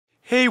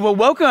Hey, well,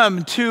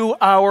 welcome to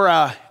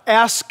our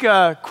Ask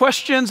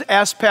Questions,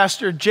 Ask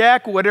Pastor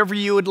Jack, whatever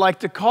you would like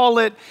to call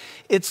it.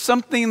 It's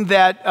something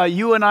that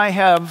you and I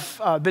have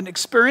been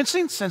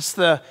experiencing since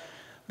the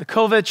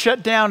COVID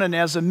shutdown, and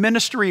as a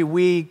ministry,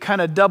 we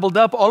kind of doubled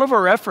up all of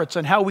our efforts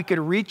on how we could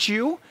reach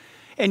you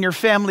and your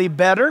family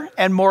better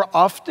and more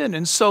often.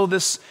 And so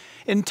this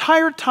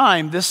entire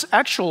time, this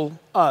actual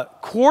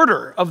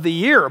quarter of the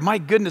year, my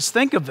goodness,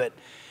 think of it,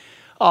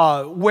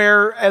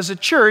 where as a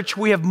church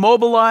we have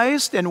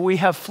mobilized and we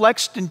have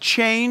flexed and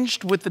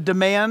changed with the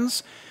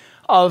demands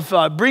of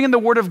bringing the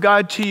Word of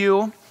God to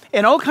you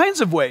in all kinds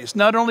of ways,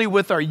 not only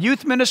with our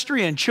youth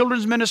ministry and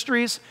children's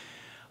ministries,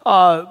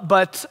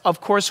 but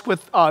of course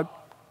with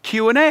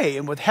Q&A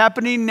and with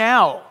Happening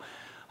Now,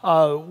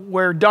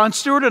 where Don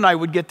Stewart and I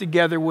would get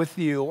together with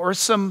you, or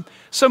some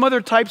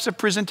other types of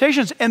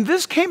presentations. And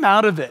this came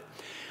out of it.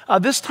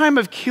 This time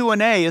of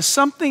Q&A is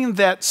something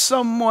that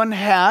someone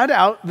had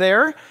out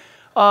there,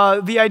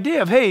 the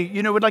idea of, hey,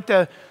 we'd like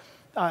to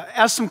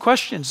ask some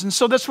questions. And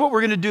so that's what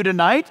we're going to do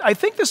tonight. I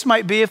think this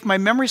might be, if my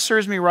memory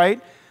serves me right,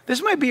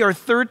 this might be our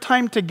third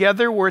time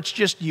together where it's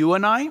just you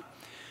and I.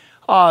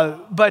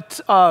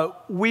 But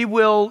we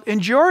will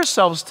enjoy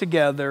ourselves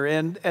together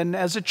and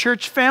as a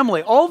church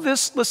family. All of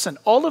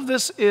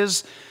this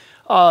is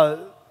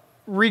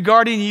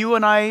regarding you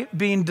and I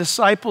being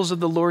disciples of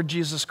the Lord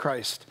Jesus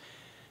Christ.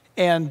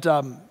 And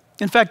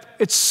in fact,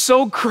 it's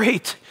so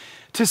great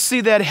to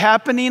see that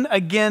happening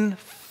again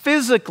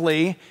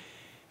physically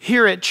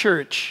here at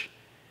church,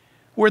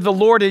 where the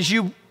Lord, as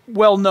you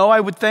well know, I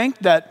would think,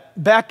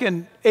 that back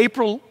in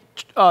April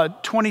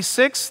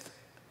 26th,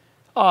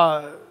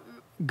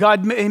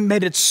 God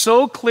made it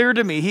so clear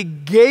to me. He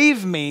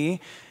gave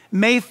me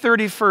May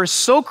 31st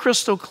so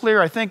crystal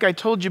clear. I think I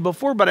told you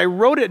before, but I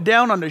wrote it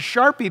down on a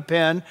Sharpie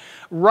pen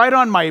right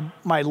on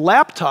my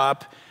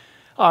laptop,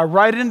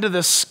 right into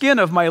the skin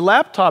of my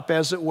laptop,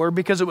 as it were,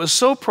 because it was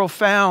so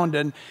profound.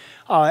 And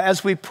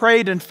as we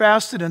prayed and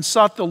fasted and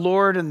sought the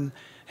Lord and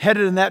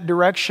headed in that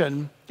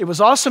direction, it was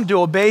awesome to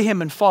obey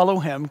Him and follow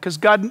Him, because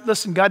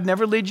God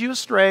never leads you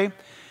astray.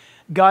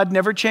 God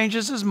never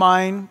changes His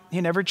mind. He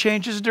never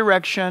changes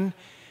direction.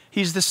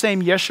 He's the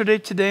same yesterday,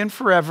 today, and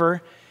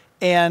forever.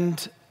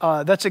 And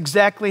that's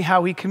exactly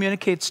how He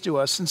communicates to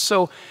us. And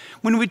so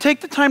when we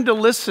take the time to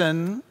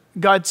listen,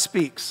 God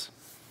speaks.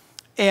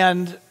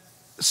 And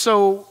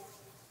so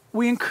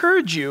we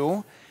encourage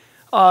you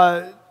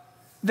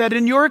that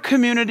in your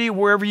community,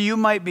 wherever you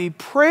might be,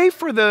 pray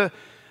for the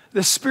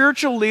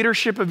spiritual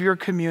leadership of your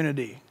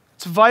community.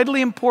 It's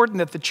vitally important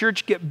that the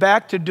church get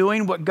back to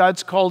doing what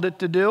God's called it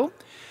to do.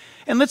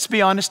 And let's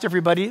be honest,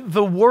 everybody,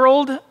 the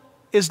world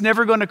is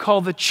never going to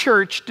call the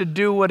church to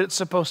do what it's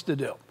supposed to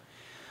do.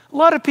 A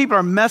lot of people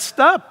are messed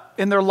up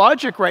in their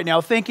logic right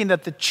now, thinking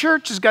that the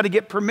church has got to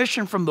get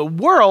permission from the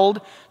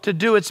world to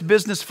do its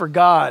business for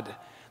God.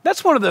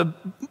 That's one of the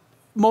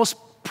most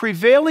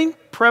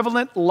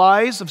prevalent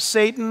lies of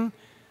Satan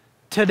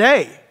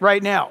today,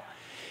 right now,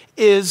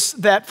 is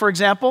that, for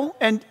example,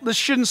 and this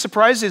shouldn't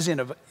surprise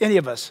any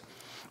of us,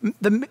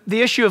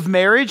 the issue of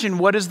marriage and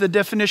what is the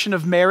definition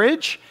of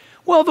marriage.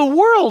 Well, the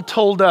world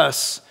told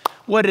us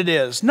what it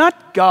is,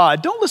 not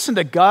God. Don't listen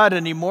to God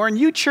anymore. And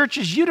you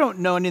churches, you don't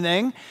know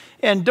anything.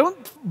 And don't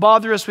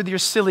bother us with your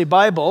silly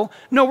Bible.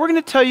 No, we're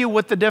going to tell you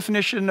what the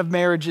definition of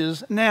marriage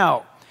is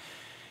now.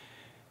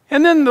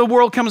 And then the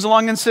world comes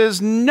along and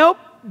says, nope,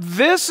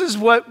 this is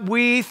what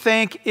we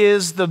think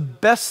is the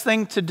best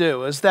thing to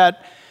do, is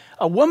that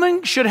a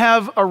woman should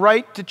have a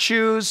right to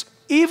choose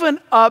even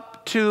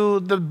up to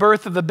the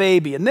birth of the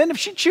baby. And then if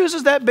she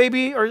chooses that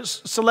baby or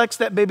selects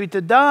that baby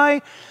to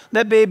die,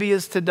 that baby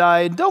is to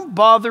die. Don't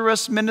bother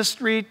us,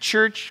 ministry,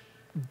 church,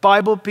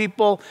 Bible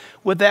people,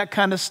 with that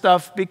kind of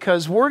stuff,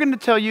 because we're going to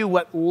tell you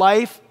what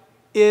life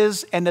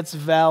is and its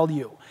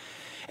value.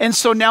 And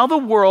so now the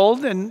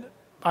world, and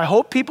I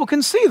hope people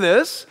can see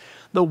this,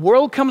 the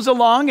world comes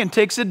along and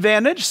takes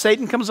advantage.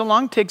 Satan comes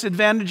along, takes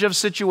advantage of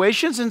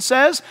situations and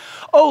says,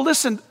 oh,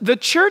 listen, the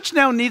church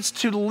now needs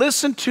to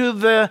listen to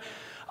the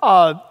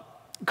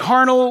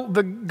carnal,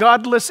 the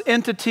godless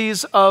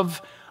entities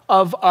of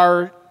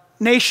our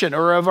nation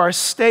or of our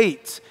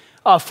state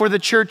for the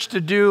church to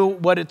do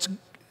what it's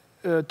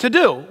to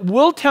do.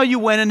 We'll tell you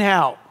when and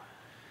how.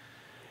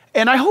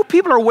 And I hope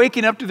people are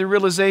waking up to the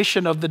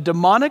realization of the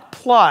demonic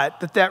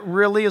plot that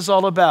really is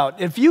all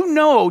about. If you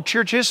know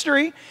church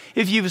history,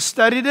 if you've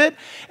studied it,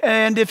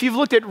 and if you've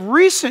looked at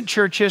recent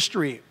church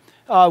history,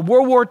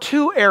 World War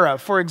II era,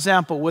 for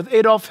example, with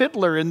Adolf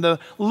Hitler in the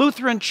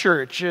Lutheran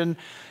Church, and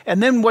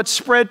then what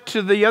spread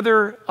to the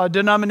other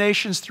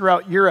denominations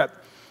throughout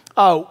Europe,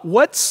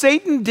 what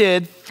Satan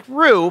did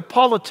through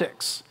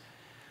politics.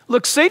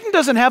 Look, Satan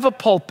doesn't have a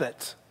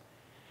pulpit.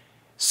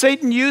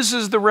 Satan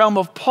uses the realm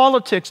of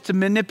politics to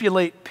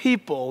manipulate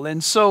people.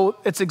 And so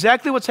it's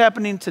exactly what's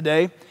happening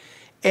today.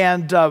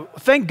 And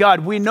thank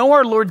God, we know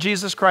our Lord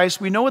Jesus Christ.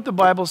 We know what the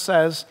Bible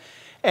says.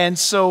 And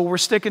so we're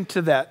sticking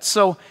to that.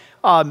 So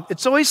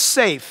it's always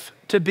safe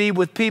to be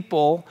with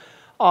people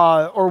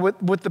or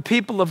with the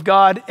people of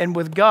God and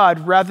with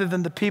God rather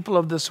than the people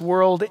of this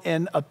world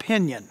in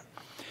opinion.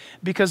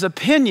 because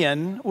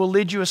opinion will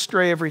lead you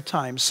astray every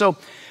time. So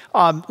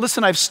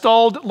listen, I've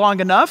stalled long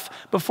enough.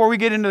 Before we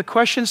get into the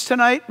questions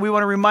tonight, we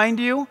want to remind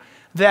you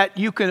that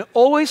you can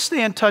always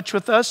stay in touch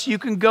with us. You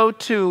can go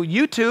to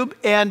YouTube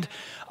and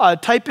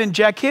type in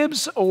Jack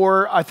Hibbs,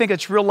 or I think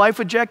it's Real Life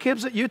with Jack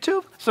Hibbs at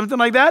YouTube, something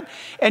like that.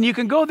 And you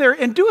can go there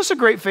and do us a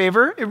great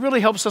favor. It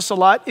really helps us a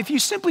lot if you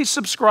simply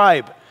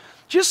subscribe.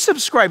 Just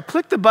subscribe.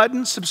 Click the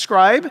button,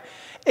 subscribe.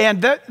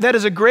 And that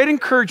is a great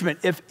encouragement.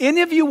 If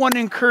any of you want to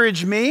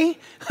encourage me,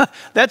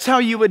 that's how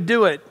you would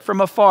do it from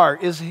afar,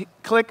 is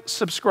click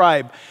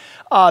subscribe.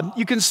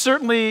 You can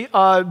certainly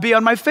be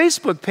on my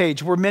Facebook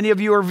page, where many of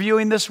you are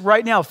viewing this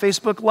right now,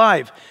 Facebook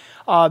Live,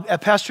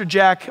 at Pastor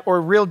Jack or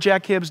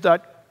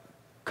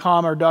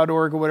realjackhibbs.com or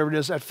 .org or whatever it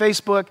is at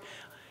Facebook.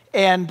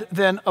 And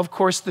then, of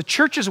course, the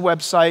church's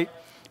website,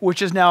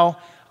 which is now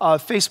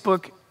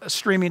Facebook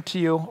streaming to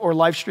you or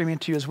live streaming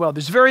to you as well.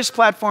 There's various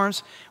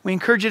platforms. We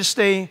encourage you to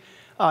stay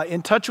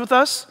in touch with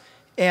us.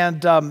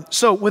 And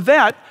so with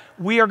that,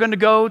 we are going to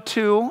go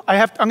to,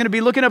 I'm going to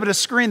be looking up at a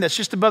screen that's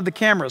just above the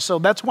camera. So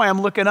that's why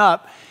I'm looking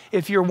up,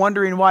 if you're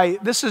wondering why.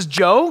 This is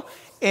Joe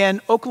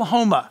in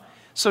Oklahoma.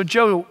 So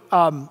Joe,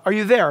 are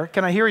you there?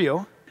 Can I hear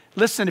you?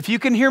 Listen, if you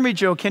can hear me,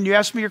 Joe, can you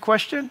ask me your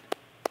question?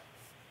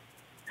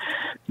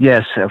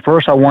 Yes.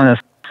 First, I want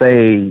to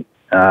say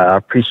I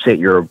appreciate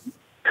your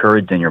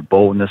courage and your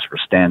boldness for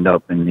stand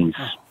up in these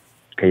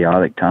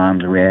chaotic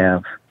times we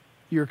have.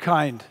 You're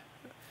kind.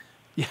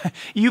 Yeah,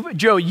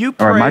 Joe, you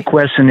pray. All right, my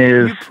question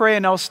is... You pray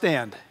and I'll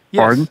stand.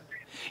 Yes. Pardon?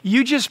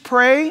 You just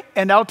pray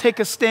and I'll take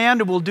a stand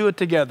and we'll do it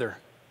together.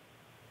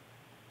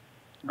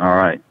 All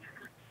right.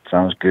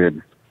 Sounds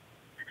good.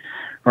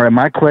 All right,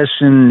 my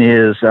question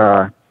is,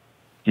 do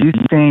you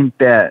think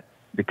that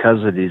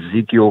because of the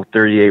Ezekiel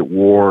 38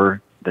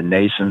 war, the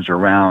nations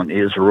around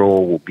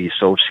Israel will be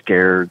so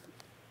scared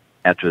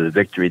after the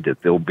victory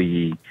that they'll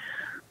be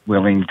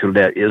willing to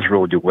let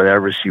Israel do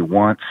whatever she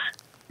wants,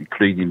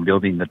 including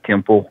building the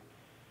temple?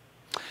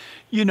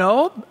 You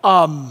know,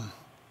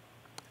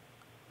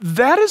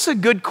 that is a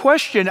good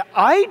question.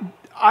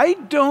 I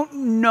don't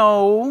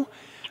know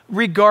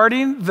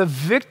regarding the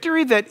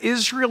victory that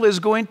Israel is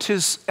going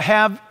to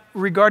have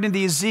regarding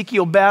the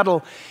Ezekiel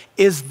battle.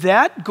 Is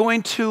that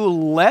going to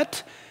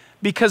let,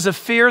 because of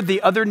fear,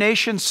 the other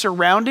nations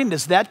surrounding?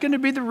 Is that going to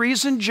be the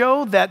reason,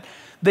 Joe, that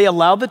they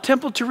allow the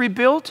temple to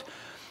rebuild?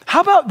 How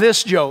about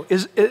this, Joe?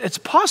 It's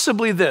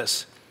possibly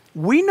this.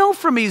 We know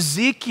from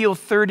Ezekiel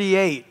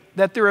 38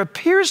 that there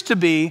appears to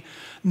be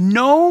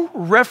no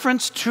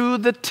reference to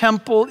the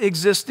temple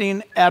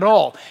existing at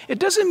all. It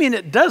doesn't mean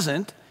it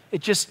doesn't,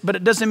 but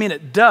it doesn't mean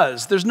it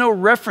does. There's no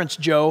reference,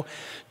 Joe,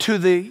 to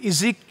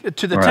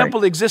the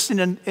temple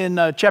existing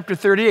in chapter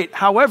 38.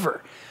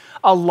 However,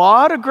 a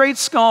lot of great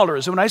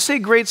scholars, and when I say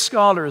great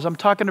scholars, I'm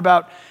talking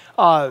about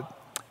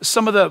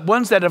some of the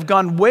ones that have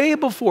gone way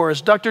before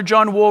us, Dr.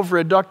 John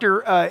Wolverine,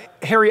 Dr.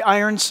 Harry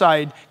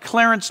Ironside,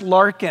 Clarence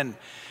Larkin,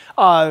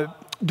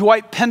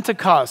 Dwight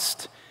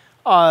Pentecost,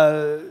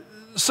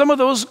 some of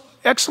those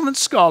excellent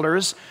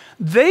scholars,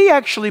 they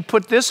actually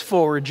put this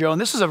forward, Joe,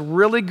 and this is a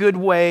really good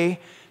way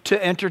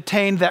to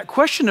entertain that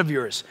question of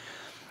yours.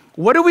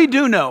 What do we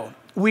do know?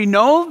 We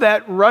know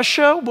that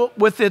Russia,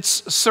 with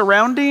its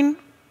surrounding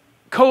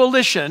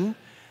coalition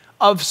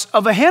of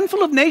a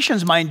handful of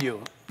nations, mind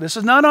you, this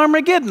is not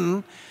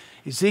Armageddon.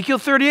 Ezekiel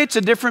 38 is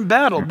a different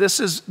battle. This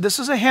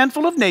is a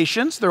handful of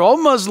nations. They're all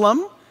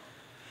Muslim,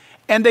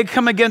 and they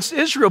come against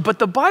Israel. But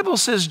the Bible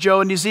says,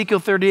 Joe, in Ezekiel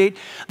 38,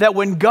 that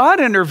when God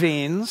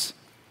intervenes,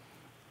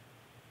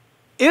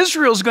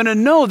 Israel's going to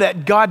know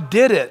that God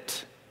did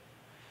it.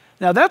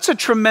 Now, that's a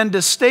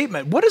tremendous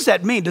statement. What does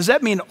that mean? Does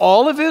that mean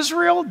all of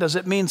Israel? Does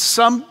it mean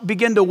some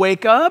begin to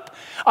wake up?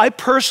 I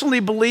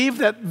personally believe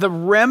that the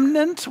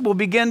remnant will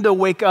begin to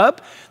wake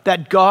up,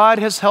 that God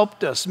has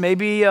helped us,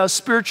 maybe a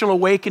spiritual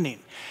awakening.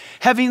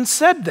 Having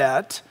said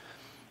that,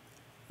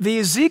 the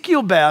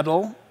Ezekiel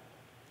battle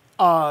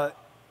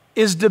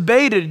is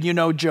debated, you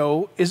know,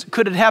 Joe.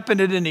 Could it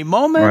happen at any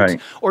moment?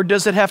 Right. Or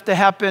does it have to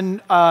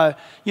happen,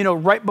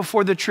 right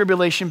before the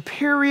tribulation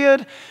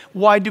period?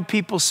 Why do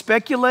people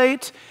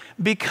speculate?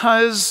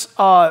 Because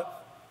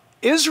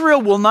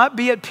Israel will not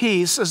be at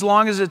peace as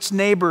long as its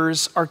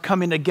neighbors are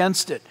coming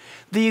against it.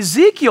 The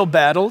Ezekiel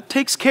battle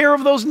takes care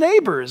of those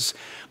neighbors,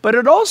 but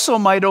it also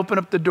might open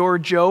up the door,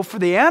 Joe, for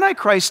the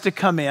Antichrist to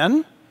come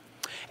in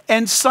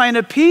and sign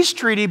a peace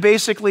treaty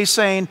basically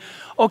saying,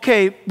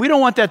 okay, we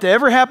don't want that to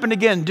ever happen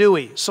again, do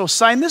we? So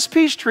sign this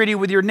peace treaty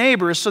with your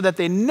neighbors so that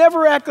they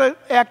never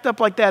act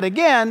up like that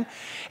again.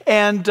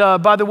 And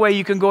by the way,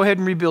 you can go ahead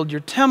and rebuild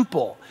your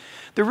temple.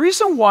 The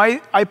reason why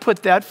I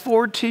put that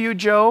forward to you,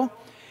 Joe,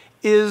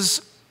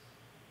 is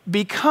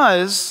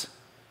because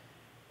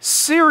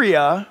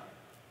Syria,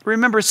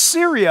 remember,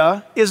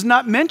 Syria is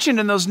not mentioned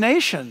in those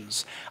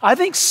nations. I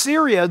think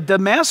Syria,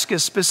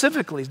 Damascus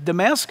specifically,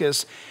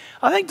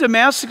 I think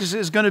Damascus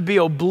is going to be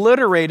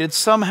obliterated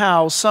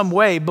somehow, some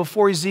way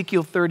before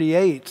Ezekiel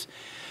 38.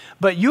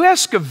 But you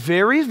ask a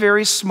very,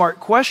 very smart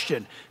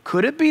question.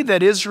 Could it be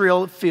that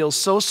Israel feels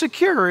so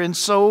secure and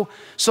so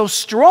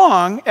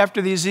strong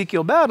after the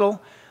Ezekiel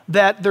battle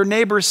that their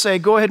neighbors say,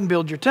 go ahead and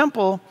build your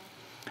temple.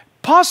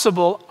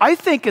 Possible. I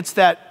think it's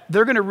that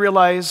they're going to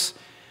realize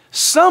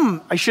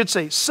some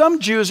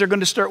Jews are going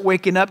to start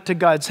waking up to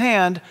God's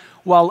hand,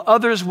 while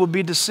others will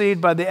be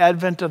deceived by the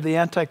advent of the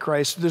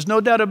Antichrist. There's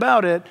no doubt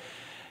about it.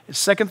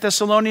 2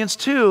 Thessalonians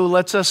 2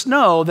 lets us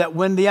know that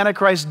when the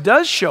Antichrist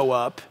does show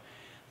up,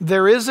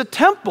 there is a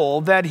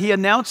temple that he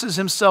announces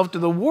himself to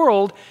the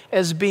world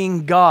as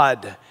being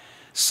God.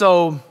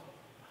 So,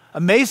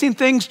 amazing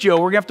things, Joe.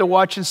 We're going to have to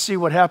watch and see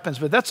what happens.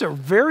 But that's a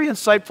very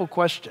insightful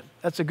question.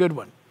 That's a good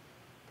one.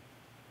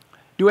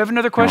 Do we have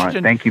another question? All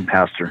right. Thank you,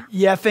 Pastor.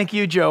 Yeah, thank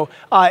you, Joe.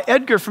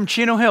 Edgar from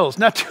Chino Hills.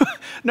 Not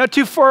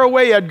too far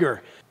away,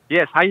 Edgar.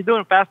 Yes, how you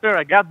doing,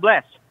 Pastor? God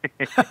bless.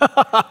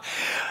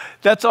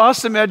 That's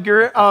awesome,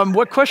 Edgar.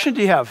 What question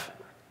do you have?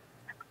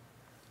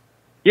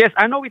 Yes,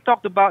 I know we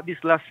talked about this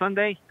last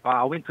Sunday.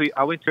 I went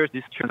to church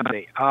this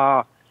Sunday.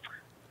 I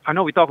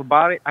know we talked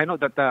about it. I know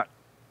that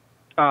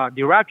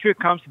the rapture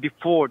comes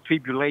before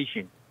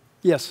tribulation.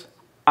 Yes.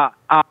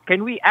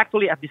 Can we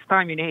actually, at this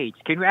time in age,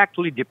 can we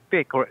actually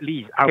depict, or at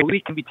least, are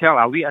we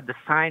at the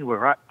sign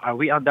where are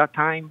we on that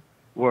time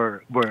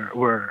where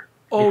the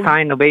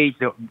sign of age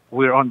that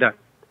we're on that?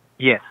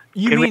 Yes.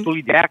 Can we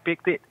actually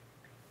depict it?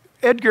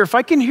 Edgar, if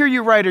I can hear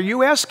you right, are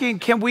you asking,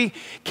 can we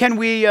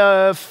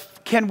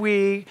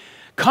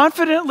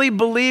confidently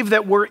believe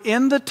that we're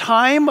in the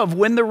time of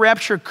when the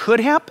rapture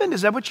could happen?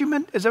 Is that what you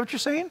meant? Is that what you're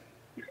saying?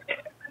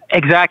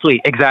 Exactly.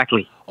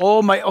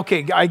 Oh my,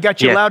 okay, I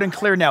got you loud and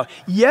clear now.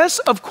 Yes,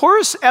 of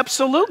course,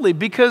 absolutely,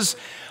 because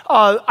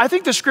I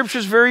think the scripture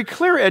is very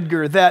clear,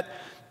 Edgar, that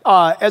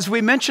as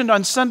we mentioned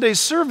on Sunday's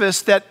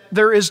service, that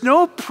there is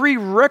no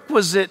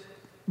prerequisite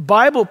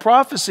Bible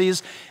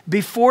prophecies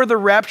before the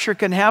rapture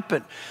can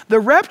happen. The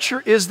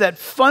rapture is that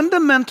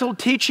fundamental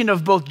teaching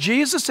of both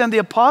Jesus and the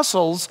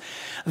apostles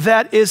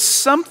that is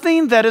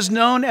something that is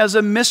known as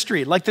a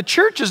mystery, like the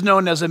church is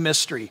known as a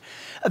mystery.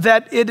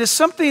 That it is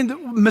something,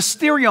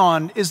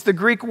 mysterion is the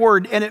Greek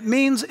word, and it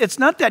means it's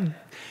not that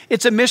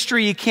it's a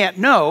mystery you can't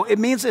know. It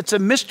means it's a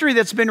mystery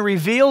that's been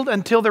revealed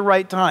until the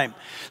right time.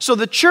 So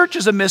the church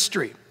is a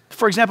mystery.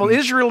 For example,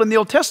 Israel in the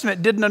Old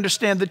Testament didn't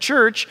understand the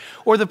church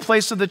or the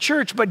place of the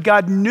church, but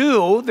God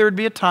knew there would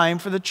be a time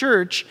for the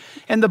church,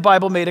 and the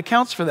Bible made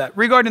accounts for that.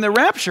 Regarding the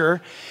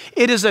rapture,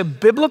 it is a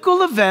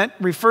biblical event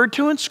referred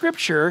to in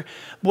Scripture.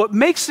 What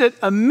makes it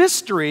a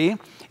mystery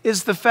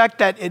is the fact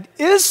that it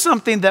is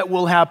something that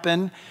will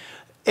happen.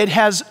 It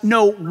has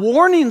no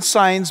warning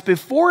signs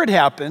before it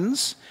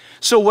happens.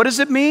 So what does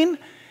it mean?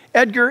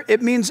 Edgar,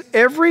 it means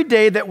every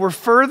day that we're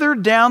further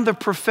down the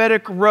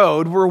prophetic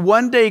road, we're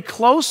one day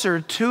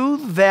closer to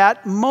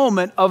that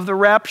moment of the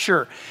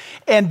rapture.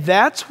 And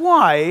that's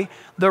why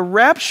the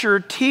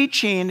rapture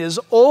teaching is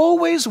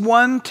always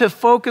one to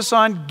focus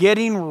on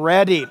getting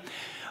ready.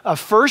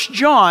 1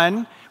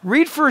 John,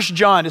 read 1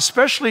 John,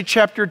 especially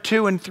chapter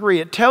 2 and 3.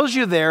 It tells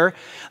you there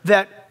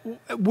that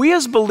we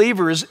as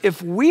believers,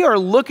 if we are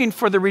looking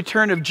for the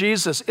return of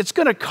Jesus, it's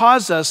going to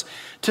cause us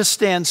to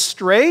stand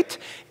straight,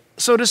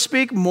 so to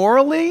speak,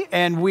 morally,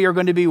 and we are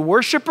going to be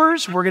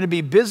worshipers. We're going to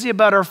be busy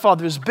about our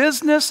Father's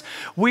business.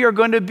 We are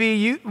going to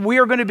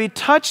be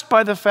touched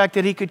by the fact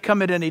that He could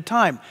come at any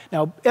time.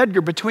 Now,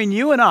 Edgar, between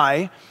you and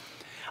I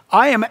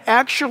am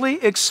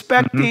actually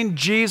expecting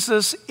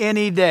Jesus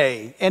any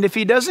day. And if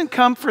He doesn't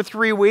come for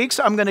 3 weeks,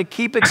 I'm going to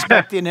keep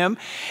expecting Him.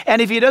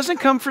 And if He doesn't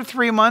come for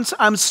 3 months,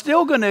 I'm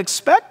still going to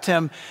expect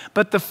Him.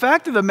 But the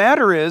fact of the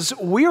matter is,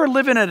 we are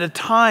living at a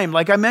time,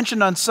 like I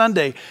mentioned on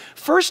Sunday,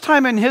 first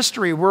time in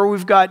history where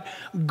we've got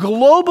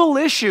global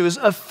issues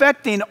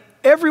affecting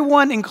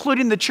everyone,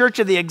 including the church,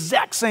 at the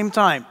exact same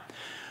time.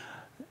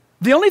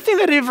 The only thing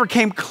that ever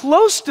came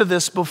close to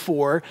this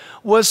before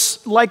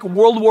was like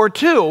World War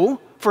II,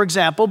 for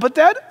example, but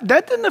that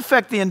didn't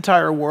affect the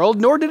entire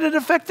world, nor did it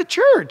affect the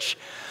church.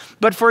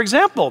 But for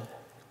example,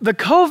 the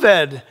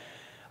COVID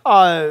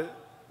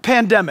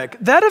pandemic,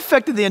 that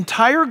affected the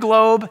entire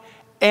globe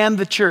and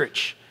the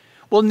church.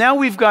 Well, now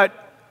we've got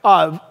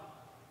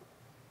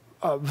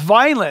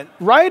violent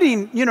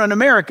rioting, in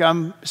America.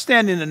 I'm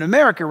standing in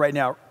America right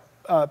now.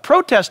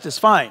 Protest is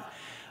fine,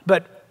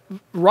 but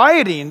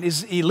rioting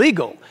is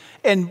illegal.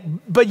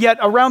 But yet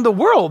around the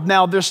world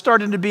now, there's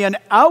starting to be an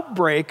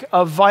outbreak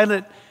of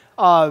violent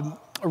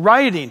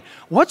rioting.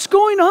 What's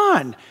going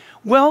on?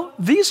 Well,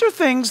 these are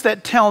things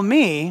that tell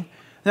me,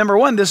 number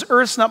one, this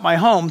earth's not my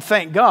home,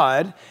 thank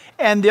God.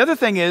 And the other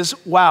thing is,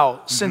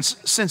 wow,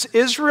 since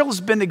Israel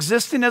has been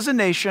existing as a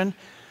nation,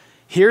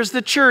 here's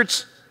the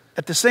church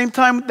at the same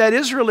time that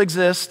Israel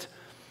exists.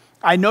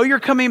 I know you're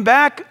coming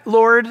back,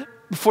 Lord,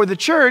 for the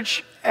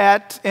church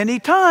at any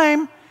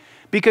time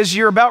because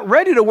you're about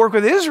ready to work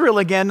with Israel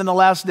again in the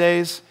last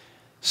days.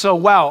 So,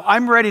 wow,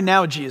 I'm ready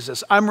now,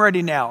 Jesus. I'm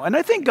ready now. And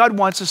I think God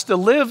wants us to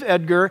live,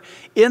 Edgar,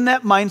 in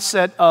that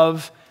mindset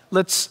of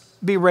let's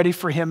be ready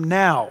for Him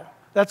now.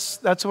 That's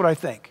what I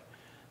think.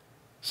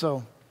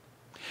 So,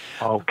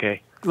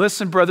 okay.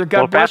 Listen, brother,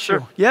 God bless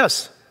you.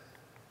 Yes.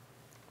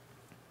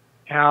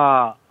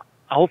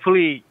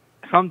 Hopefully,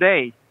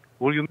 someday,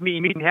 will you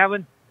meet in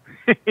heaven?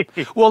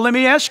 Well, let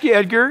me ask you,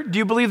 Edgar, do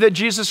you believe that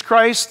Jesus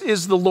Christ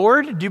is the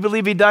Lord? Do you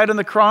believe he died on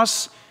the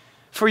cross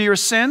for your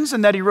sins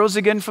and that he rose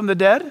again from the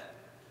dead?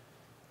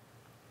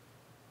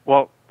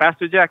 Well,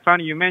 Pastor Jack,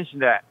 funny you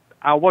mentioned that.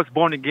 I was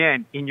born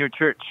again in your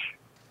church.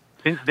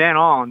 Since then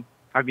on,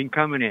 I've been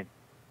coming in.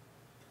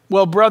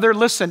 Well, brother,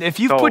 listen, if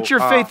you put your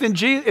faith in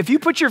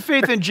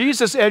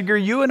Jesus, Edgar,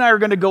 you and I are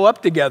going to go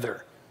up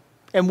together.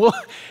 And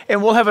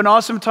we'll have an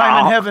awesome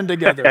time in heaven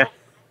together.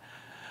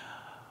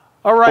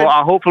 All right.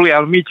 Well, hopefully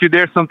I'll meet you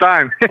there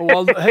sometime.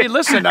 Well, hey,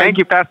 listen. Thank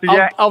you, Pastor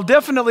Jack. I'll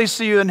definitely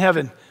see you in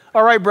heaven.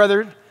 All right,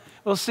 brother.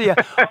 We'll see you.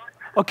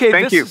 Okay.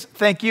 Thank you.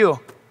 Thank you.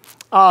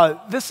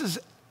 This is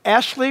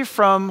Ashley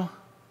from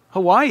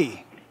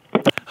Hawaii.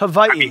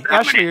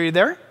 Ashley, are you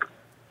there?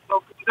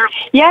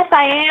 Yes,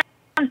 I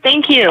am.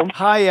 Thank you.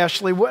 Hi,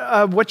 Ashley.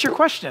 What's your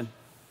question?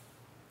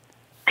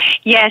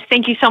 Yes,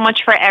 thank you so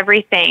much for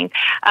everything.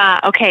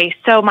 Okay,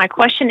 so my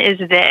question is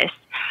this.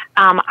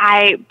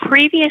 I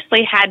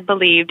previously had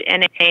believed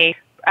in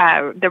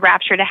the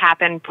rapture to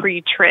happen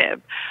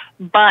pre-trib.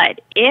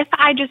 But if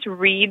I just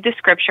read the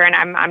scripture, and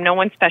I'm no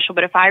one special,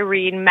 but if I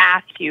read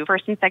Matthew,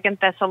 1st and 2nd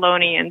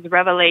Thessalonians,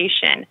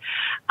 Revelation,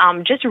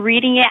 just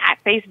reading it at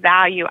face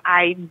value,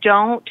 I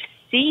don't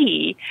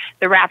see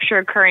the rapture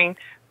occurring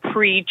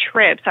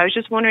pre-trib. So I was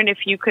just wondering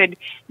if you could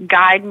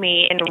guide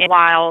me in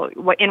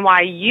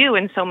why you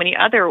and so many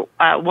other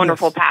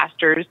wonderful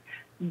pastors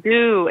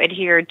do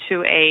adhere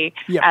to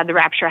the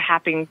rapture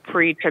happening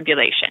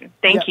pre-tribulation.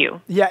 Thank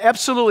you. Yeah,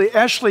 absolutely.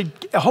 Ashley,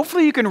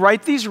 hopefully you can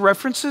write these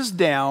references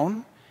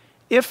down.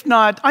 If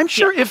not, I'm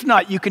sure if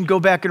not, you can go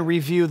back and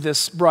review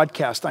this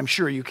broadcast. I'm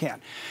sure you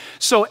can.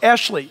 So,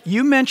 Ashley,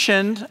 you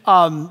mentioned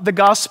the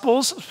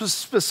Gospels,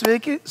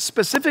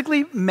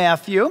 specifically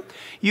Matthew.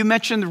 You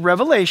mentioned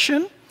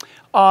Revelation,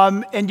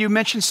 and you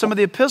mentioned some of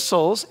the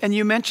epistles, and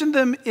you mentioned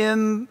them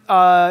in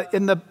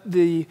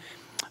the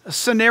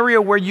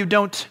scenario where you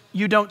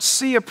don't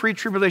see a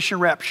pre-tribulation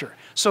rapture.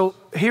 So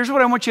here's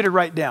what I want you to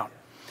write down.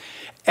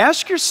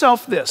 Ask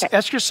yourself this.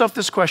 Ask yourself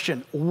this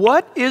question.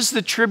 What is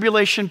the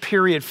tribulation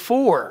period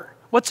for?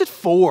 What's it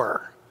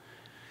for?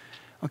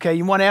 Okay,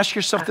 you want to ask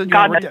yourself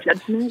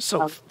that.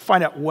 So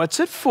find out what's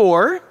it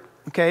for.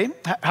 Okay,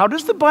 how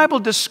does the Bible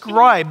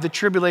describe the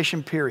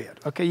tribulation period?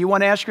 Okay, you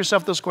want to ask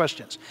yourself those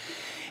questions.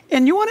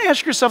 And you want to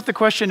ask yourself the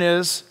question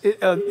is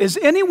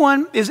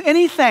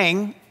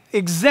anything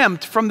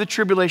exempt from the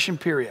tribulation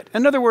period?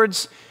 In other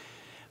words,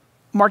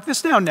 mark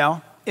this down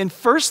now. In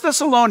 1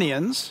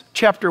 Thessalonians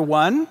chapter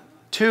 1,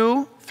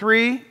 2,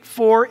 3,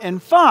 4,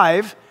 and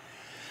 5,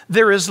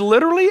 there is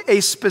literally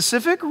a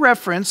specific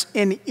reference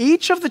in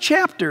each of the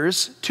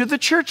chapters to the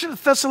church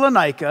of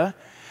Thessalonica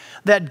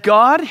that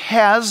God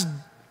has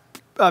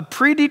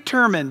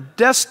predetermined,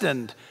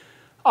 destined,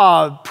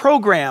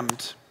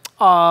 programmed,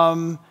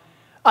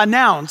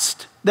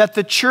 announced that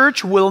the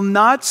church will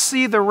not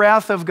see the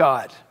wrath of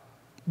God,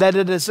 that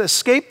it has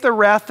escaped the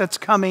wrath that's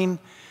coming.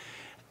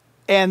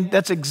 And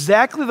that's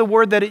exactly the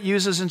word that it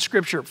uses in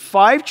Scripture.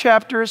 5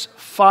 chapters,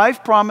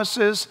 5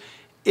 promises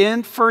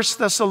in 1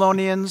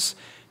 Thessalonians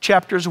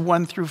chapters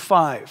 1 through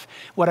 5.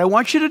 What I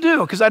want you to do,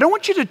 because I don't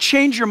want you to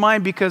change your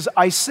mind because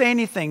I say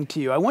anything to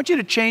you. I want you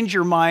to change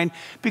your mind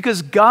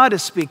because God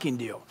is speaking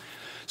to you.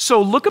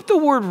 So look up the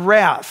word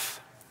wrath.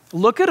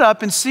 Look it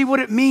up and see what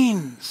it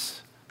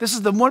means. This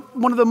is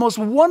one of the most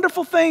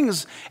wonderful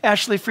things,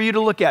 Ashley, for you to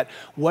look at.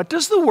 What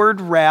does the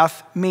word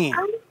wrath mean?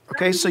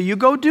 Okay, so you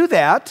go do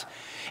that.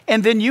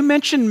 And then you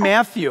mentioned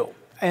Matthew.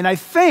 And I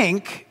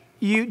think,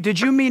 did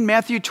you mean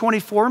Matthew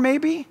 24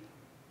 maybe?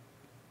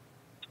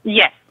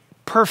 Yes.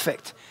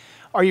 Perfect.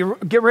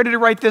 Get ready to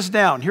write this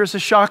down. Here's a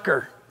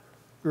shocker.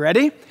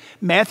 Ready?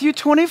 Matthew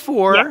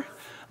 24, yes.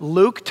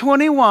 Luke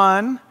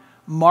 21,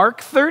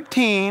 Mark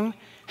 13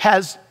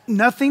 has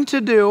nothing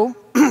to do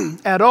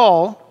at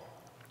all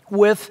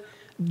with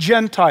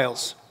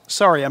Gentiles.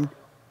 Sorry, I'm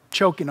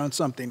choking on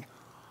something.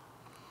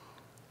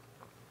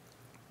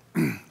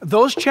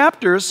 Those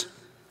chapters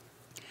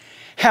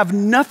have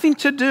nothing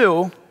to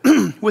do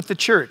with the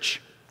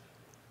church.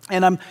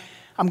 And I'm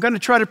going to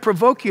try to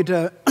provoke you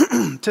to,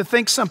 to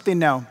think something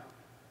now.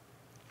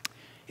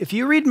 If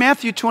you read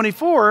Matthew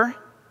 24,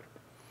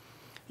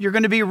 you're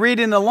going to be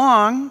reading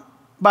along,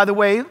 by the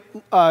way,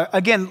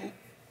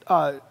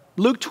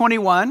 Luke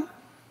 21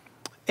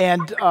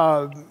 and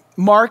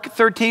Mark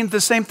 13,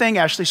 the same thing,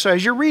 Ashley. So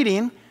as you're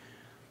reading,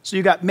 so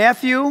you got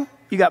Matthew,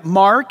 you got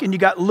Mark, and you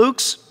got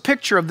Luke's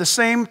picture of the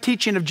same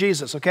teaching of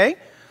Jesus, okay?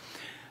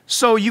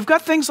 So you've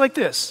got things like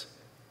this.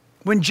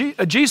 When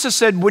Jesus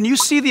said, when you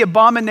see the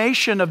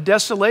abomination of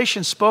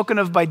desolation spoken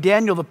of by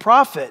Daniel the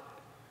prophet,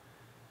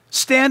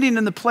 standing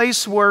in the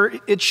place where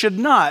it should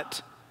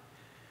not,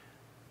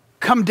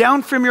 come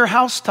down from your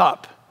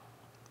housetop.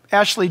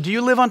 Ashley, do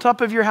you live on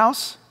top of your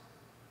house?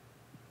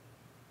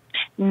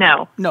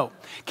 No. No.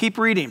 Keep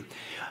reading.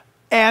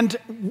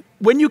 And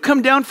when you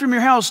come down from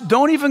your house,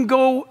 don't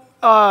go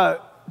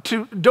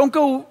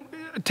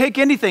take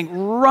anything,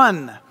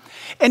 run.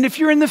 And if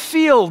you're in the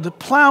field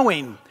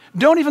plowing,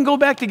 don't even go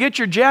back to get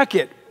your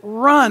jacket,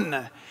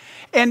 run.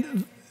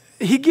 And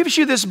he gives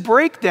you this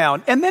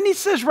breakdown. And then he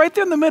says right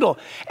there in the middle,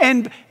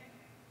 and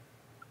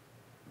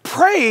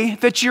pray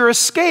that your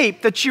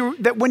escape,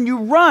 that when you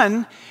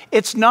run,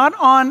 it's not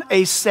on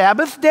a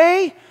Sabbath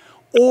day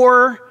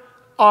or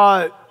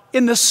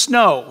in the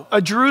snow,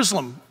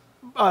 Jerusalem.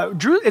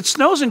 It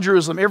snows in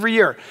Jerusalem every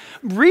year.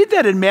 Read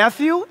that in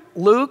Matthew,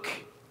 Luke,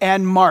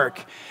 and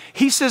Mark.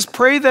 He says,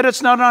 pray that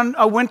it's not on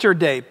a winter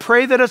day.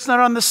 Pray that it's not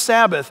on the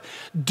Sabbath.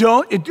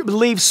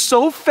 Leave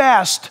so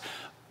fast.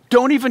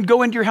 Don't even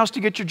go into your house to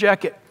get your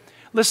jacket.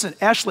 Listen,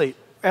 Ashley,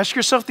 ask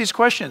yourself these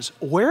questions.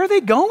 Where are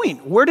they going?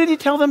 Where did he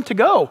tell them to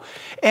go?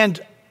 And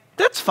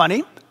that's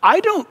funny. I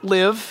don't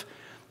live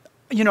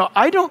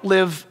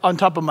on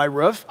top of my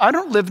roof. I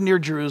don't live near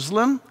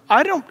Jerusalem.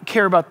 I don't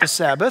care about the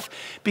Sabbath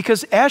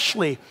because,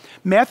 Ashley,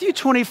 Matthew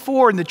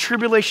 24 in the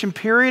tribulation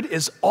period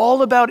is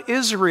all about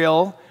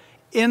Israel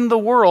in the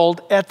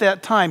world at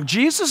that time.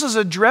 Jesus is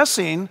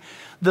addressing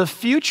the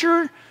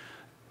future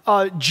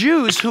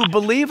Jews who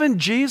believe in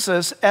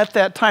Jesus at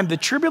that time. The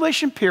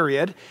tribulation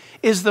period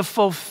is the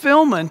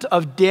fulfillment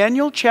of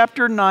Daniel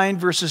chapter 9,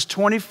 verses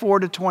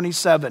 24 to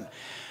 27.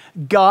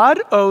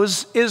 God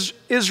owes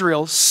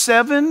Israel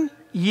 7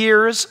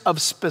 years of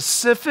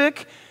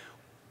specific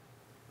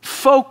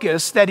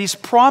focus that he's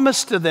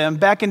promised to them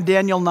back in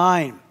Daniel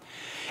 9.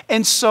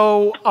 And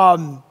so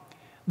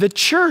the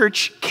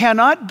church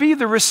cannot be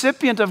the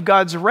recipient of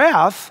God's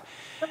wrath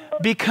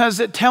because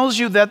it tells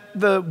you that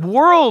the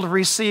world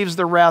receives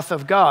the wrath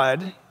of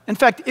God. In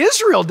fact,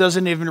 Israel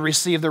doesn't even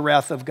receive the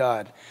wrath of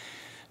God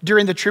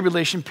during the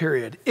tribulation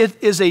period.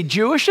 It is a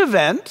Jewish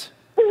event.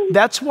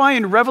 That's why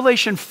in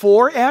Revelation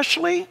 4,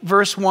 Ashley,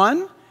 verse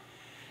 1,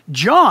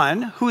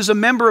 John, who's a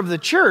member of the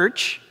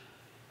church,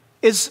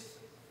 is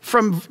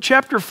from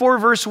chapter 4,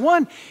 verse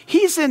 1,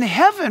 he's in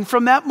heaven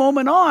from that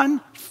moment on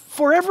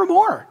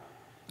forevermore.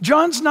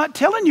 John's not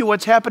telling you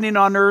what's happening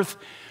on earth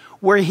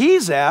where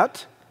he's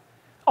at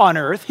on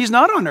earth. He's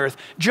not on earth.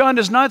 John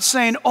is not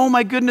saying, oh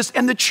my goodness,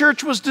 and the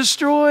church was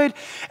destroyed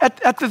at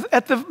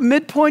the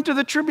midpoint of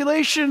the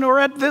tribulation or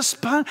at this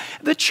point,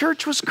 the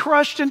church was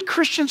crushed and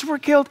Christians were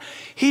killed.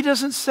 He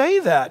doesn't say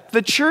that.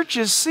 The church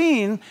is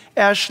seen,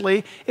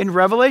 Ashley, in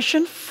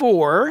Revelation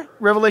 4,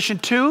 Revelation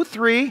 2,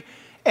 3,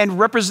 and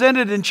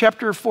represented in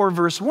chapter 4,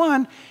 verse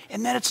 1,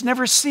 and then it's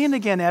never seen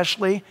again,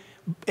 Ashley,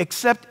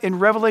 except in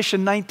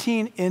Revelation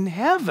 19 in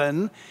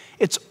heaven.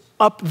 It's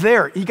up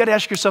there. You got to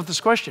ask yourself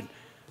this question.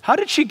 How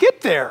did she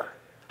get there?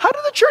 How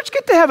did the church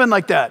get to heaven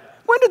like that?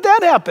 When did that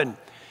happen?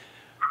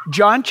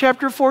 John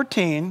chapter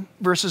 14,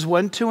 verses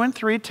 1, 2, and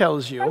 3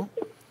 tells you,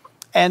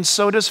 and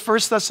so does 1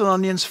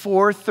 Thessalonians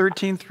 4,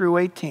 13 through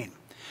 18.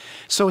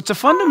 So it's a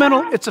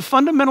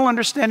fundamental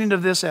understanding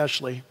of this,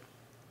 Ashley.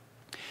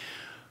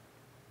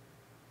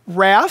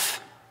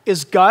 Wrath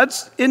is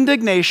God's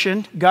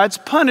indignation, God's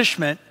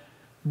punishment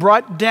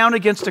brought down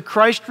against a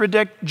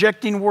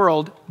Christ-rejecting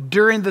world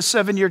during the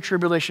 7-year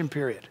tribulation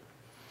period.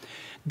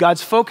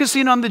 God's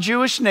focusing on the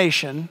Jewish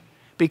nation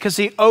because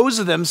he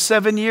owes them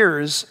 7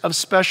 years of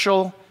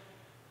special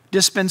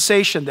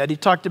dispensation that he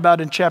talked about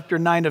in chapter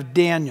 9 of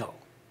Daniel.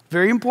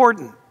 Very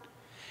important.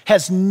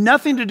 Has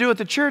nothing to do with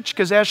the church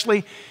because,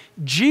 Ashley,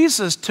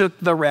 Jesus took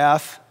the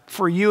wrath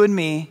for you and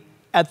me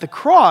at the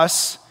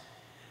cross.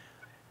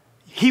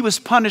 He was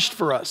punished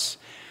for us.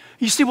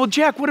 You see, well,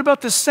 Jack, what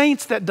about the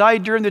saints that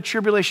died during the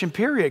tribulation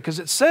period? Because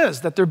it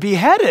says that they're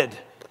beheaded.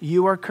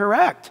 You are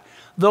correct.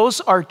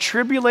 Those are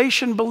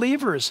tribulation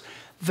believers.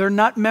 They're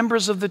not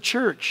members of the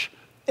church.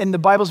 And the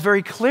Bible's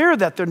very clear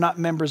that they're not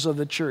members of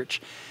the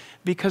church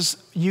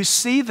because you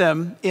see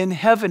them in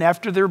heaven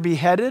after they're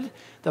beheaded.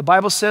 The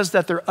Bible says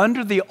that they're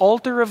under the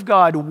altar of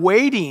God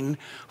waiting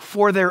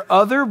for their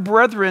other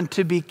brethren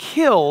to be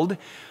killed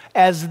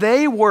as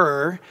they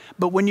were.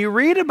 But when you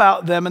read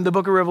about them in the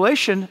book of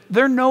Revelation,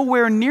 they're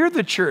nowhere near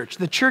the church.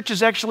 The church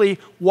is actually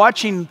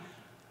watching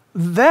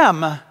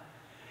them,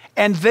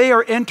 and they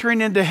are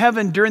entering into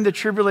heaven during the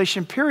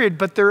tribulation period,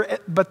 but they're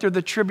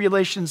the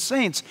tribulation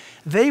saints.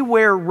 They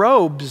wear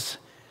robes.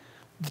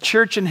 The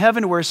church in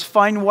heaven wears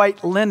fine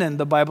white linen,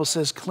 the Bible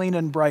says, clean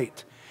and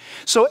bright.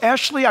 So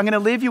Ashley, I'm going to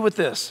leave you with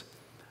this.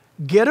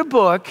 Get a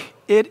book.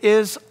 It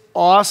is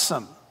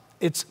awesome.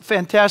 It's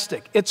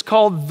fantastic. It's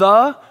called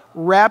The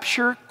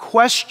Rapture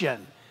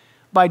Question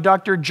by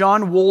Dr.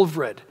 John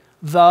Wolfred.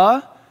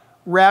 The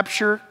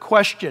Rapture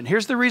Question.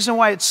 Here's the reason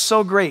why it's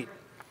so great.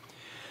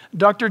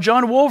 Dr.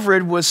 John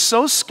Wolfred was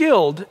so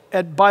skilled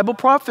at Bible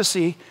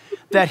prophecy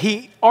that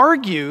he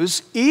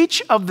argues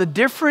each of the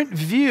different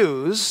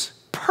views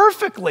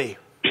perfectly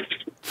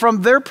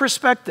from their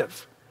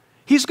perspective.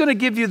 He's going to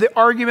give you the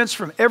arguments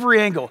from every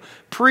angle.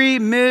 Pre,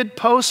 mid,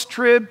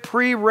 post-trib,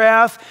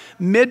 pre-wrath,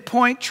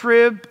 midpoint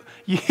trib.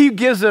 He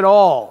gives it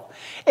all.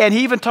 And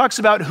he even talks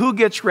about who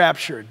gets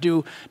raptured.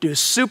 Do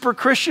super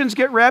Christians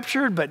get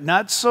raptured, but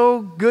not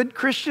so good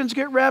Christians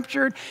get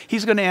raptured?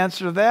 He's going to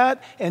answer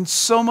that and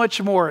so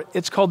much more.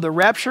 It's called The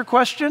Rapture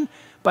Question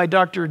by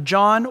Dr.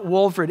 John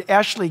Wolfred.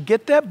 Ashley,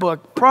 get that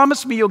book.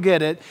 Promise me you'll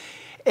get it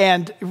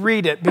and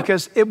read it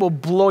because it will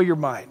blow your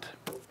mind.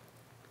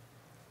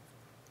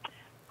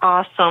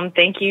 Awesome.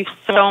 Thank you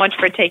so much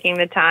for taking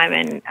the time.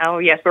 And oh,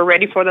 yes, we're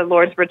ready for the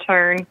Lord's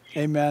return.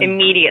 Amen.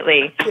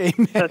 Immediately.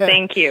 Amen. So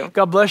thank you.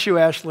 God bless you,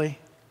 Ashley.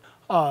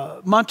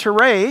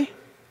 Monterey,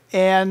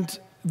 and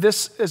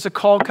this is a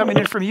call coming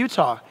in from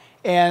Utah.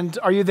 And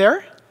are you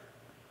there?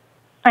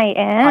 I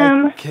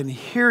am. I can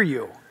hear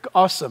you.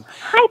 Awesome.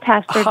 Hi,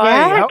 Pastor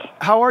Hi. Jack.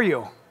 How are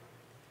you?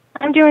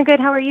 I'm doing good.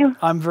 How are you?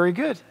 I'm very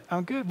good.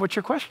 I'm good. What's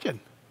your question?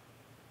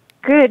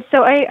 Good.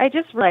 So I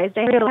just realized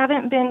I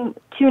haven't been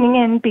tuning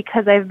in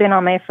because I've been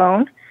on my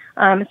phone.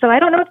 So I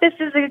don't know if this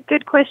is a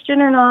good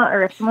question or not,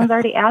 or if someone's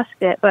already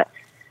asked it, but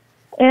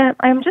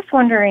I'm just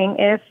wondering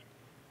if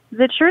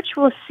the church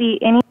will see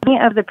any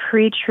of the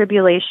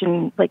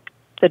pre-tribulation, like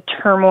the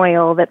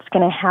turmoil that's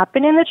going to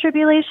happen in the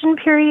tribulation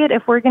period,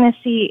 if we're going to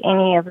see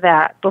any of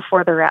that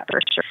before the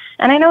rapture.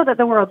 And I know that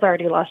the world's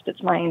already lost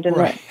its mind, and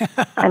Right.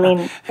 that, I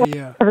mean,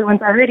 Yeah.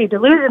 everyone's already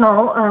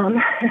delusional.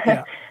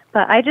 Yeah.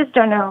 But I just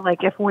don't know,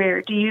 like, if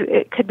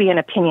it could be an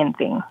opinion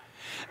thing.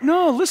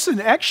 No, listen,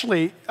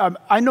 actually,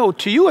 I know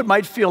to you it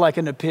might feel like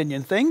an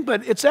opinion thing,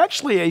 but it's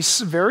actually a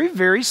very,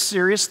 very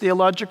serious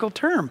theological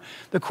term.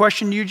 The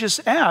question you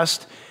just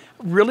asked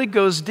really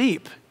goes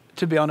deep,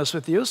 to be honest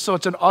with you. So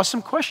it's an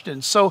awesome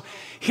question. So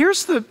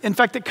in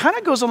fact, it kind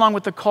of goes along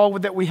with the call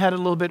that we had a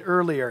little bit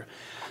earlier.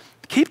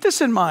 Keep this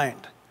in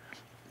mind.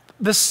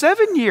 The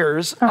 7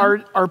 years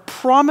are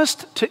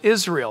promised to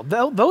Israel.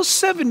 Those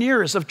 7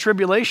 years of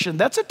tribulation,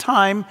 that's a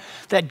time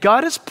that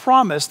God has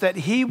promised that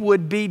he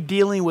would be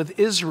dealing with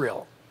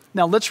Israel.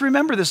 Now, let's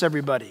remember this,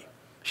 everybody.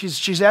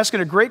 She's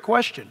asking a great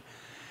question.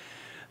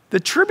 The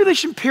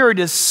tribulation period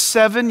is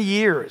 7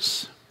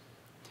 years.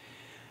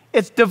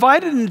 It's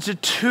divided into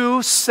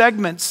 2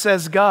 segments,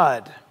 says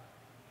God.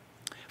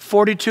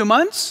 42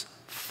 months,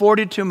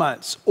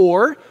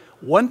 or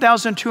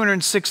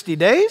 1,260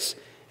 days,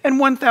 and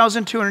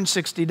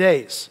 1,260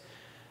 days.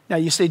 Now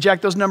you say,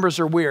 Jack, those numbers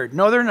are weird.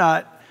 No, they're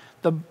not.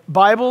 The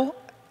Bible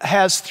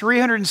has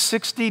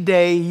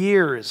 360-day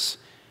years,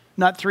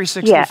 not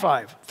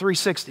 365,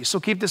 360. So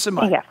keep this in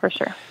mind. Yeah, for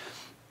sure.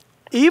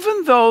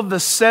 Even though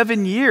the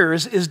 7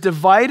 years is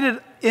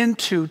divided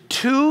into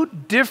 2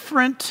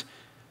 different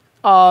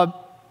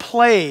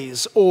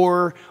plays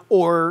or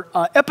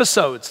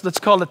episodes, let's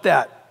call it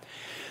that.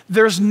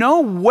 There's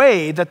no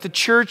way that the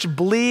church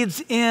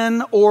bleeds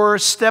in or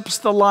steps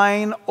the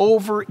line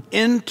over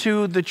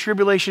into the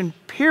tribulation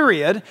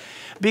period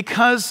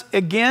because,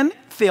 again,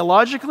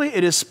 theologically,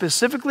 it is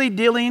specifically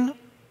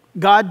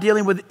God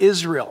dealing with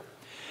Israel.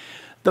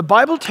 The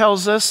Bible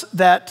tells us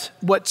that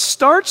what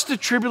starts the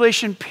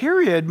tribulation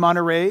period,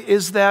 Monterey,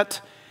 is that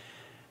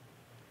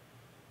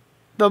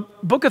the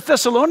book of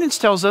Thessalonians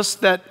tells us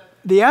that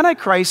the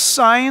Antichrist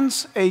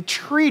signs a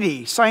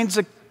treaty, signs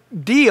a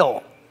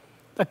deal,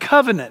 a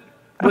covenant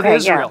with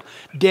Israel.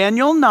 Yeah.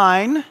 Daniel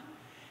 9,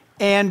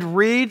 and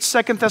read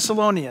 2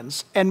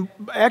 Thessalonians. And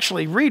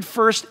actually read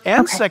 1st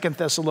and 2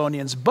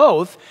 Thessalonians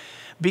both,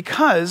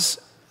 because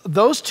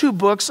those 2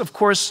 books, of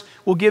course,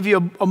 will give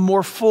you a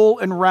more full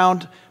and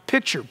round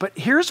picture. But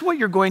here's what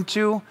you're going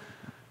to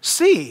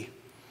see.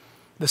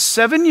 The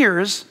 7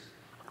 years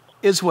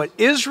is what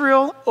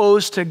Israel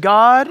owes to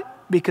God,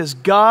 because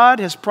God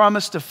has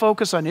promised to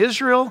focus on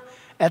Israel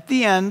at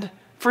the end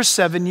for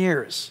 7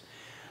 years.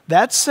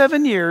 That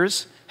 7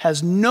 years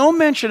has no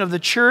mention of the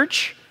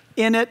church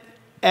in it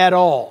at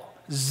all.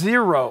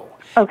 0.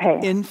 Okay.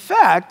 In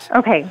fact,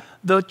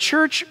 the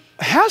church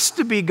has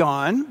to be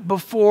gone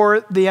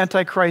before the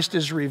Antichrist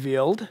is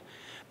revealed,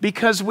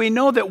 because we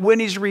know that when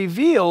he's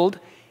revealed,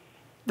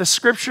 the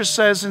scripture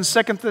says in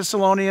 2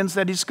 Thessalonians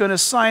that he's going to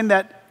sign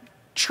that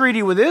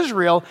treaty with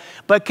Israel,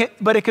 but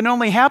it can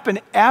only happen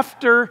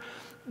after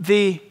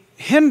the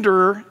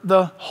hinderer,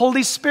 the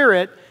Holy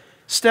Spirit,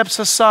 steps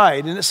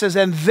aside. And it says,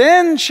 and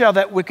then shall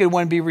that wicked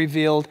one be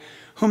revealed,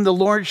 whom the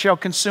Lord shall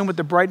consume with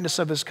the brightness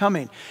of his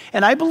coming.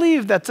 And I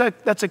believe that's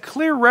a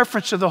clear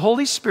reference to the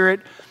Holy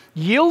Spirit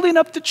yielding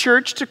up the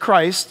church to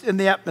Christ in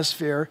the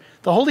atmosphere.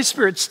 The Holy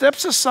Spirit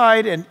steps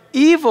aside and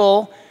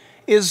evil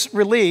is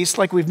released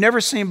like we've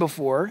never seen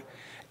before.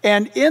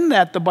 And in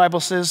that, the Bible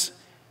says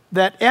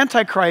that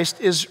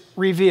Antichrist is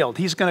revealed.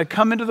 He's going to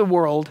come into the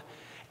world,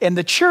 and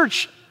the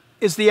church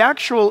is the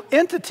actual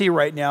entity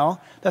right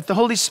now that the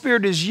Holy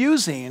Spirit is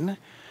using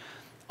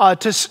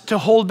to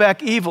hold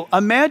back evil.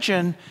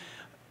 Imagine,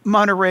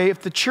 Monterey, if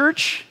the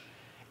church,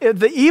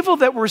 the evil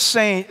that we're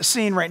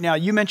seeing right now,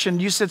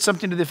 you said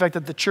something to the effect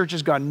that the church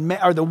has gone mad,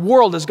 or the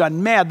world has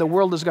gone mad, the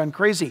world has gone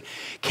crazy.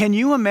 Can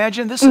you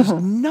imagine? This is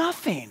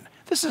nothing.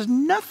 This is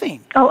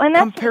nothing. Oh, and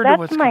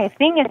that's my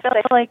thing. Is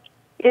like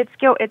it's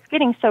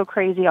getting so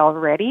crazy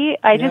already.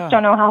 I just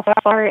don't know how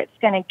far it's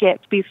going to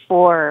get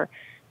before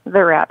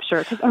the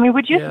rapture. I mean,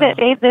 would you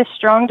say this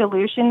strong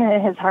delusion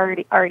has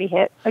already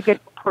hit a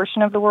good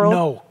portion of the world?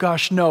 No,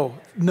 gosh, no.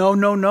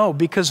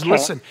 Because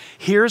listen,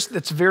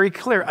 it's very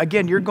clear.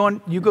 Again, you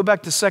go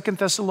back to 2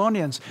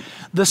 Thessalonians.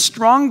 The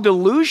strong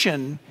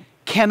delusion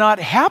cannot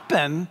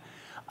happen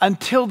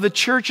until the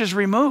church is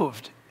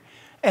removed.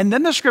 And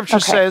then the scripture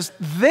says,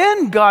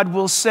 then God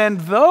will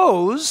send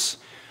those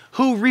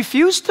who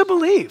refuse to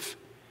believe.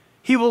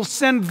 He will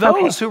send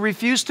those who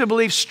refuse to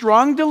believe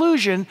strong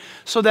delusion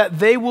so that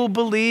they will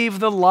believe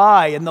the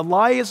lie. And the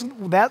lie is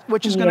that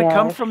which is going to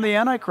come from the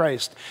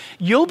Antichrist.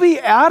 You'll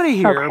be out of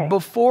here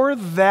before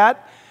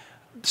that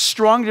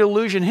strong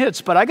delusion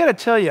hits. But I got to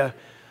tell you,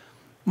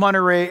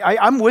 Monterey,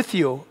 I'm with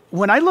you.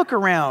 When I look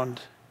around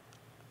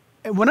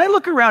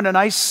and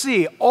I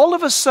see all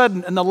of a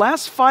sudden in the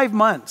last 5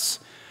 months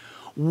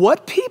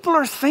what people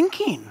are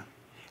thinking,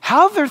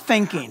 how they're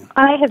thinking.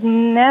 I have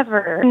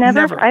never.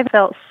 I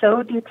felt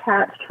so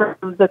detached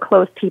from the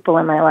close people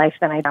in my life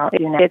than I do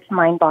now. It's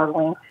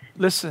mind-boggling.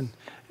 Listen,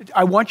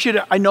 I want you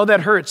to, I know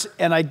that hurts,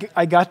 and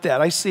I got that.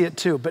 I see it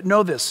too. But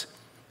know this,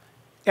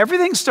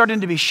 everything's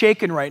starting to be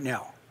shaken right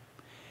now.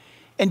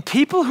 And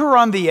people who are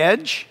on the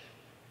edge,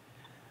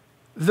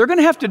 they're going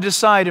to have to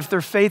decide if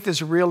their faith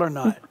is real or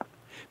not.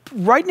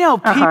 Right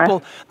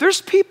now,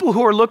 there's people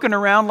who are looking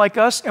around like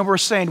us, and we're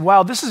saying,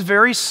 wow, this is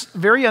very,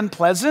 very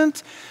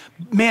unpleasant.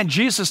 Man,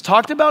 Jesus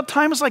talked about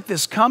times like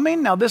this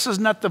coming. Now, this is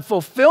not the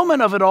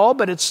fulfillment of it all,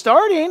 but it's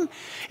starting.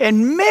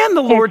 And man,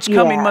 the Lord's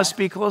coming must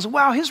be close.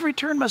 Wow, his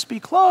return must be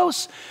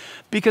close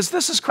because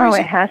this is crazy.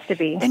 Oh, it has to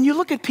be. And you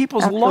look at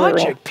people's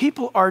logic.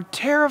 People are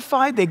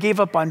terrified. They gave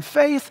up on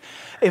faith.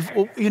 If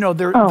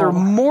they're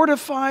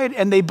mortified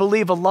and they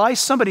believe a lie.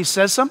 Somebody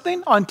says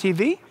something on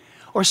TV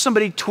or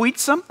somebody tweets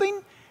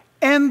something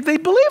and they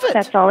believe it.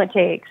 That's all it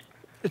takes.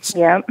 It's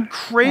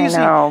crazy.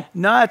 No,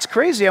 it's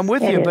crazy. I'm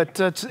with you, but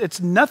it's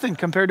nothing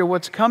compared to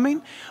what's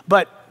coming.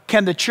 But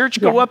can the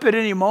church go up at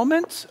any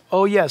moment?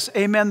 Oh, yes.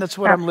 Amen. That's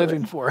what I'm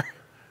living for.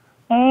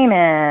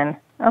 Amen.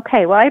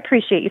 Okay. Well, I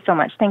appreciate you so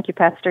much. Thank you,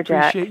 Pastor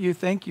Jack. Appreciate you.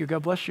 Thank you.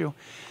 God bless you.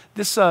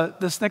 This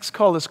next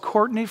call is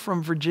Courtney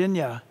from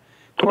Virginia.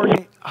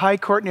 Courtney, hi,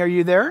 Courtney. Are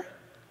you there?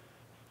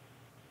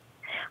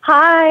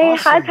 Hi.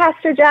 Awesome. Hi,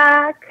 Pastor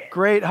Jack.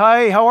 Great.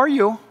 Hi. How are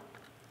you?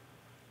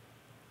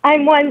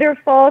 I'm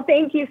wonderful.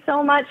 Thank you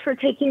so much for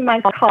taking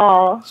my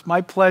call. It's my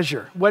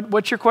pleasure.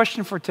 What's your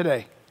question for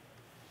today?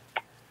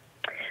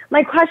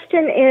 My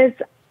question is,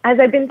 as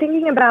I've been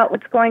thinking about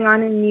what's going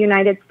on in the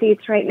United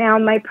States right now,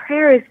 my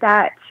prayer is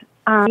that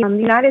the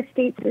United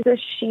States is a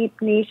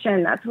sheep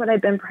nation. That's what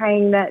I've been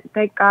praying,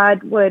 that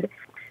God would,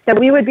 that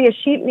we would be a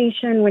sheep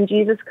nation when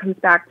Jesus comes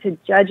back to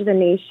judge the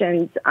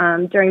nations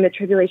during the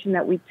tribulation,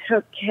 that we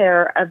took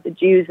care of the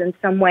Jews in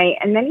some way.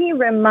 And then he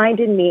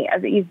reminded me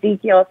of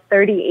Ezekiel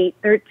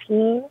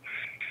 38:13.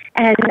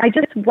 And I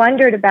just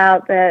wondered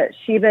about the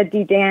Sheba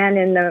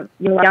Dedan and the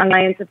young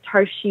lions of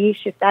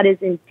Tarshish, if that is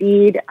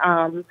indeed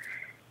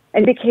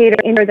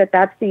indicator that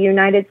that's the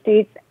United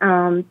States.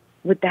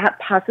 Would that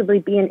possibly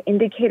be an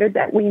indicator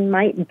that we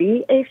might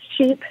be a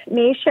sheep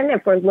nation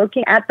if we're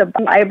looking at the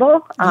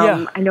Bible?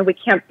 I know we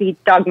can't be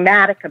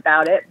dogmatic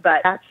about it,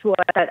 but that's what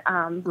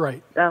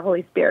the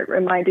Holy Spirit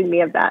reminded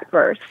me of that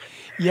verse.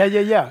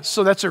 Yeah.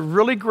 So that's a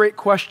really great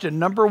question.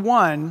 Number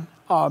one,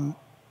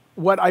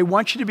 what I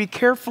want you to be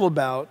careful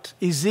about,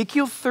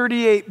 Ezekiel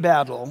 38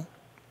 battle.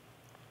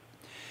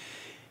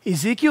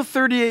 Ezekiel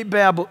 38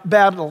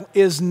 battle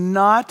is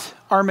not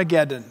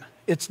Armageddon.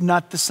 It's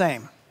not the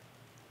same.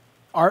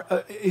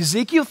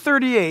 Ezekiel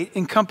 38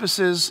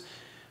 encompasses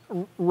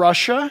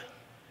Russia,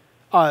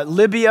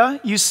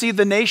 Libya. You see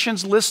the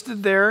nations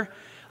listed there.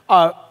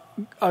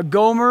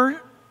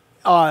 Gomer,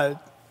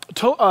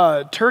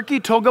 Turkey,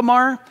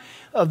 Togarmah.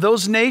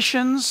 Those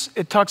nations,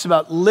 it talks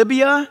about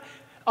Libya.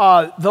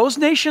 Those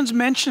nations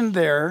mentioned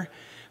there,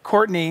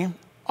 Courtney,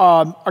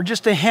 are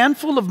just a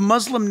handful of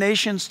Muslim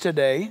nations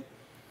today.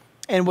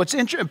 And what's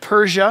interesting,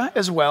 Persia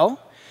as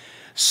well.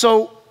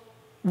 So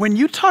when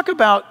you talk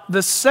about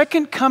the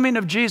second coming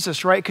of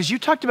Jesus, right? Because you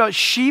talked about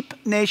sheep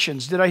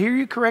nations. Did I hear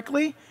you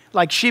correctly?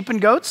 Like sheep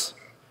and goats?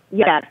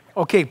 Yes.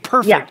 Okay,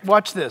 perfect. Yes.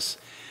 Watch this.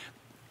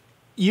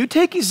 You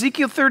take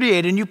Ezekiel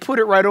 38 and you put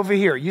it right over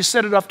here. You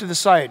set it off to the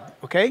side,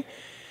 okay?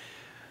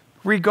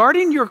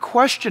 Regarding your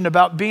question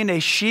about being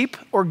a sheep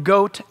or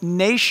goat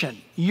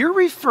nation, you're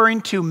referring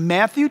to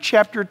Matthew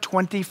chapter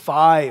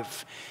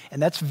 25.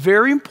 And that's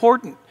very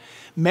important.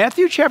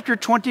 Matthew chapter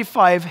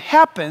 25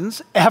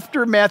 happens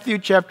after Matthew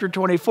chapter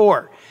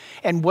 24.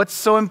 And what's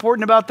so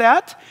important about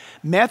that?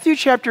 Matthew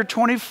chapter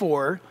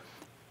 24,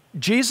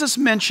 Jesus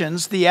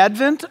mentions the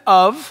advent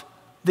of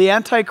the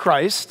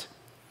Antichrist,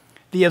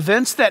 the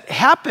events that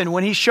happen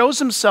when he shows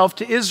himself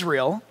to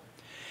Israel,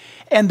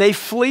 and they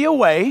flee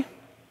away,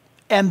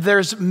 and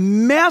there's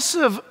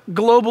massive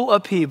global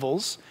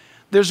upheavals,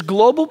 there's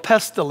global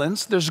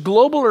pestilence, there's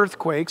global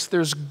earthquakes,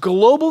 there's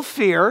global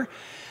fear,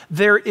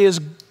 there is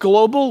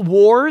global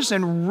wars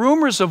and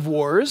rumors of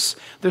wars.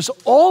 There's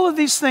all of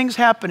these things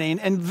happening.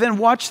 And then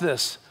watch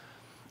this.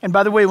 And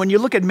by the way, when you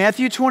look at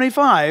Matthew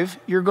 25,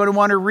 you're going to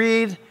want to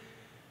read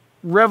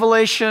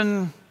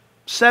Revelation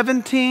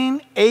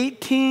 17,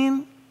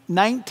 18,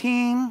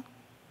 19,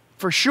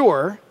 for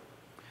sure,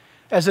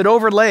 as it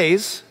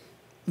overlays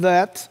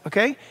that,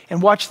 okay?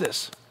 And watch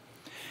this.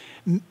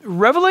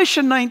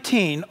 Revelation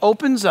 19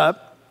 opens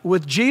up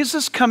with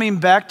Jesus coming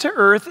back to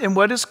earth in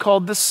what is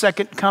called the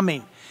second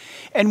coming.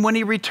 And when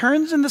he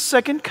returns in the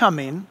second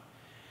coming,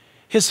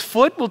 his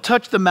foot will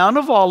touch the Mount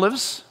of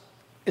Olives.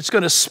 It's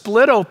going to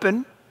split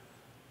open.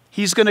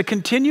 He's going to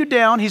continue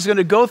down. He's going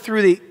to go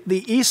through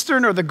the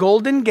eastern or the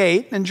Golden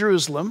Gate in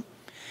Jerusalem.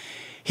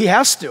 He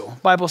has to.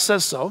 The Bible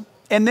says so.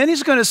 And then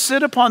he's going to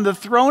sit upon the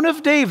throne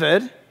of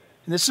David.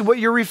 And this is what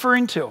you're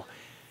referring to.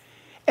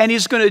 And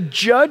he's going to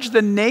judge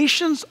the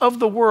nations of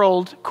the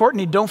world.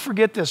 Courtney, don't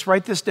forget this.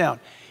 Write this down.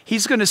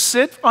 He's going to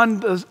sit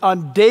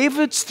on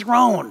David's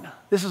throne.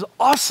 This is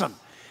awesome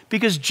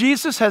because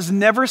Jesus has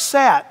never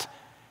sat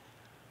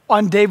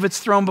on David's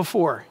throne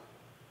before.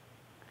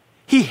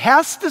 He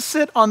has to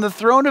sit on the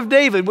throne of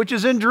David, which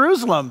is in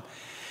Jerusalem.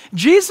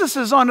 Jesus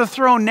is on a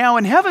throne now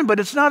in heaven, but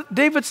it's not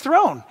David's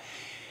throne.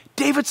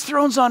 David's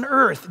throne's on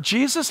earth.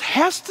 Jesus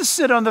has to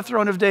sit on the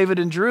throne of David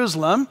in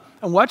Jerusalem.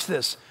 And watch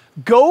this.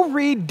 Go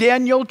read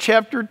Daniel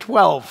chapter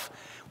 12.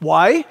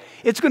 Why?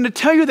 It's going to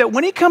tell you that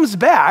when he comes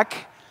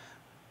back,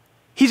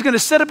 he's going to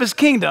set up his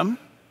kingdom.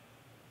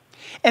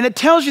 And it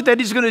tells you that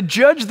he's going to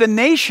judge the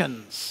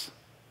nations.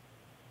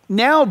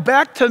 Now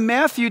back to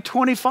Matthew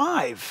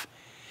 25.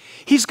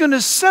 He's going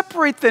to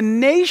separate the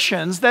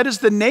nations, that is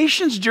the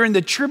nations during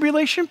the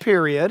tribulation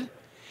period,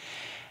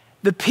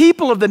 the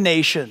people of the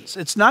nations.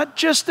 It's not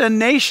just a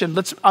nation.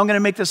 I'm going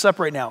to make this up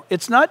right now.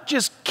 It's not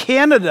just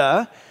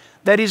Canada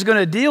that he's going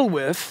to deal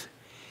with.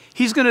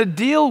 He's going to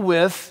deal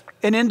with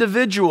an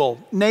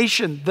individual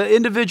nation,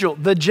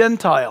 the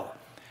Gentile.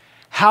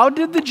 How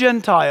did the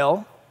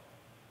Gentile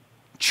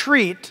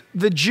treat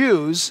the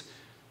Jews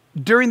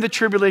during the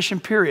tribulation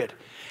period?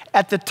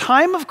 At the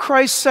time of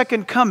Christ's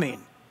second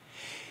coming,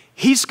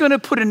 he's going to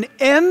put an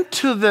end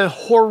to the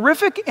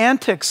horrific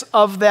antics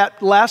of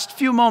that last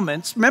few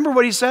moments. Remember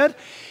what he said?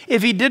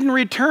 If he didn't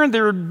return,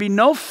 there would be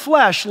no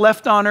flesh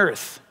left on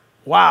earth.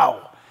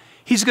 Wow.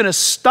 He's going to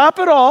stop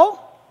it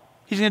all.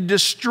 He's going to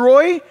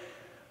destroy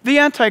the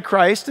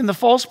Antichrist and the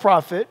false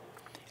prophet,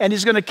 and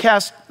he's going to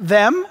cast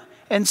them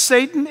and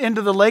Satan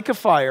into the lake of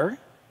fire,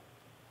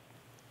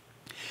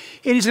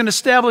 and he's going to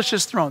establish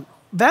his throne.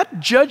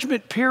 That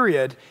judgment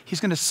period, he's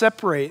going to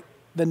separate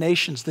the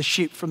nations, the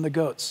sheep from the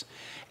goats.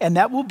 And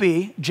that will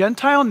be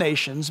Gentile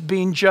nations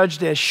being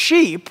judged as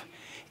sheep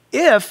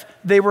if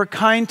they were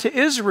kind to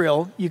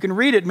Israel. You can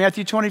read it in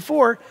Matthew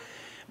 24,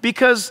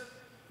 because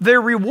their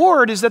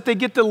reward is that they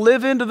get to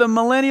live into the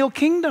millennial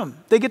kingdom.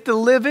 They get to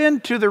live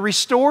into the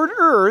restored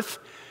earth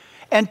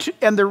and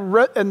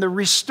the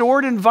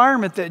restored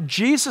environment that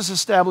Jesus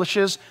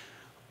establishes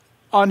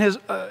on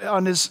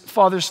his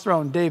father's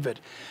throne, David.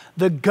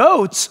 The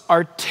goats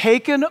are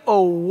taken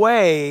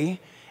away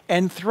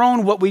and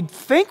thrown, what we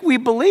think we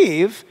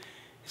believe,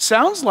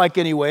 sounds like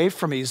anyway,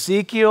 from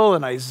Ezekiel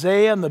and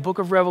Isaiah and the book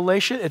of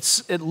Revelation.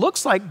 It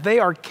looks like they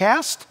are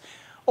cast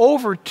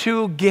over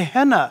to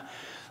Gehenna,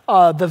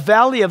 the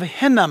valley of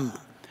Hinnom,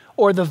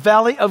 or the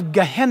valley of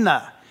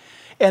Gehenna.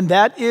 And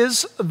that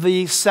is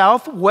the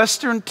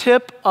southwestern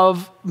tip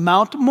of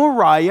Mount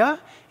Moriah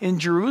in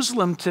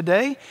Jerusalem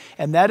today.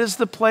 And that is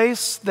the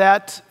place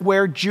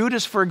where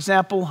Judas, for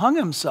example, hung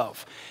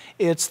himself.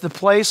 It's the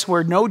place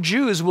where no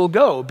Jews will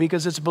go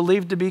because it's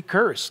believed to be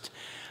cursed.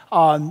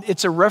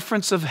 It's a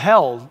reference of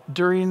hell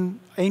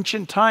during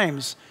ancient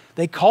times.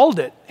 They called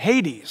it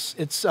Hades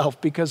itself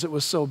because it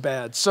was so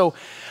bad. So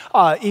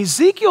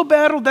Ezekiel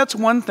battle, that's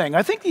one thing.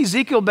 I think the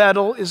Ezekiel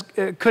battle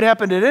could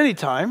happen at any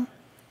time,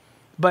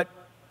 but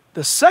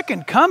the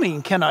second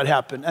coming cannot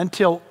happen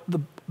until the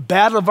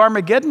battle of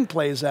Armageddon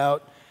plays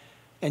out,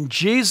 and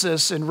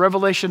Jesus in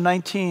Revelation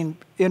 19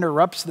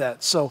 interrupts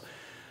that. So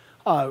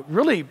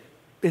really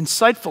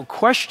insightful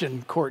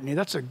question, Courtney.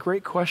 That's a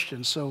great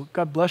question. So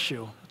God bless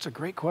you. That's a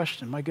great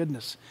question. My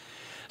goodness.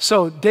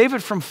 So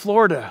David from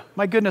Florida.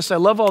 My goodness, I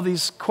love all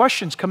these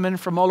questions coming in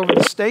from all over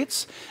the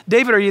states.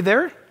 David, are you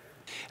there?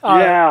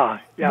 Yeah.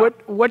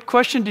 What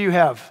question do you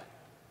have?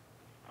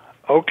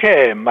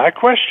 Okay, my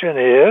question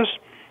is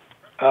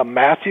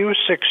Matthew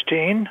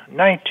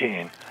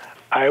 16:19.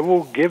 I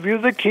will give you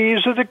the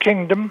keys of the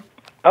kingdom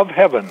of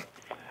heaven,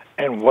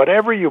 and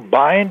whatever you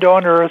bind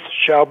on earth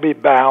shall be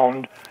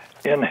bound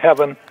in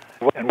heaven,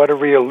 and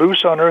whatever you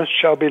loose on earth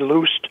shall be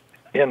loosed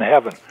in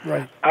heaven.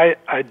 Right.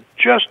 I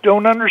just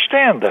don't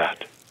understand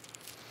that.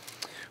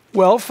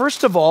 Well,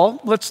 first of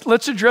all,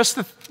 let's address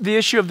the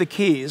issue of the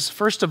keys.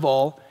 First of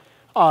all,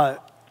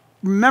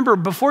 remember,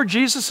 before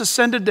Jesus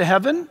ascended to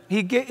heaven,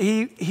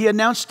 he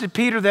announced to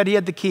Peter that he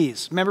had the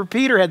keys. Remember,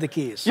 Peter had the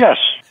keys. Yes.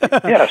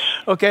 Yes.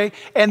 Okay,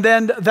 and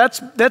then that's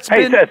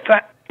been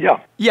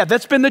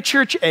that's been the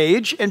church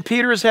age, and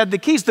Peter has had the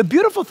keys. The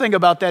beautiful thing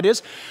about that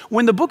is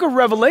when the book of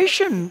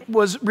Revelation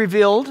was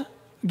revealed,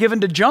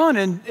 given to John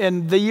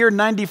in the year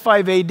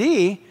 95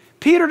 AD,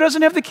 Peter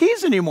doesn't have the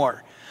keys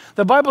anymore.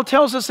 The Bible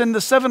tells us in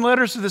the 7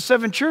 letters to the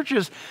 7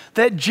 churches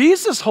that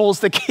Jesus holds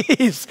the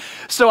keys.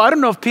 So I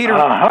don't know if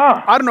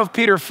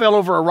Peter fell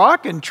over a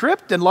rock and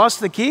tripped and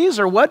lost the keys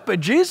or what, but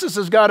Jesus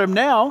has got them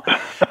now.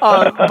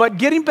 But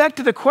getting back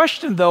to the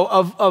question, though,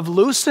 of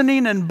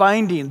loosening and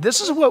binding, this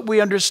is what we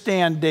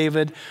understand,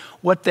 David,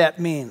 what that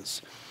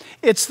means.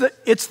 It's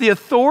the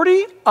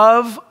authority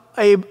of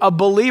a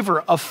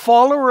believer, a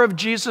follower of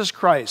Jesus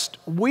Christ.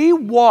 We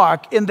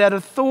walk in that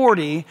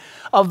authority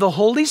of the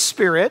Holy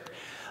Spirit.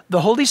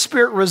 The Holy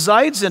Spirit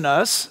resides in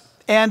us,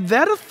 And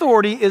that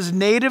authority is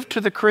native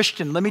to the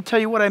Christian. Let me tell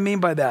you what I mean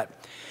by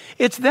that.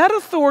 It's that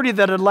authority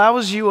that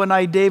allows you and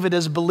I, David,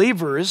 as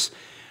believers,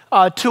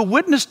 to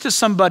witness to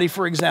somebody,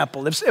 for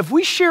example. If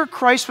we share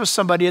Christ with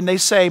somebody and they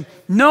say,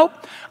 nope,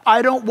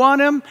 I don't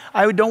want him,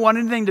 I don't want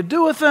anything to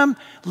do with him,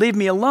 leave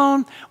me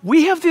alone,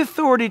 we have the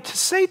authority to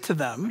say to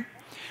them,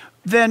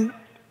 then,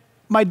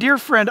 my dear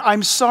friend,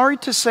 I'm sorry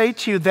to say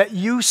to you that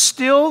you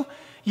still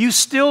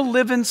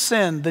live in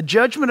sin. The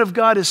judgment of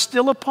God is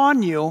still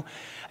upon you,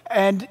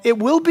 and it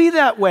will be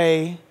that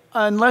way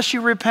unless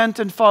you repent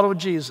and follow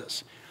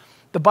Jesus.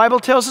 The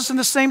Bible tells us in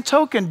the same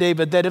token,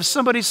 David, that if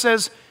somebody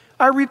says,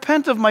 I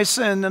repent of my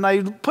sin and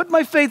I put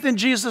my faith in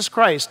Jesus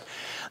Christ,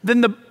 then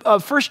the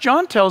 1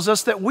 John tells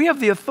us that we have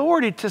the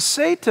authority to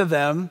say to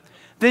them,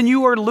 then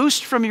you are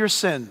loosed from your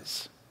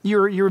sins.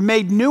 You're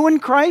made new in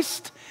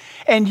Christ,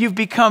 and you've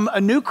become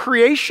a new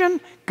creation.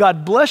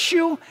 God bless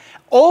you.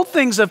 All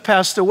things have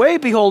passed away.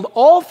 Behold,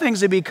 all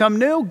things have become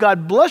new.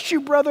 God bless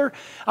you, brother.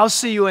 I'll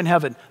see you in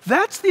heaven.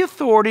 That's the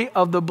authority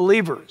of the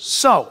believer.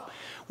 So,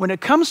 when it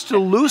comes to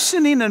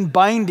loosening and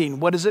binding,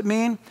 what does it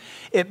mean?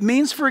 It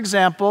means, for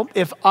example,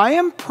 if I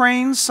am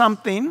praying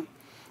something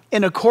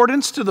in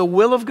accordance to the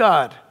will of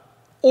God,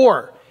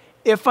 or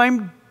if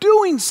I'm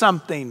doing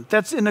something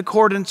that's in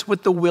accordance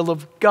with the will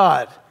of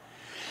God,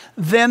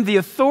 then the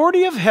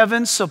authority of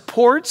heaven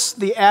supports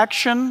the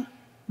action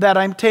that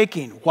I'm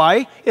taking.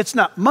 Why? It's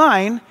not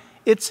mine,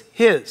 it's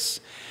his.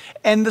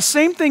 And the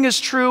same thing is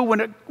true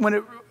when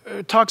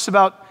it talks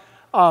about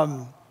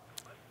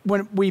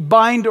when we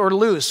bind or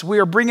loose. We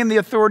are bringing the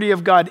authority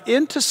of God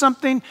into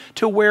something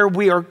to where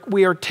we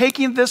are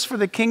taking this for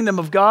the kingdom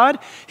of God.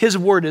 His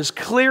word is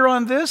clear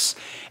on this,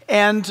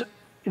 and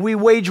we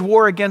wage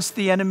war against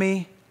the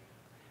enemy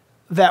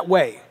that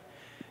way.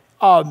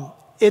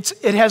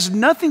 It has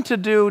nothing to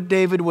do,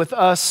 David, with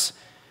us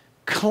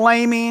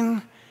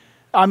claiming,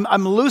 I'm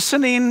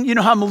loosening,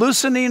 I'm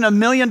loosening $1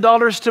 million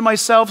to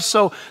myself,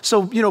 so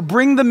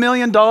bring the $1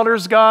 million,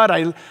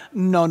 God.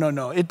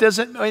 No. It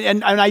doesn't,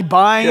 and I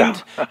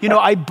bind,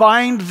 I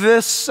bind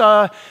this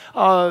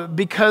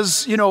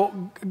because,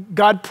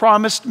 God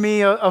promised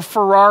me a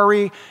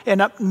Ferrari,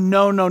 and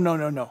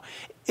no.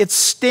 It's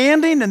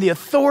standing in the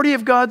authority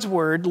of God's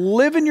word,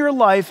 living your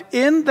life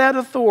in that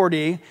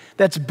authority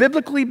that's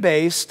biblically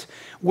based,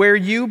 where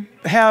you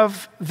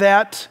have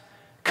that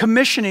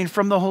commissioning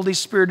from the Holy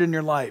Spirit in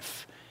your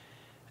life.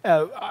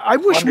 I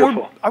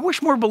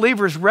wish more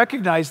believers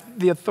recognize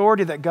the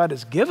authority that God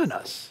has given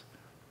us.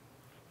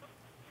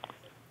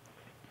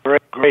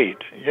 Great.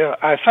 Yeah,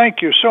 I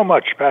thank you so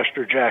much,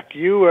 Pastor Jack.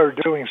 You are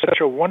doing such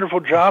a wonderful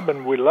job,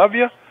 and we love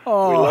you.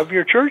 Oh. We love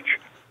your church,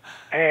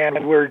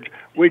 and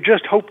we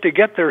just hope to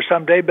get there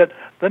someday. But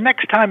the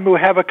next time we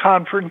have a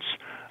conference,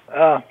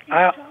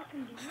 I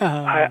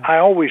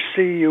always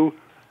see you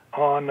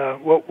on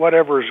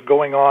whatever's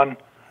going on.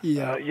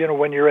 Yeah.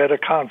 When you're at a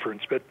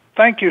conference. But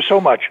thank you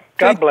so much.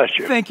 God bless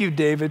you. Thank you,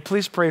 David.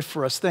 Please pray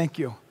for us. Thank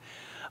you.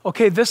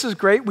 Okay, this is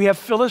great. We have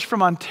Phyllis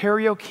from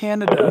Ontario,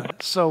 Canada.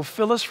 So,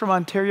 Phyllis from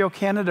Ontario,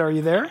 Canada, are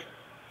you there?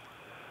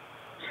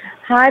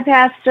 Hi,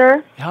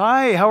 Pastor.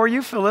 Hi, how are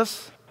you,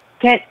 Phyllis?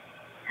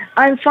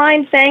 I'm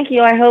fine, thank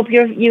you. I hope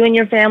you and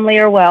your family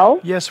are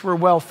well. Yes, we're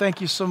well. Thank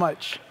you so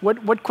much.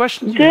 What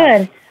questions do you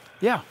have? Good.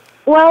 Yeah.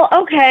 Well,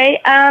 okay.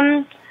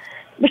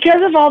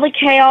 Because of all the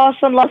chaos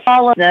and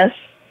lawlessness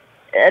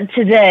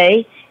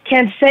today,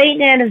 can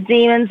Satan and his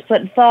demons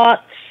put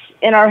thoughts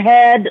in our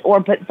head,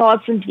 or put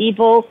thoughts in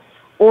people,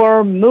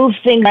 or move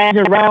things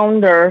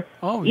around, or,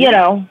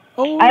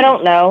 I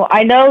don't know.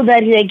 I know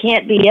that they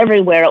can't be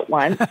everywhere at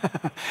once.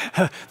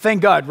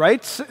 Thank God,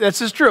 right? This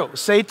is true.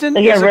 Satan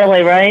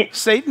right?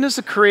 Satan is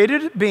a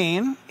created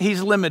being.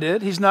 He's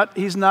limited. He's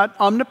not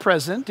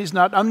omnipresent. He's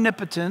not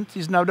omnipotent.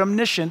 He's not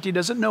omniscient. He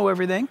doesn't know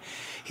everything.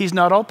 He's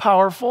not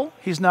all-powerful.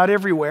 He's not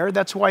everywhere.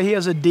 That's why he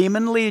has a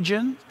demon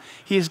legion.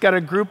 He's got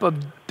a group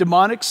of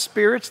demonic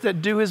spirits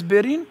that do his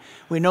bidding.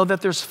 We know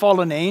that there's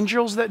fallen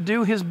angels that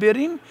do his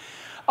bidding.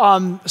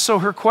 So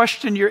her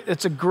question,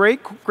 it's a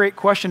great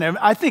question. And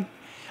I think,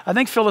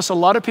 Phyllis, a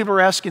lot of people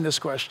are asking this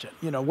question.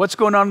 What's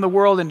going on in the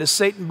world, and is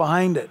Satan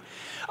behind it?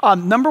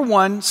 Number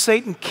one,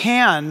 Satan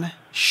can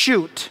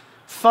shoot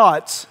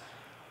thoughts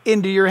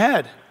into your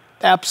head.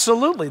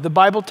 Absolutely. The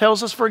Bible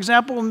tells us, for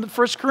example, in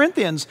 1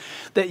 Corinthians,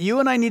 that you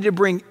and I need to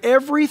bring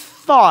every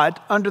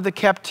thought under the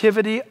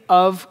captivity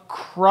of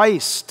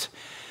Christ.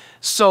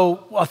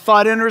 So a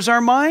thought enters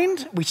our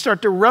mind, we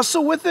start to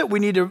wrestle with it, we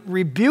need to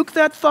rebuke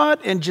that thought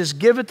and just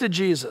give it to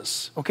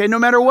Jesus. Okay, no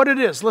matter what it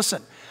is.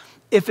 Listen,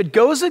 if it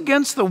goes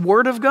against the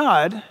Word of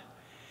God,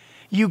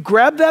 you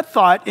grab that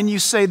thought and you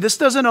say, this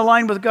doesn't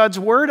align with God's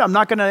Word, I'm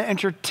not going to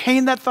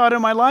entertain that thought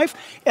in my life,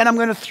 and I'm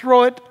going to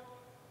throw it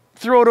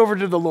over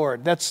to the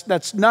Lord.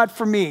 That's not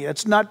for me.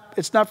 It's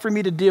not for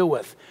me to deal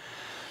with.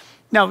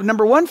 Now,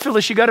 number one,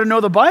 Phyllis, you got to know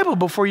the Bible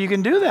before you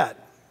can do that.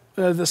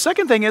 The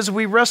second thing is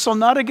we wrestle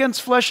not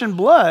against flesh and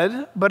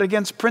blood, but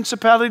against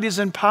principalities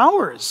and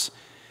powers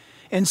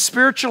and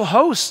spiritual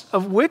hosts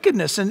of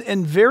wickedness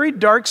in very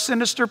dark,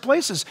 sinister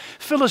places.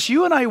 Phyllis,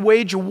 you and I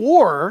wage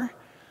war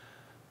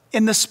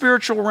in the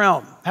spiritual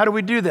realm. How do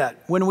we do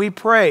that? When we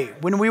pray,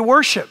 when we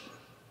worship,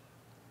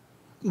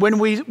 when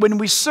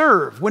we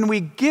serve, when we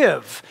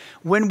give,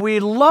 when we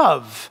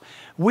love.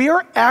 We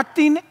are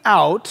acting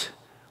out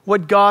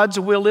what God's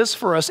will is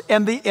for us.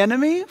 And the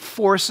enemy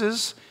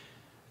forces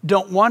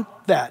don't want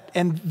that.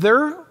 And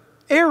their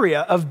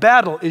area of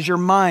battle is your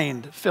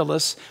mind,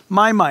 Phyllis,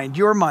 my mind,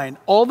 your mind.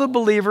 All the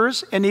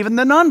believers and even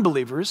the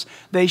non-believers,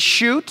 they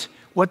shoot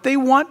what they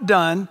want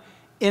done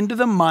into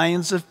the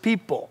minds of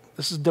people.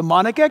 This is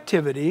demonic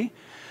activity.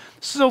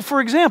 So,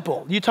 for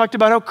example, you talked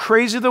about how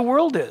crazy the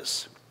world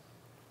is.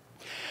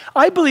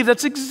 I believe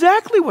that's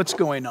exactly what's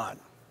going on.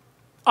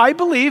 I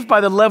believe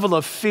by the level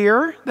of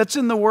fear that's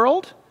in the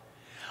world,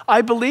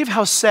 I believe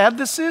how sad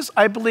this is.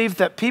 I believe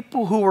that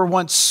people who were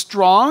once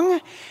strong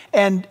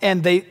and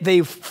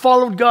they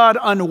followed God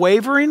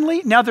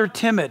unwaveringly, now they're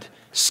timid,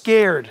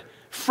 scared,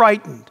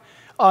 frightened,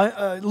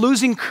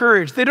 losing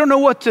courage. They don't know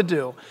what to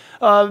do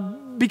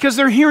because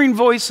they're hearing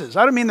voices.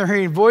 I don't mean they're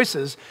hearing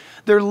voices.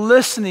 They're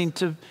listening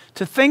to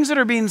things that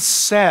are being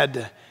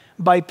said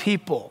by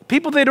people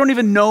they don't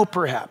even know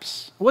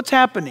perhaps. What's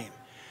happening?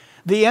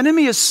 The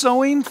enemy is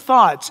sowing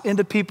thoughts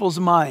into people's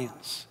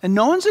minds, and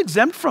no one's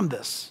exempt from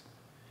this.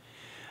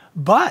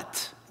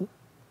 But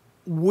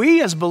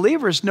we as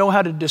believers know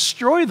how to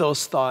destroy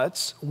those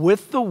thoughts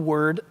with the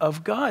Word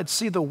of God.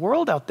 See, the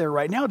world out there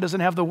right now doesn't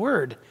have the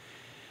Word.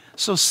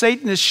 So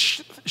Satan is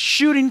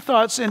shooting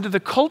thoughts into the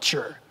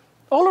culture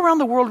all around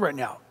the world right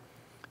now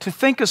to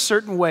think a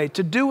certain way,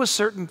 to do a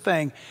certain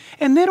thing,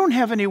 and they don't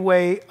have any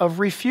way of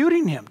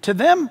refuting him. To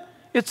them,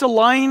 it's a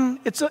lying,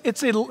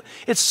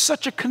 it's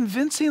such a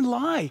convincing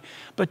lie.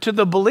 But to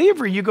the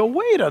believer, you go,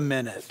 wait a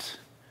minute,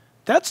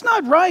 that's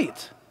not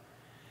right.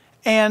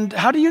 And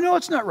how do you know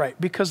it's not right?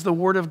 Because the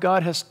Word of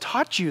God has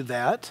taught you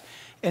that,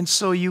 and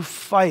so you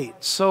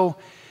fight. So,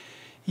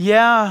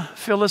 yeah,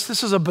 Phyllis,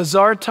 this is a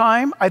bizarre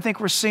time. I think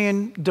we're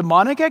seeing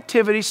demonic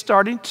activity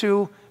starting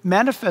to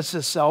manifest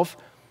itself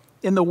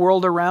in the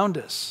world around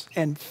us.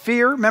 And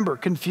fear, remember,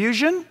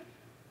 confusion,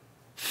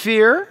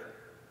 fear,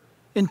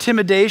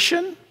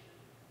 intimidation,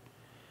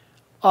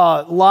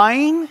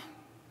 lying,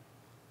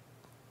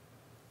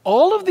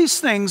 all of these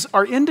things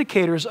are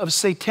indicators of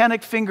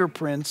satanic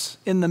fingerprints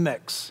in the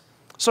mix.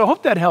 So I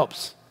hope that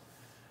helps.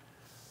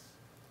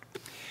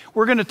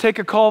 We're going to take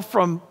a call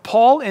from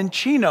Paul and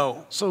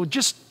Chino, so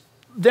just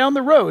down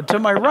the road to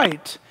my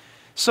right.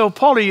 So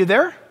Paul, are you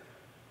there?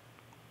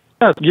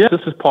 Yes,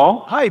 this is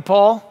Paul. Hi,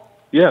 Paul.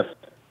 Yes.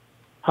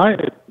 Hi,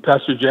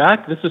 Pastor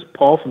Jack. This is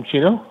Paul from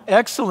Chino.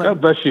 Excellent.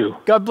 God bless you.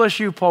 God bless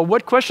you, Paul.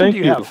 What question do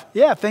you have?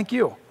 Yeah, thank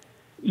you.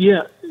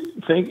 Yeah,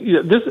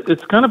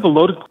 it's kind of a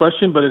loaded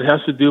question, but it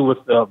has to do with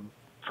 1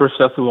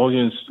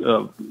 Thessalonians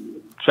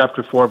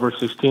chapter 4, verse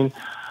 16.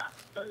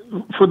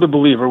 For the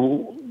believer,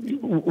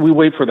 we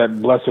wait for that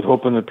blessed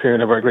hope and the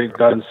appearing of our great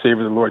God and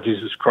Savior, the Lord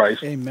Jesus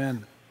Christ.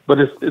 Amen. But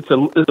it's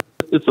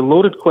a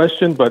loaded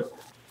question, but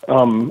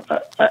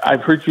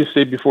I've heard you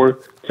say before,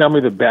 tell me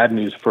the bad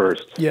news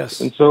first.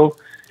 Yes. And so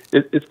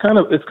it's kind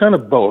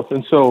of both.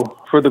 And so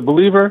for the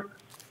believer,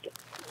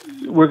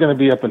 we're going to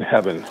be up in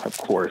heaven, of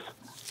course.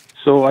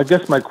 So I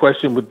guess my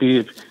question would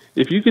be,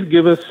 if you could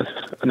give us an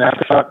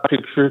snapshot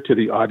picture to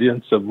the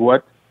audience of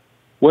what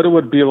it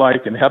would be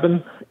like in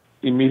heaven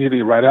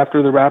immediately right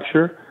after the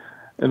rapture,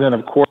 and then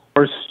of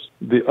course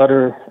the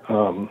utter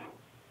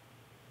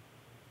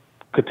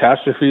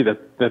catastrophe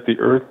that the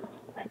earth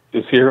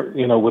is here,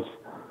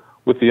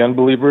 with the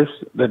unbelievers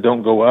that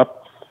don't go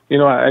up.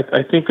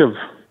 I think of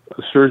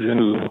a surgeon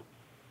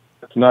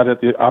who's not at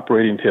the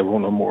operating table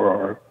no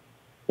more,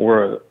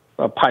 or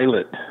a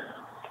pilot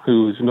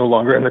who's no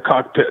longer in the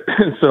cockpit.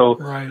 And so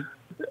right.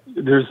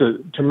 There's a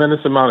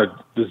tremendous amount of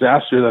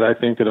disaster that I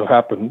think that'll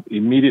happen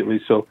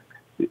immediately. So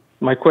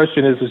my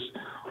question is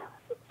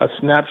a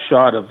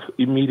snapshot of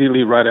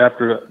immediately right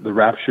after the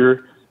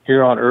rapture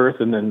here on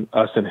earth and then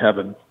us in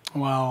heaven.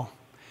 Wow.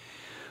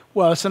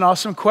 Well, it's an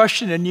awesome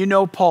question. And you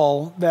know,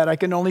 Paul, that I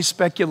can only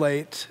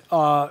speculate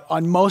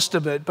on most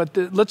of it. But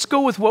let's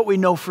go with what we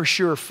know for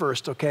sure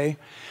first, okay?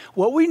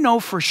 What we know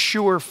for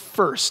sure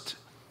first,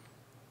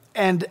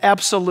 and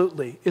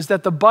absolutely, is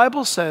that the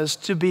Bible says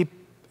to be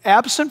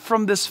absent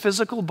from this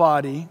physical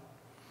body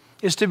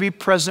is to be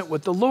present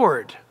with the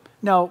Lord.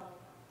 Now,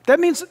 that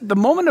means the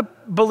moment a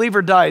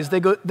believer dies,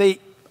 they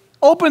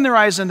open their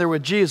eyes and they're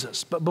with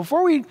Jesus. But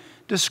before we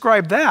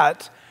describe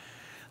that,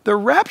 the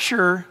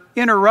rapture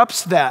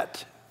interrupts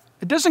that.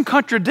 It doesn't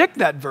contradict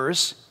that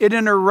verse, it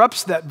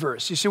interrupts that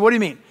verse. You see, what do you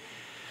mean?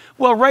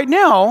 Well, right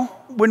now,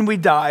 when we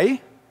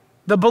die,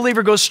 the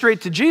believer goes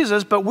straight to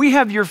Jesus, but we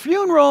have your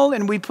funeral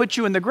and we put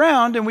you in the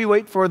ground and we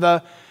wait for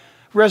the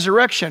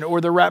resurrection or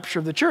the rapture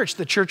of the church.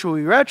 The church will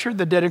be raptured,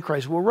 the dead in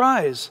Christ will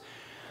rise.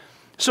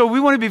 So we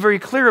want to be very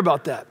clear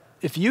about that.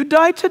 If you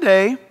die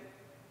today,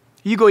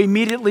 you go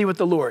immediately with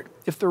the Lord.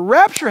 If the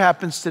rapture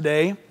happens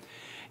today,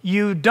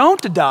 you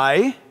don't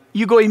die,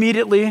 you go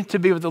immediately to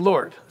be with the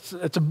Lord.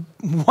 It's a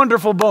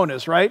wonderful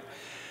bonus, right?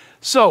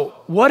 So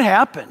what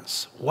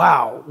happens?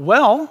 Wow.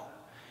 Well,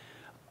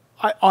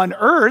 on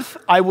earth,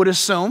 I would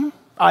assume,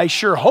 I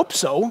sure hope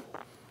so,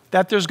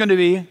 that there's going to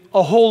be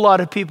a whole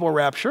lot of people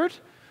raptured,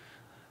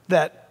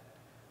 that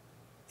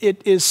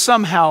it is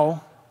somehow,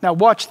 now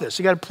watch this,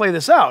 you got to play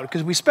this out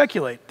because we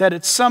speculate, that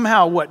it's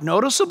somehow what,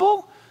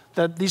 noticeable?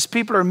 That these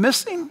people are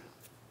missing?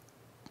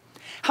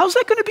 How's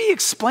that going to be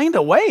explained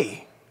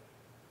away?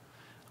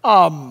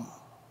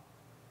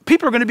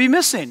 People are going to be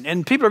missing,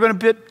 and people are going to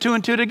put two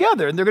and two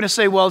together, and they're going to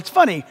say, well, it's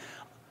funny,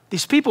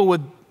 these people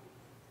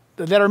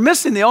that are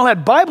missing, they all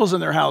had Bibles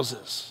in their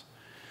houses.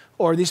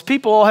 Or these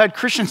people all had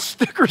Christian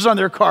stickers on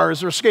their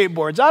cars or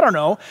skateboards. I don't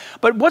know.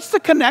 But what's the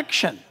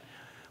connection?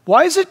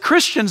 Why is it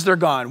Christians they're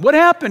gone? What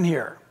happened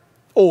here?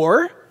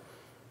 Or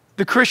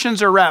the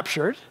Christians are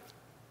raptured,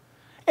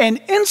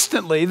 and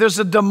instantly there's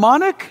a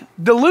demonic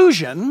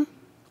delusion,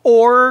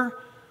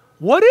 or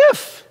what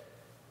if?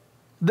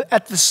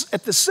 At the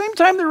same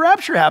time the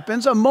rapture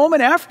happens, a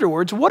moment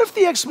afterwards, what if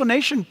the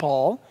explanation,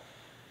 Paul,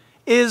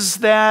 is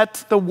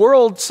that the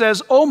world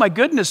says, oh my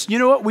goodness, you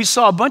know what? We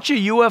saw a bunch of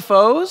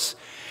UFOs,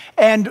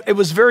 and it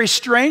was very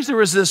strange. There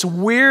was this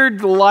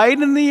weird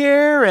light in the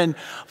air and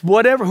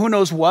whatever, who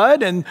knows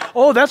what, and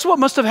oh, that's what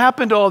must have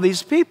happened to all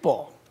these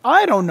people.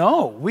 I don't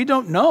know. We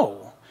don't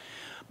know.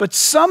 But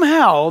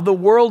somehow the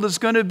world is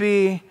going to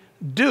be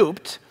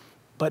duped,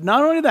 but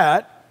not only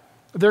that,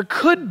 there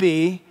could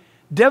be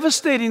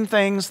devastating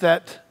things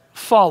that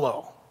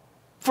follow.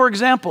 For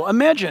example,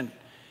 imagine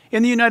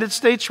in the United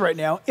States right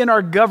now, in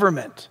our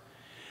government,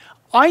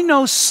 I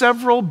know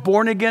several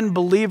born-again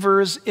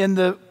believers in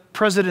the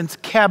president's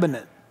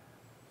cabinet.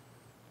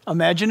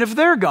 Imagine if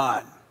they're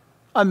gone.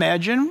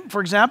 Imagine,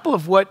 for example,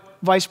 if what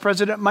Vice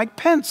President Mike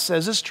Pence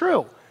says is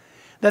true,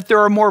 that there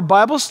are more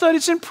Bible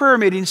studies and prayer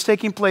meetings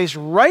taking place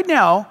right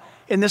now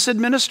in this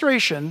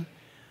administration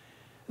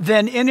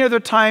than any other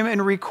time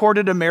in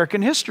recorded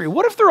American history.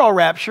 What if they're all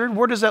raptured?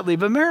 Where does that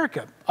leave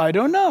America? I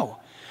don't know.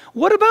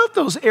 What about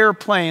those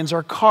airplanes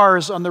or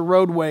cars on the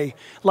roadway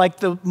like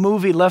the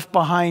movie Left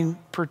Behind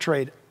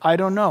portrayed? I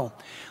don't know.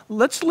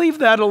 Let's leave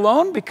that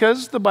alone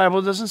because the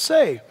Bible doesn't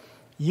say.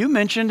 You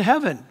mentioned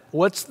heaven.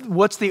 What's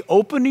the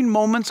opening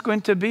moments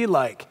going to be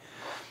like?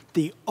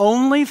 The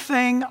only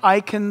thing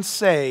I can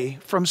say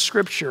from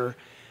Scripture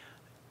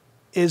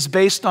is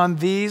based on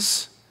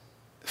these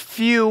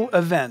few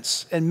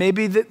events, and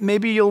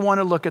maybe you'll want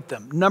to look at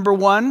them. Number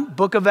one,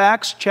 Book of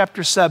Acts,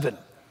 chapter 7.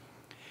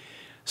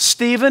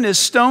 Stephen is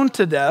stoned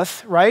to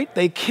death, right?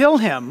 They kill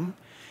him,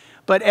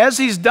 but as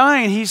he's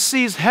dying, he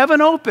sees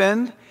heaven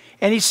opened,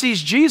 and he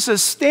sees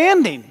Jesus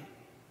standing.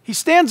 He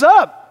stands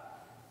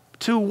up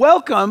to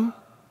welcome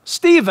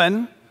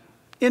Stephen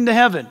into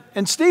heaven.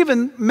 And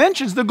Stephen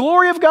mentions the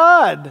glory of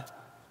God.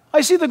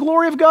 I see the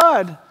glory of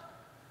God.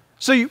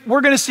 So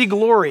we're going to see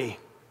glory.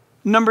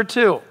 Number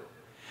two,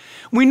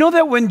 we know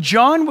that when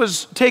John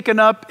was taken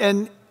up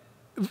in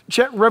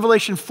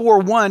Revelation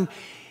 4:1,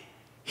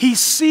 he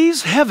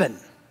sees heaven.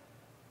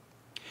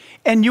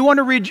 And you want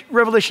to read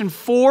Revelation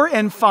 4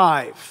 and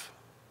 5,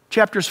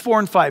 chapters 4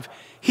 and 5.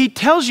 He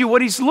tells you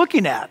what he's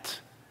looking at.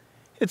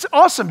 It's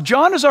awesome.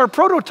 John is our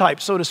prototype,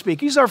 so to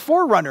speak. He's our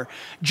forerunner.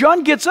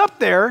 John gets up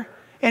there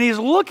and he's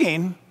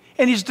looking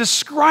and he's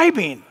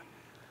describing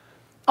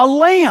a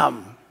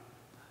lamb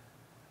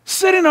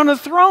sitting on a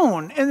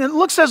throne, and it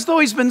looks as though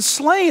he's been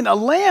slain. A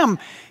lamb.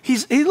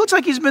 He looks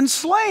like he's been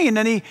slain,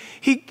 and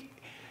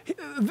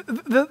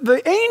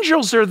the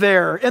angels are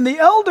there, and the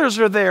elders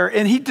are there,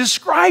 and he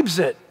describes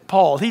it,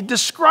 Paul. He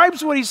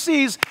describes what he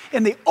sees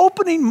in the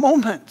opening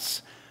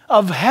moments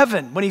of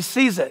heaven when he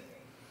sees it.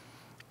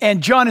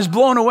 And John is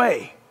blown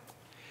away.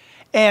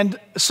 And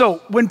so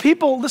when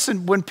people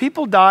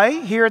die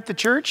here at the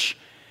church,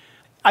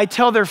 I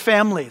tell their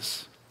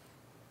families,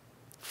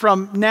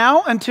 from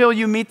now until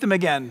you meet them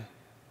again,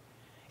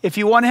 if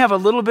you want to have a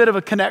little bit of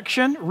a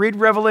connection, read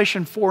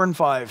Revelation 4 and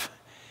 5.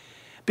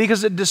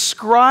 Because it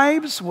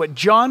describes what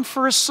John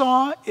first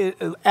saw.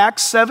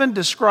 Acts 7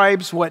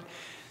 describes what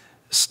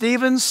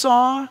Stephen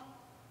saw.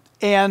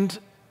 And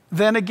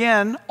then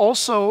again,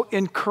 also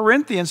in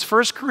Corinthians,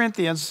 1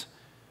 Corinthians,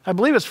 I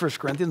believe it's 1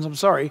 Corinthians, I'm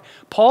sorry,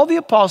 Paul the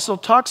Apostle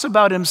talks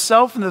about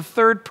himself in the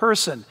third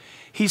person.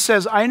 He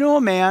says, I know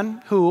a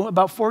man who,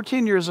 about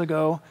 14 years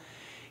ago,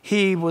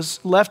 he was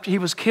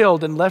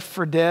killed and left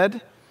for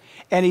dead,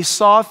 and he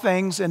saw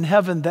things in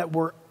heaven that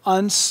were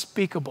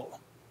unspeakable.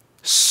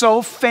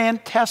 So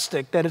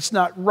fantastic that it's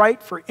not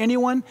right for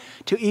anyone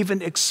to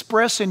even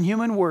express in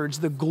human words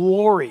the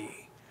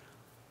glory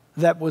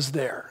that was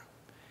there.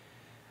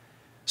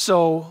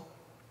 So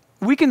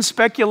we can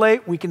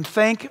speculate, we can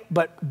think,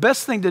 but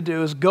best thing to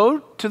do is go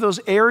to those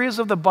areas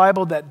of the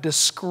Bible that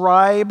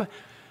describe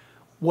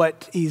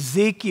what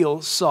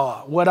Ezekiel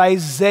saw, what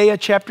Isaiah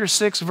chapter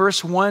 6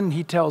 verse 1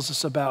 he tells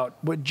us about,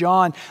 what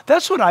John.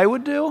 That's what I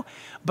would do,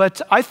 but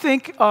I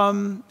think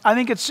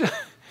it's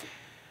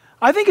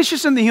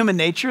just in the human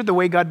nature, the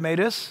way God made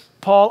us.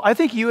 Paul, I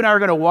think you and I are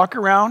going to walk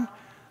around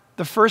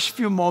the first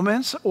few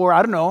moments, or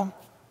I don't know,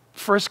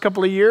 first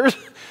couple of years,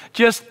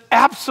 just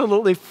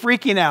absolutely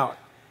freaking out.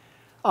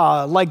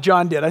 Like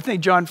John did. I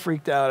think John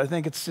freaked out. I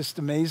think it's just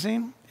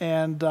amazing.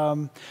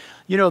 And,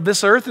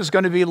 this earth is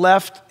going to be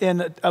left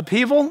in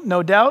upheaval,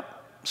 no doubt.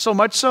 so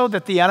much so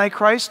that the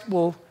Antichrist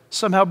will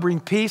somehow bring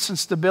peace and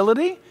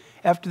stability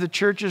after the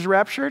church is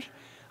raptured.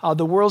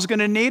 The world's going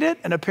to need it,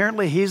 and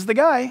apparently he's the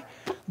guy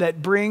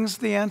that brings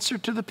the answer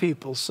to the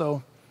people.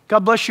 So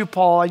God bless you,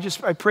 Paul.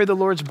 I pray the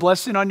Lord's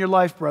blessing on your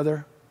life,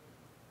 brother.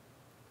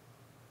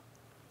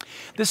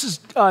 This is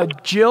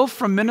Jill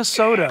from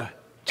Minnesota.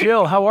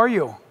 Jill, how are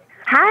you?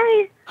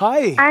 Hi.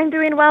 Hi. I'm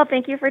doing well.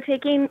 Thank you for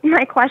taking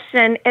my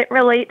question. It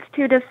relates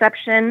to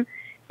deception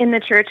in the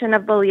church and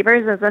of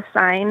believers as a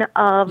sign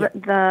of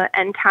the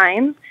end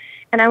times.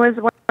 And I was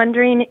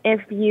wondering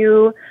if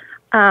you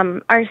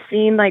are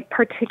seeing like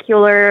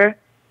particular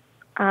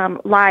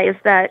lies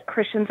that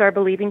Christians are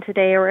believing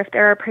today, or if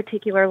there are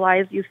particular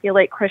lies you feel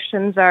like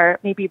Christians are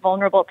maybe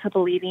vulnerable to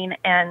believing,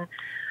 and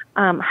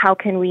how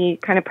can we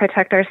kind of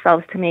protect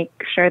ourselves to make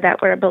sure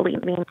that we're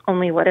believing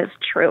only what is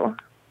true?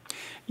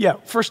 Yeah,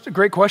 first,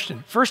 great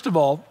question. First of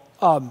all,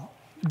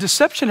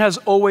 deception has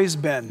always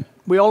been.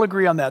 We all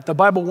agree on that. The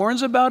Bible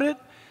warns about it,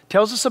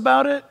 tells us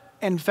about it.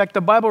 In fact,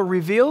 the Bible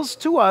reveals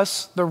to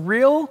us the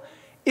real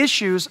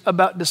issues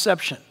about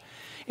deception.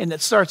 And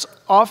it starts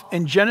off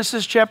in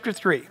Genesis chapter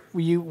 3.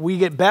 We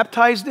get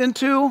baptized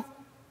into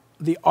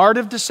the art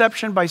of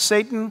deception by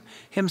Satan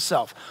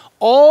himself.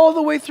 All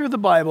the way through the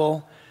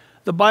Bible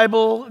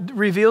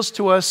reveals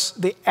to us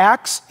the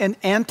acts and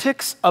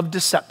antics of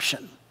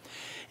deception.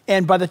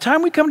 And by the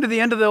time we come to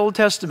the end of the Old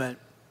Testament,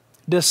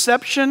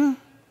 deception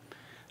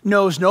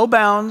knows no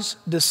bounds.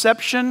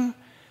 Deception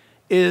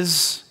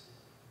is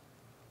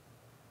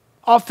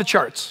off the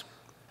charts.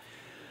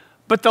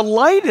 But the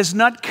light is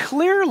not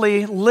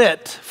clearly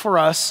lit for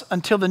us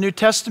until the New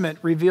Testament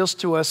reveals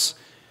to us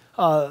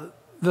the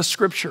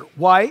Scripture.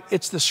 Why?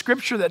 It's the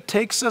Scripture that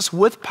takes us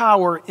with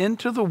power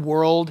into the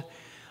world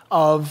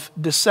of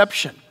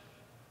deception.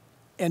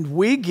 And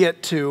we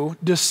get to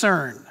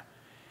discern.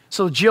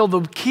 So, Jill,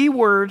 the key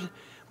word,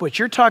 what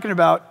you're talking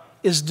about,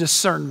 is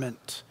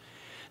discernment.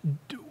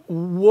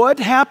 What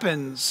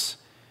happens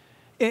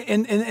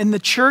in the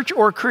church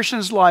or a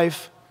Christian's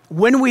life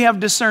when we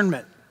have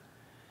discernment?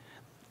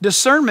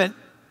 Discernment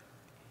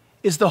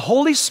is the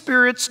Holy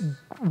Spirit's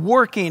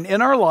working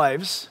in our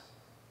lives,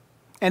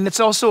 and it's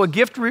also a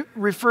gift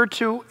referred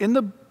to in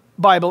the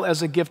Bible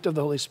as a gift of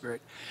the Holy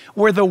Spirit,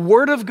 where the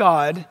Word of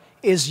God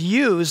is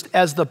used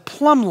as the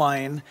plumb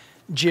line,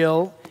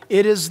 Jill.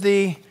 It is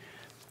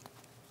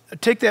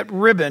take that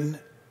ribbon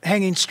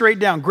hanging straight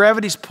down.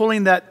 Gravity's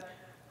pulling that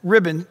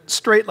ribbon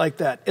straight like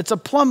that. It's a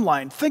plumb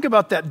line. Think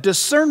about that.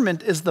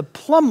 Discernment is the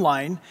plumb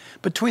line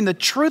between the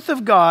truth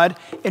of God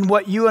and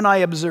what you and I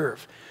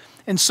observe.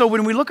 And so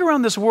when we look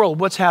around this world,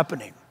 what's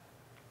happening?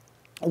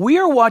 We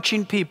are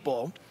watching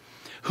people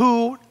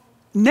who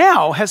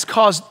now it's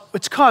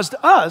caused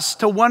us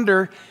to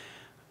wonder,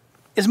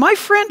 is my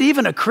friend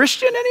even a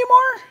Christian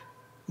anymore?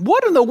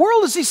 What in the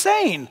world is he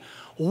saying?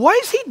 Why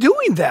is he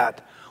doing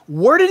that?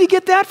 Where did he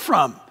get that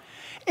from?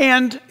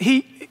 And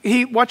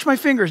he watch my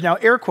fingers now,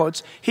 air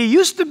quotes. He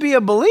used to be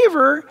a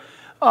believer,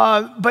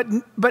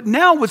 but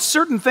now with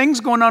certain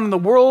things going on in the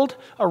world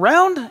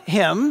around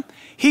him,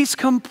 he's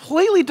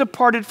completely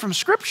departed from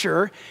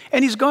Scripture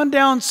and he's gone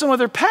down some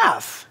other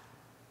path,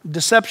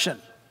 deception.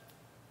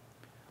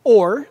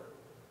 Or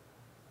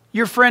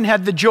your friend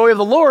had the joy of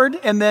the Lord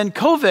and then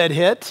COVID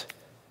hit,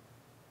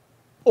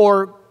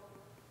 or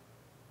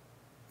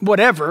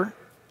whatever,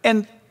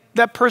 and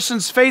that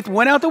person's faith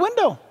went out the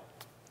window.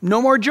 No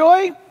more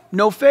joy,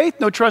 no faith,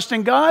 no trust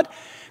in God,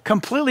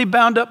 completely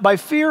bound up by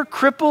fear,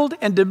 crippled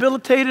and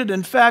debilitated.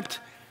 In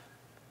fact,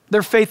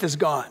 their faith is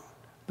gone.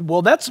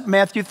 Well, that's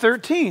Matthew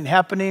 13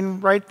 happening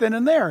right then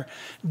and there.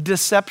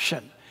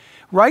 Deception.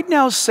 Right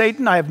now,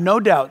 Satan, I have no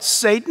doubt,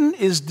 Satan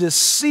is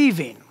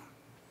deceiving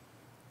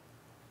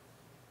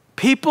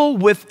people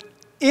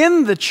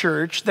within the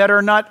church that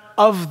are not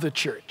of the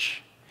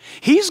church.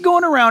 He's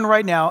going around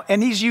right now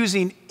and he's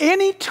using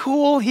any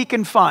tool he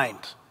can find,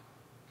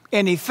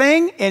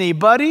 anything,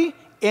 anybody,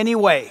 any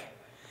way,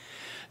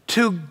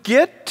 to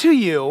get to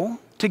you,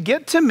 to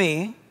get to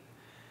me,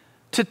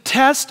 to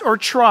test or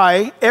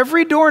try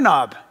every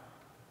doorknob.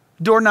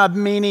 Doorknob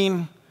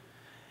meaning,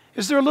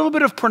 is there a little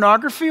bit of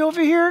pornography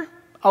over here?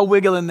 I'll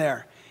wiggle in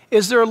there.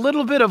 Is there a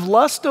little bit of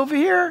lust over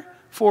here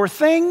for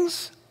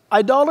things,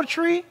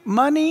 idolatry,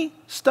 money,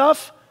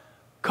 stuff,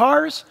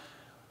 cars?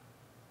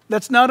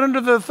 That's not under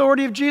the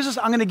authority of Jesus,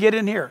 I'm going to get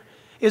in here.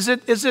 Is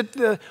it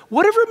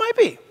whatever it might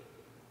be?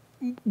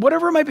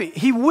 Whatever it might be.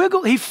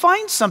 He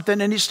finds something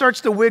and he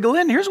starts to wiggle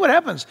in. Here's what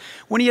happens.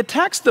 When he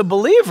attacks the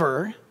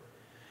believer,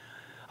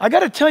 I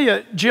got to tell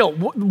you, Jill,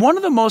 one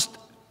of the most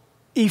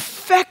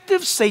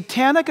effective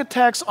satanic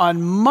attacks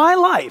on my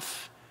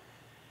life,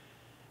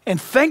 and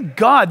thank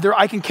God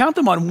I can count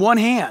them on one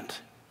hand.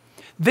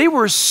 They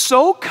were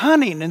so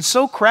cunning and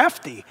so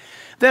crafty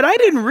that I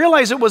didn't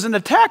realize it was an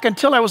attack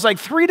until I was like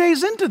 3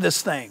 days into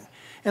this thing.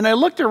 And I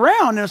looked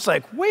around and it's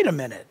like, wait a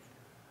minute.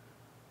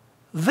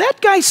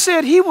 That guy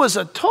said he was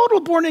a total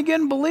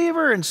born-again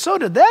believer, and so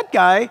did that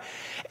guy.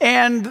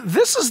 And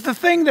this is the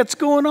thing that's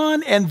going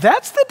on, and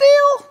that's the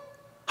deal?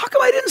 How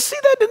come I didn't see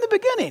that in the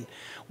beginning?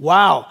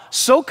 Wow,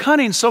 so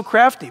cunning, so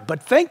crafty.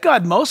 But thank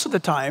God most of the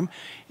time,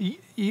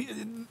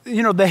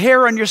 the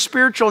hair on your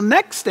spiritual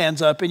neck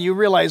stands up and you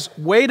realize,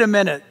 wait a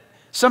minute,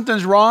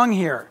 something's wrong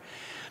here.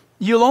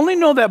 You'll only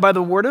know that by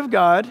the Word of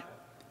God.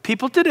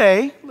 People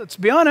today, let's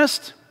be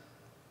honest,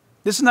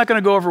 this is not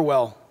going to go over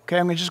well. Okay,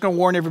 I'm just going to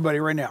warn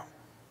everybody right now.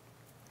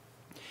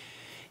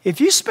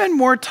 If you spend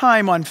more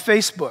time on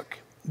Facebook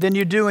than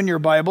you do in your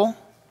Bible,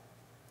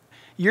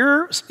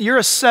 you're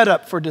a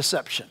setup for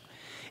deception.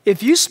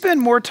 If you spend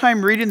more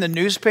time reading the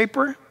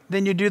newspaper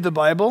than you do the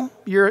Bible,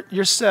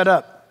 you're set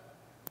up.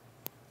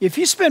 If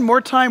you spend more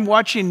time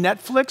watching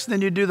Netflix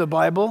than you do the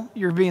Bible,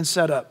 you're being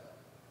set up.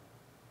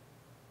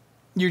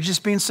 You're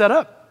just being set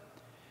up.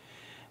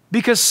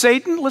 Because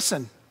Satan,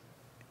 listen,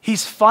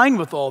 he's fine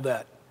with all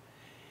that.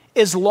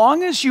 As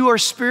long as you are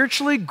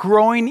spiritually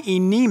growing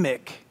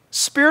anemic,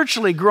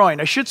 spiritually growing,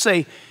 I should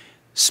say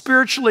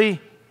spiritually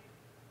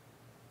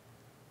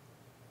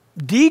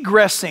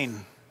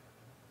degressing,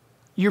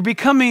 you're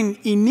becoming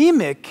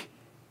anemic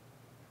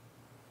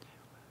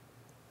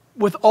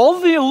with all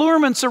the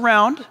allurements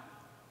around.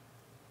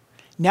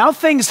 Now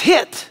things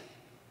hit,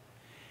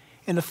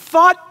 and a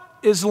thought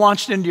is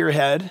launched into your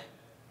head.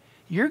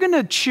 You're going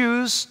to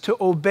choose to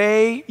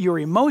obey your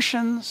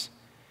emotions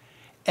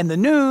and the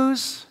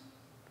news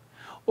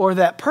or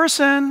that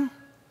person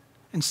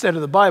instead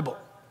of the Bible.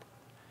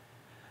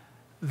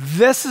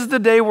 This is the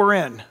day we're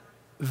in.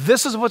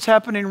 This is what's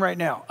happening right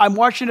now. I'm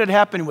watching it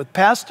happen with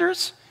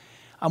pastors.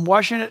 I'm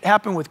watching it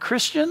happen with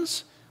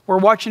Christians. We're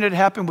watching it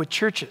happen with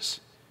churches.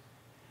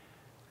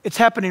 It's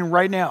happening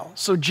right now.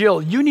 So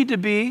Jill, you need to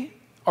be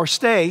or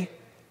stay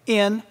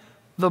in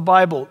the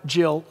Bible,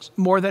 Jill,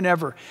 more than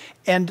ever.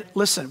 And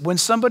listen, when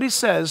somebody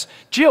says,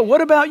 Jill,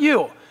 what about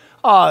you?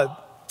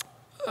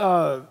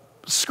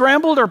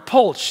 Scrambled or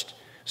poached?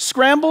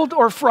 Scrambled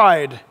or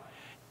fried?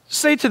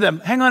 Say to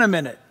them, hang on a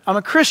minute. I'm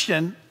a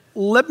Christian.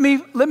 Let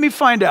me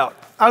find out.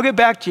 I'll get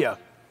back to you.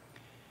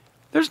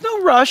 There's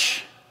no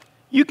rush.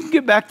 You can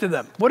get back to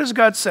them. What does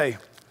God say?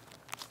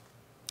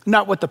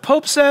 Not what the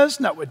Pope says,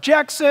 not what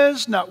Jack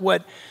says, no,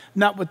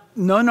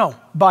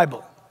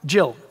 Bible.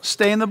 Jill,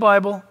 stay in the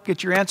Bible,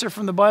 get your answer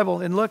from the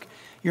Bible, and look,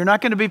 you're not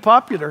going to be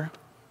popular,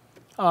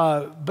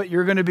 but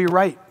you're going to be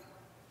right.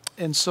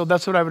 And so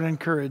that's what I would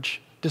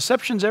encourage.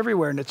 Deception's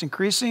everywhere, and it's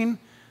increasing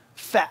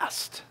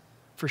fast,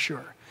 for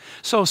sure.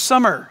 So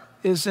Summer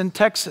is in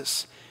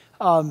Texas.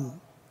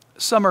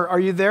 Summer, are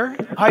you there?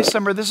 Hi,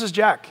 Summer, this is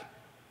Jack.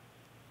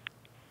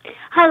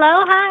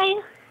 Hello,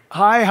 hi.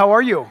 Hi, how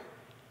are you?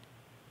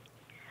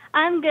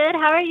 I'm good,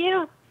 how are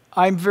you?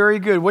 I'm very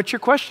good. What's your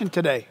question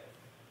today?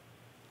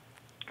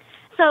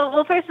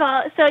 Well, first of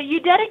all, so you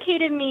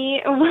dedicated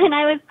me when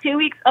I was 2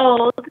 weeks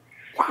old,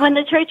 when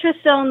the church was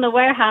still in the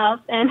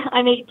warehouse, and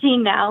I'm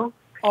 18 now.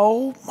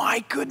 Oh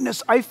my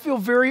goodness, I feel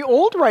very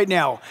old right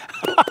now.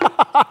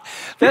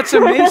 That's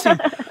amazing.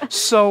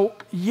 So,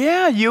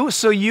 yeah, you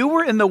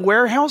were in the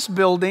warehouse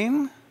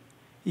building.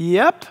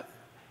 Yep.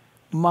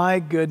 My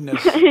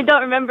goodness. I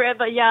don't remember it,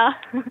 but yeah.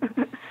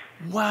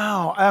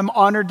 Wow, I'm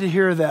honored to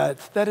hear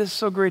that. That is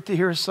so great to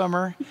hear,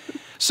 Summer.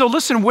 So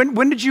listen,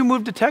 when did you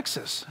move to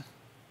Texas?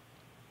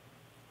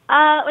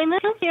 We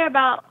moved here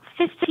about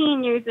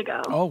 15 years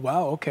ago. Oh,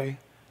 wow, okay.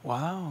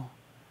 Wow.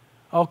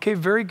 Okay,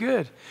 very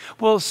good.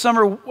 Well,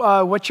 Summer,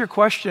 what's your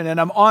question? And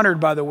I'm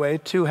honored, by the way,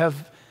 to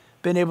have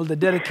been able to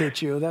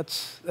dedicate you.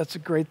 That's a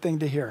great thing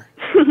to hear.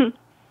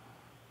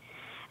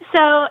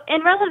 So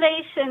in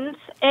Revelations,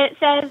 it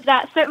says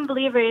that certain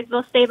believers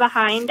will stay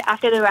behind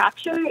after the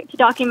rapture to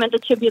document the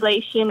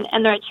tribulation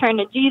and the return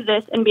of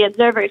Jesus and be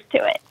observers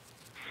to it.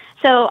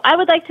 So I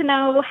would like to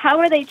know, how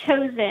are they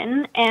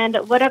chosen, and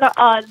what are the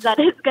odds that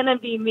it's going to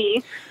be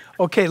me?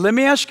 Okay, let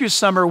me ask you,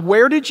 Summer,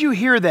 where did you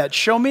hear that?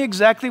 Show me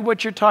exactly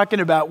what you're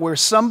talking about, where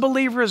some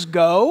believers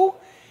go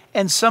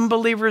and some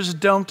believers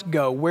don't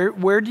go.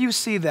 Where do you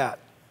see that?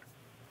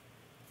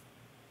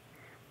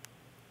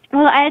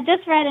 Well, I had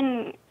just read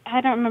in,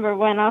 I don't remember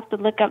when, I'll have to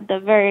look up the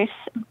verse,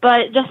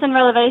 but just in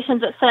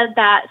Revelations it said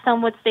that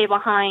some would stay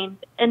behind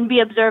and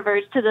be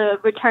observers to the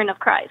return of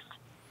Christ.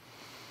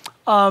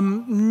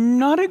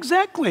 Not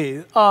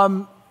exactly.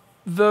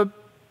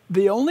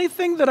 The only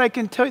thing that I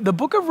can tell you, the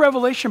book of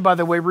Revelation, by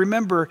the way,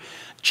 remember,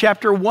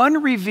 chapter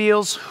 1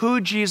 reveals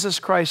who Jesus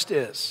Christ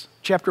is.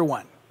 Chapter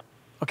 1,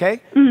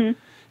 okay? Mm-hmm.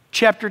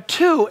 Chapter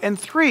 2 and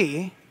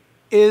 3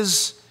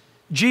 is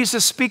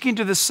Jesus speaking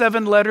to the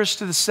 7 letters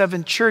to the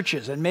 7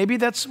 churches, and maybe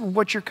that's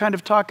what you're kind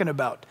of talking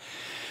about,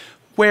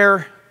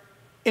 where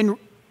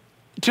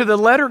to the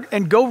letter,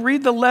 and go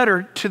read the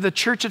letter to the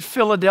church at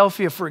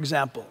Philadelphia, for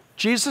example.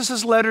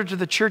 Jesus' letter to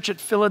the church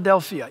at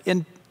Philadelphia,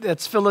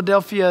 that's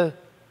Philadelphia,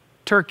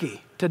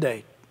 Turkey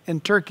today,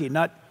 in Turkey,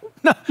 not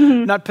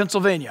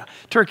Pennsylvania,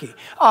 Turkey.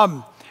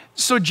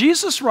 So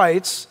Jesus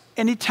writes,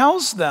 and he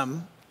tells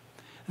them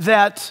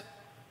that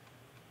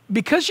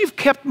because you've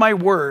kept my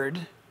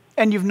word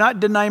and you've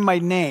not denied my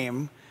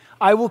name,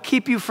 I will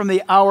keep you from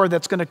the hour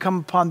that's going to come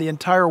upon the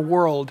entire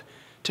world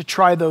to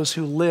try those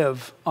who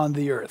live on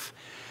the earth.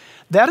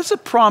 That is a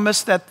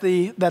promise that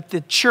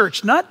the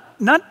church,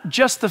 not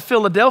just the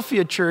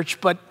Philadelphia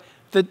church, but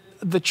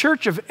the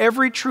church of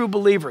every true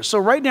believer. So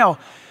right now,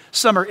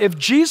 Summer, if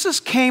Jesus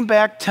came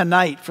back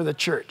tonight for the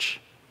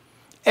church,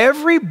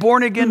 every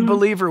born-again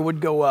believer would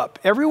go up.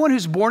 Everyone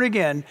who's born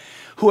again,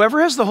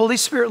 whoever has the Holy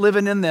Spirit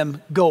living in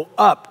them, go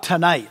up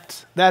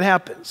tonight. That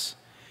happens.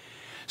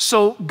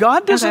 So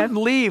God doesn't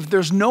leave.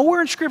 There's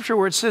nowhere in Scripture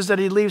where it says that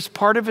he leaves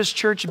part of his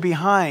church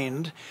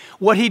behind.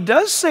 What he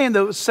does say in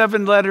the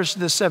 7 letters to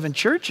the 7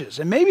 churches,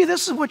 and maybe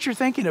this is what you're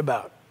thinking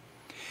about.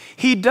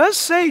 He does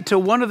say to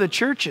one of the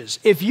churches,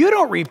 if you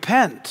don't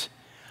repent,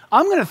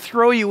 I'm going to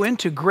throw you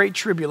into great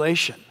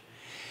tribulation.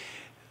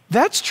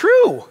 That's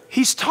true.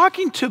 He's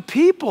talking to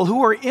people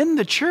who are in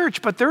the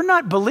church, but they're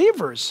not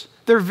believers.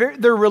 They're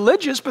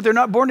religious, but they're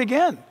not born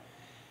again.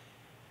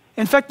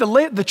 In fact,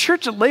 the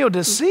church at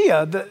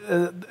Laodicea,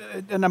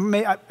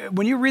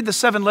 when you read the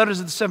 7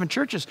 letters of the 7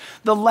 churches,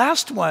 the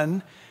last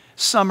one,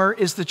 Summer,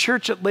 is the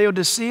church at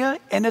Laodicea,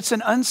 and it's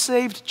an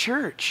unsaved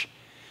church.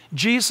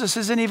 Jesus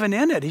isn't even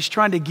in it. He's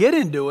trying to get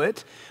into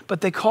it,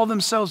 but they call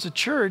themselves a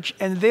church,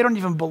 and they don't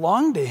even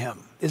belong to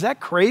him. Is that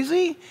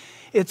crazy?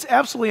 It's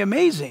absolutely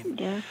amazing.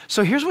 Yeah.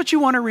 So here's what you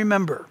want to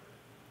remember.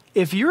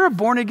 If you're a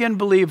born-again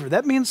believer,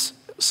 that means,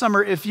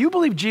 Summer, if you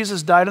believe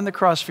Jesus died on the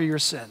cross for your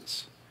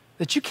sins,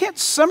 that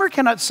Summer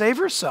cannot save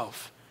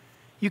herself.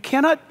 You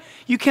cannot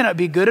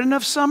be good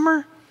enough,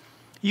 Summer.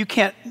 You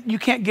can't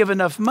give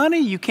enough money.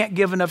 You can't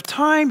give enough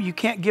time. You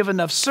can't give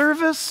enough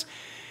service.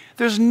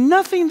 There's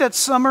nothing that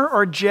Summer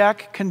or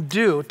Jack can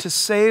do to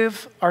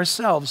save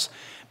ourselves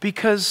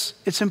because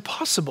it's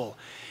impossible.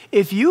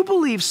 If you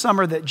believe,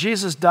 Summer, that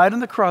Jesus died on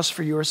the cross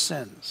for your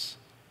sins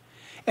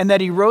and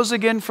that he rose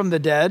again from the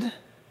dead,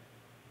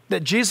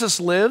 that Jesus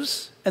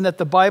lives and that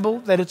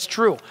that it's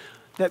true,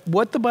 that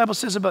what the Bible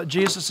says about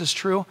Jesus is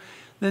true,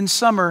 then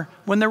Summer,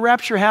 when the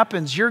rapture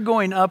happens, you're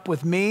going up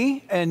with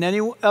me and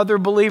any other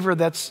believer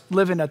that's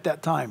living at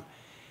that time.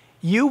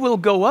 You will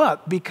go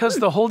up because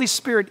the Holy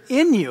Spirit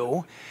in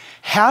you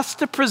has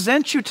to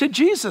present you to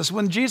Jesus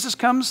when Jesus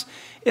comes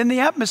in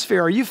the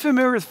atmosphere. Are you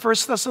familiar with 1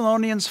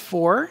 Thessalonians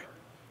 4?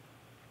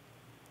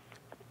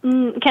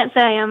 Can't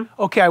say I am.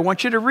 Okay, I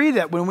want you to read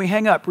that when we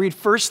hang up. Read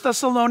 1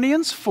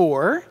 Thessalonians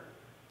 4,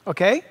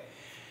 okay?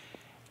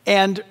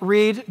 And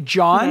read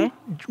John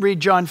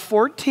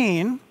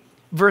 14,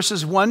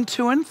 verses 1,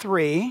 2, and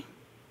 3.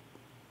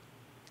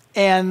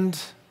 And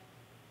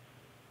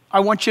I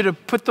want you to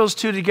put those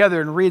two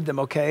together and read them,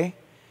 okay?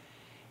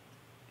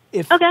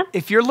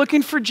 If you're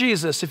looking for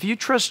Jesus, if you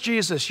trust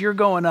Jesus, you're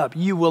going up.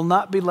 You will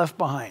not be left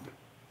behind,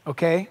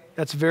 okay?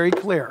 That's very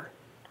clear.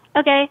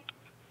 Okay.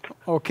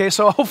 Okay,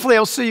 so hopefully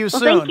I'll see you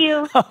soon. Thank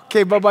you.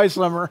 Okay, bye-bye,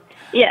 Summer.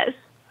 Yes.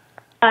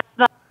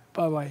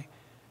 Bye-bye.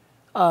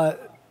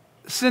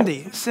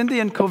 Cindy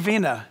and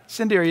Covina.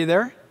 Cindy, are you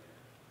there?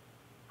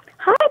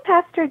 Hi,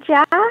 Pastor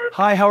Jack.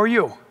 Hi, how are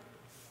you?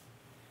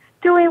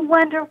 Doing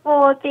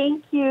wonderful.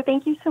 Thank you.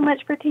 Thank you so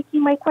much for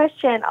taking my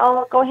question.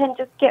 I'll go ahead and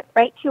just get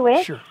right to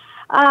it. Sure.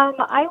 I'm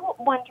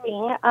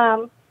wondering,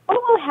 what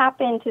will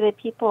happen to the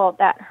people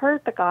that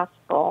heard the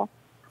gospel,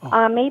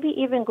 maybe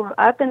even grew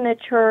up in the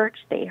church,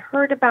 they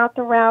heard about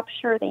the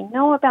rapture, they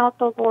know about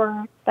the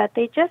Lord, but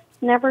they just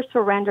never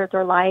surrendered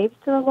their lives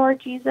to the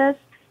Lord Jesus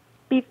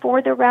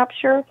before the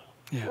rapture?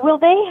 Yeah. Will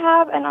they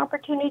have an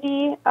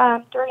opportunity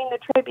during the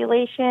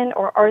tribulation,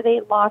 or are they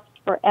lost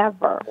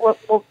forever?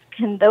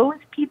 Can those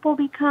people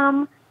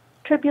become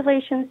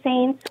tribulation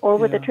saints, or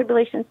will the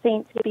tribulation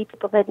saints be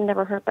people that had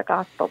never heard the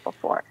gospel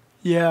before?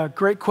 Yeah,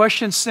 great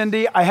question,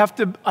 Cindy. I have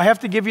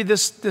to give you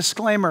this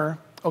disclaimer.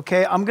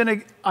 Okay, I'm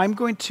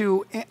going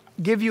to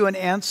give you an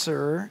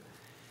answer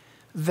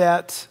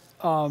that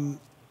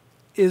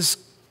is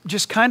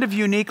just kind of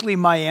uniquely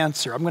my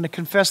answer. I'm going to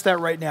confess that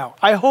right now.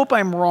 I hope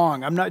I'm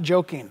wrong. I'm not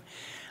joking.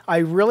 I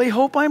really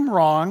hope I'm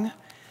wrong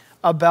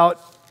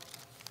about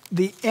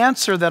the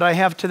answer that I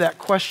have to that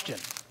question.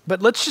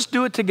 But let's just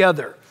do it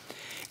together.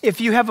 If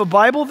you have a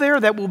Bible there,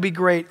 that will be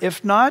great.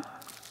 If not,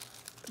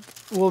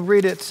 we'll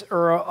read it,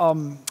 or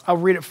I'll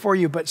read it for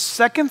you. But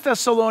 2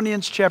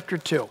 Thessalonians chapter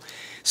 2.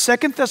 2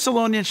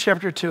 Thessalonians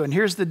chapter 2, and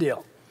here's the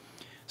deal.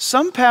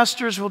 Some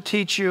pastors will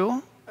teach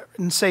you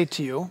and say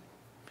to you,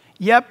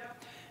 yep,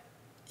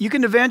 you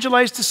can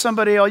evangelize to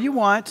somebody all you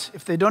want.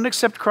 If they don't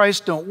accept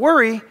Christ, don't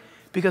worry,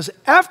 because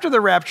after the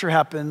rapture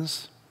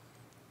happens,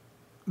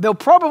 they'll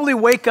probably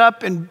wake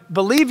up and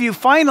believe you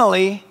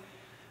finally,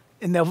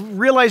 and they'll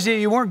realize that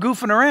you weren't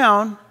goofing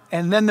around,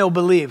 and then they'll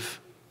believe.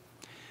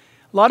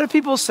 A lot of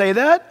people say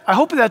that. I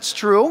hope that's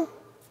true.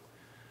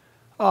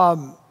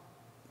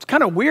 It's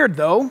kind of weird,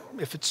 though.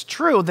 If it's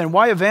true, then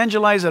why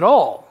evangelize at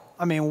all?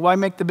 I mean, why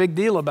make the big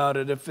deal about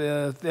it if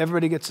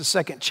everybody gets a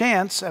second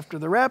chance after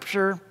the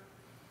rapture?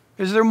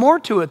 Is there more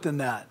to it than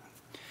that?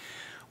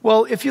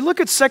 Well, if you look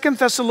at 2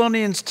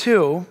 Thessalonians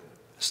 2,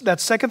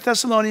 that's 2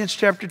 Thessalonians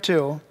chapter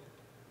 2,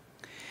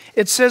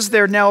 it says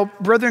there, now,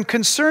 brethren,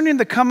 concerning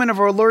the coming of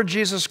our Lord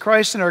Jesus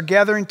Christ and our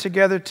gathering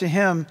together to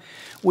him,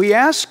 we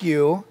ask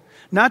you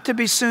not to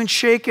be soon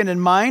shaken in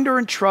mind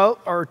or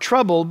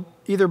troubled,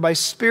 either by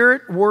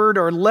spirit, word,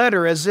 or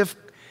letter, as if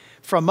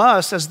from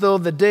us as though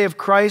the day of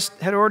Christ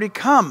had already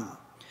come.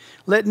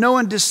 Let no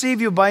one deceive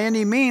you by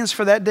any means,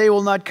 for that day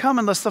will not come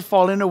unless the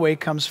falling away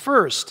comes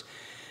first.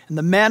 And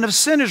the man of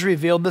sin is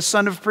revealed, the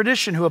son of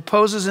perdition, who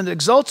opposes and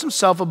exalts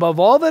himself above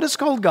all that is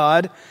called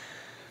God,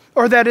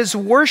 or that is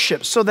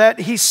worshipped, so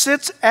that he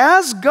sits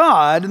as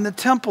God in the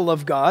temple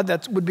of God,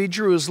 that would be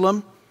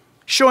Jerusalem,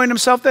 showing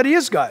himself that he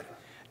is God.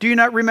 Do you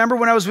not remember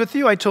when I was with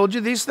you, I told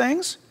you these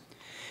things?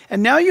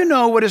 And now you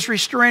know what is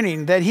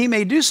restraining, that he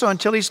may do so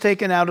until he's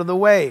taken out of the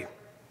way.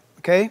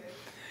 Okay?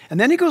 And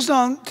then he goes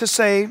on to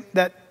say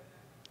that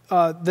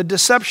the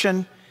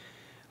deception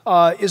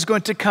is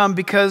going to come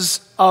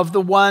because of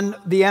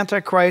the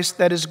Antichrist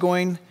that is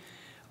going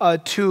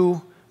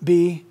to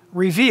be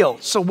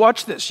revealed. So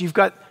watch this. You've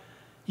got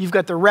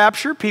the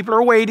rapture. People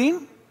are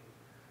waiting.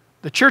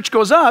 The church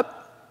goes up.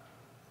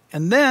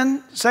 And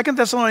then 2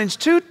 Thessalonians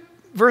 2,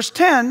 verse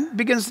 10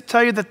 begins to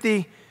tell you that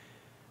the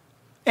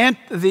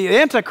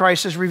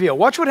Antichrist is revealed.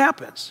 Watch what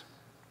happens.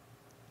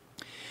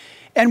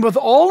 And with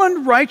all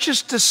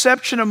unrighteous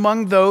deception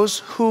among those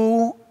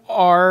who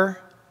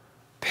are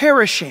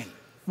perishing.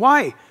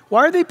 Why?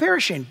 Why are they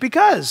perishing?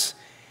 Because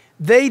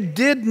they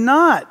did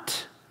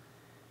not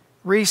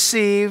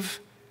receive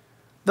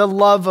the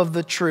love of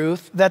the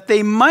truth that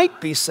they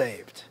might be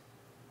saved.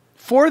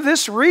 For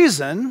this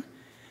reason,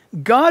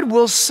 God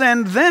will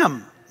send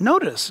them.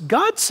 Notice,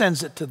 God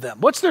sends it to them.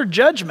 What's their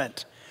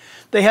judgment?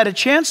 They had a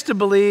chance to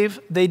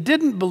believe. They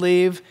didn't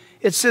believe.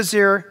 It says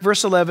here,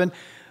 verse 11,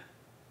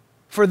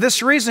 for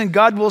this reason,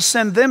 God will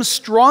send them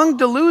strong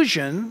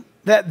delusion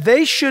that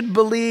they should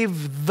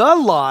believe the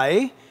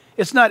lie.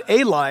 It's not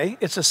a lie.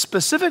 It's a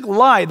specific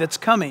lie that's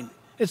coming.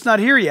 It's not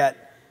here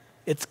yet.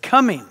 It's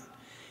coming.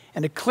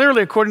 And it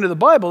clearly, according to the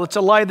Bible, it's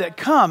a lie that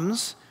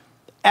comes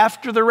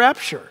after the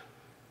rapture.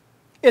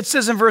 It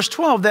says in verse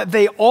 12 that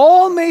they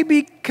all may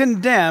be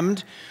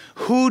condemned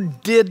who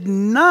did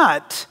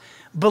not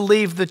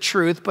believe the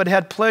truth but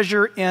had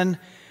pleasure in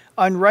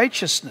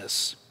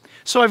unrighteousness.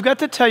 So I've got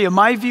to tell you,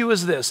 my view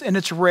is this, and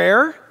it's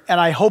rare, and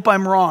I hope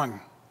I'm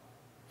wrong.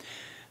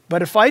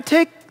 But if I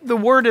take the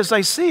word as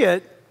I see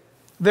it,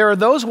 there are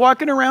those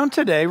walking around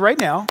today, right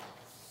now,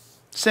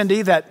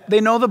 Cindy, that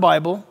they know the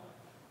Bible,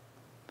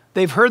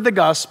 they've heard the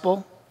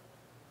gospel,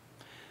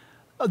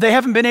 they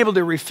haven't been able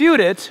to refute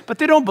it, but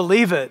they don't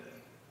believe it.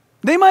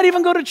 They might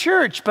even go to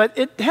church, but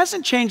it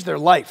hasn't changed their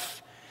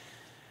life.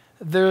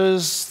 They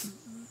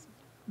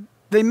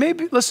may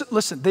be,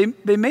 listen,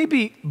 they may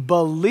be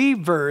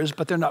believers,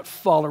 but they're not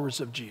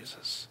followers of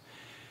Jesus.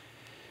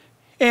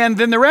 And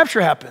then the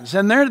rapture happens,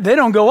 and they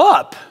don't go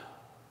up.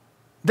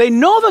 They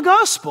know the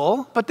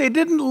gospel, but they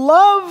didn't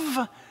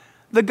love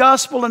the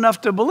gospel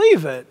enough to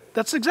believe it.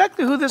 That's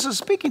exactly who this is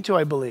speaking to,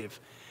 I believe.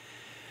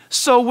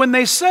 So when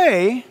they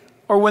say,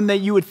 or when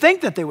you would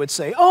think that they would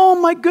say, oh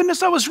my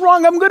goodness, I was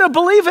wrong, I'm going to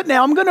believe it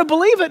now, I'm going to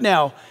believe it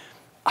now.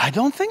 I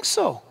don't think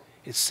so.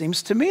 It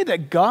seems to me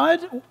that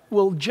God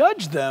will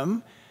judge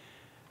them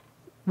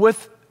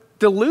with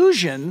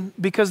delusion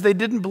because they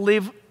didn't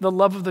believe the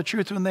love of the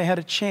truth when they had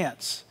a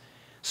chance.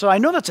 So I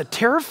know that's a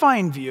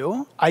terrifying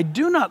view. I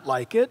do not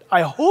like it.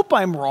 I hope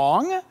I'm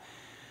wrong,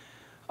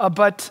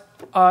 but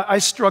I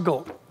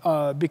struggle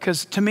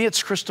because to me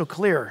it's crystal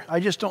clear. I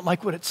just don't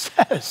like what it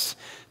says,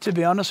 to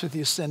be honest with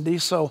you, Cindy.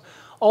 So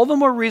all the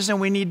more reason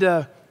we need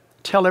to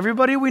tell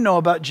everybody we know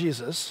about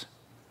Jesus.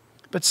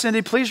 But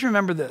Cindy, please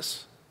remember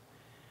this.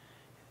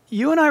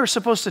 You and I are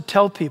supposed to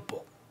tell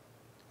people.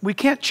 We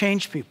can't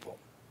change people.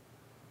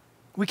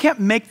 We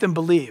can't make them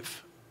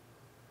believe.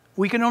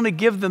 We can only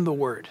give them the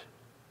word.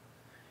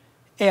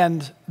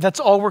 And that's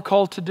all we're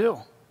called to do.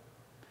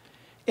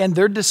 And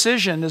their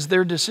decision is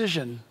their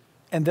decision.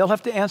 And they'll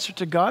have to answer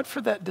to God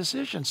for that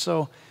decision.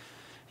 So,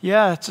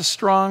 yeah,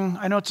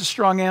 I know it's a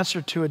strong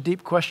answer to a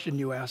deep question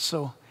you asked.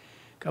 So,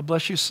 God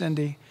bless you,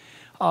 Cindy.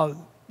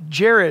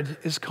 Jared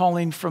is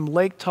calling from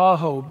Lake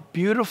Tahoe.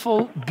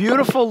 Beautiful,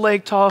 beautiful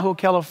Lake Tahoe,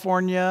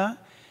 California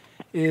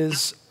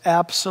is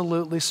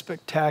absolutely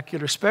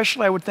spectacular,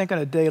 especially I would think on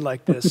a day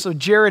like this. So,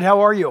 Jared,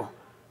 how are you?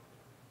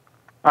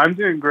 I'm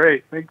doing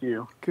great. Thank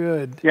you.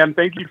 Good. Yeah, and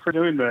thank you for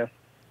doing this.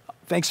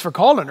 Thanks for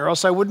calling, or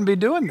else I wouldn't be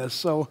doing this.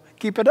 So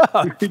keep it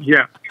up.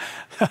 Yeah.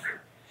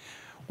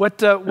 What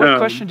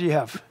question do you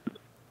have?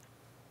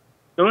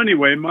 So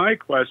anyway, my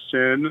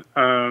question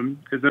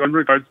is in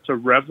regards to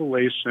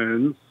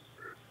Revelations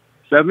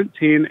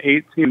 17,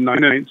 18,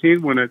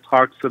 19, when it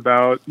talks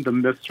about the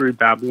mystery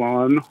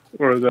Babylon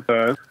or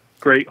the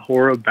great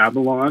whore of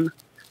Babylon.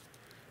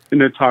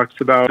 And it talks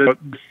about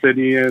the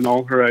city and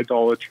all her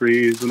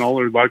idolatries and all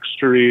her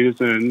luxuries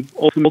and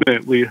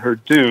ultimately her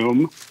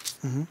doom,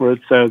 where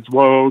it says,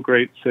 woe,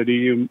 great city,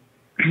 you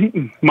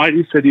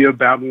mighty city of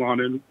Babylon,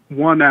 in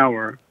 1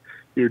 hour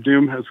your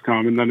doom has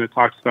come. And then it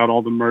talks about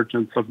all the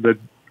merchants of the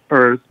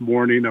earth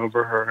mourning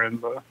over her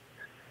and the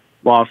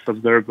loss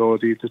of their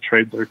ability to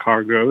trade their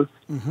cargoes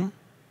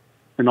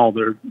and all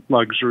their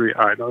luxury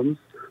items.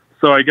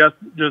 So I guess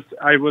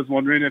I was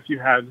wondering if you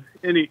had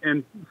any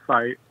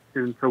insight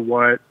into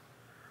what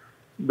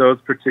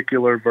those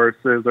particular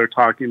verses are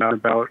talking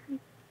about,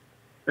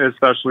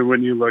 especially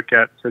when you look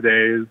at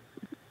today's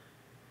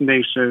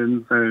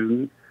nations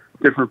and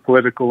different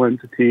political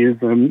entities,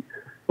 and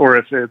or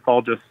if it's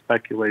all just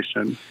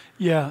speculation.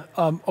 Yeah.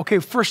 Okay,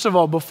 first of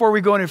all, before we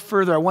go any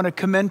further, I want to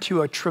commend to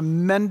you a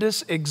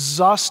tremendous,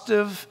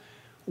 exhaustive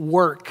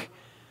work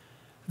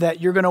that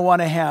you're going to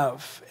want to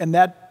have. And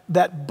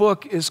that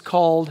book is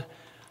called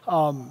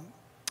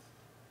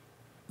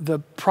The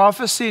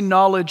Prophecy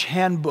Knowledge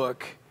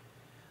Handbook.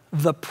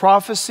 The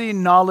Prophecy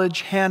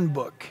Knowledge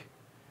Handbook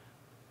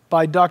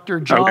by Dr.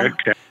 John,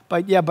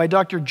 by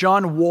Dr.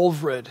 John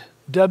Wolvred,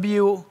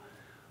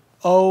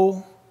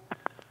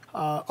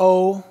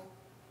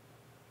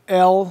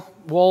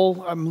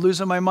 I'm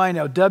losing my mind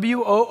now,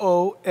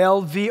 Woolvrd,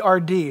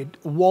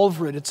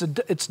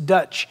 Wolvred, it's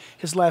Dutch,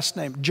 his last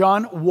name,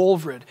 John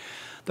Wolvred,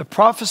 The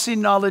Prophecy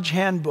Knowledge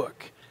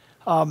Handbook.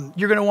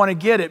 You're going to want to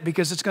get it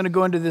because it's going to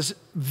go into this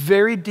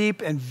very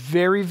deep and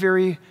very,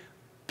 very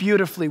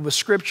beautifully with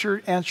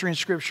Scripture, answering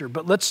Scripture.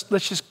 But let's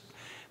just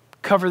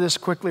cover this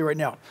quickly right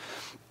now.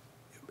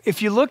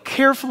 If you look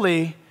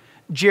carefully,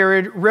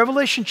 Jared,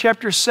 Revelation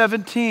chapter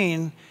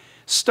 17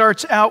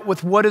 starts out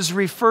with what is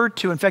referred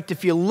to. In fact,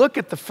 if you look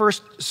at the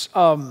first, if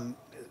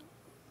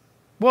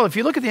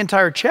you look at the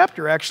entire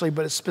chapter, actually,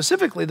 but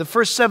specifically the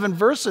first 7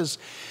 verses,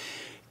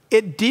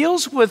 it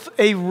deals with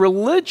a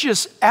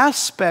religious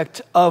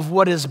aspect of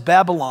what is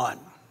Babylon.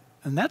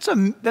 And that's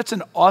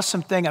an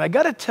awesome thing. And I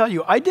got to tell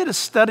you, I did a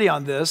study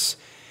on this.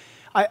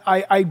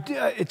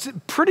 It's a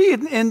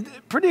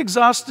pretty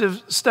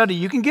exhaustive study.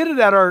 You can get it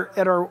at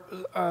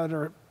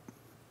our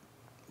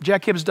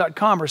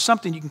jackhibbs.com or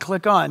something you can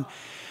click on.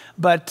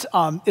 But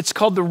it's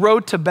called The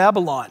Road to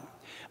Babylon.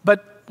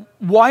 But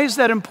why is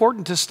that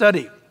important to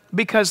study?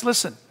 Because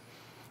listen,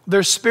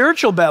 there's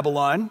spiritual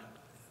Babylon,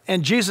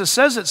 and Jesus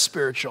says it's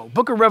spiritual.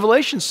 Book of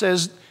Revelation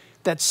says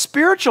that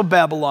spiritual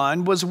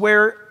Babylon was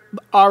where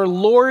our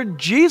Lord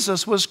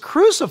Jesus was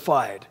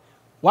crucified.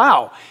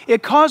 Wow.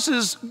 It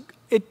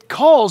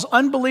calls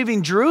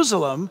unbelieving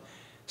Jerusalem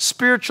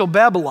spiritual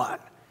Babylon.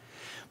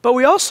 But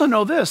we also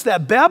know this,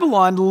 that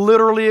Babylon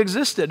literally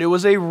existed. It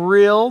was a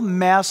real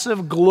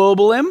massive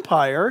global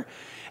empire,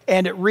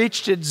 and it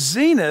reached its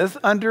zenith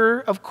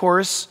under, of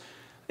course,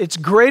 its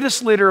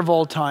greatest leader of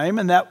all time,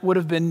 and that would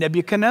have been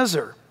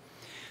Nebuchadnezzar.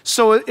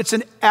 So it's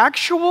an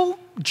actual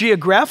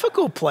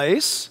geographical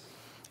place,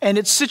 and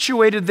it's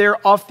situated there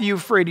off the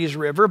Euphrates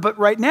River, but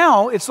right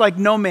now it's like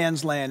no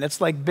man's land.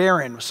 It's like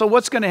barren. So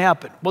what's going to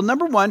happen? Well,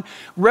 number one,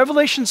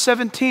 Revelation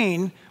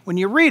 17, when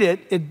you read it,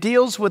 it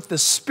deals with the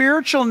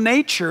spiritual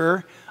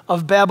nature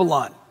of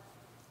Babylon.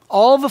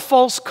 All the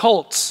false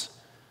cults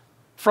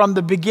from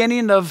the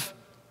beginning of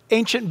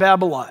ancient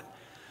Babylon,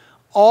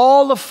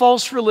 all the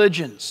false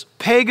religions,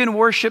 pagan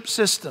worship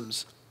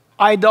systems,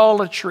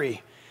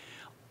 idolatry,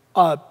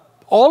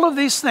 all of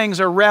these things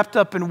are wrapped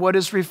up in what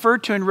is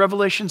referred to in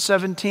Revelation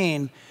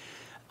 17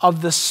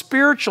 of the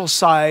spiritual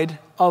side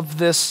of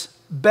this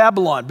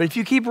Babylon. But if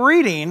you keep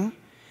reading,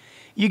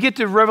 you get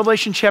to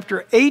Revelation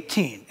chapter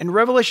 18. And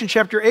Revelation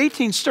chapter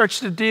 18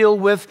 starts to deal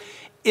with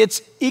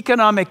its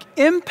economic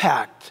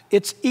impact,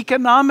 its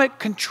economic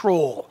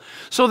control.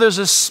 So there's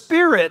a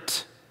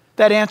spirit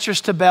that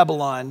answers to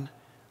Babylon,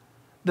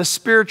 the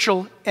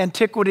spiritual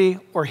antiquity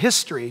or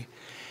history.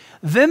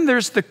 Then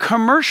there's the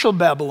commercial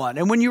Babylon.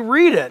 And when you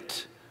read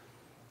it,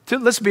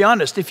 let's be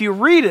honest, if you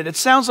read it, it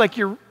sounds like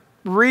you're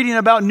reading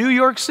about New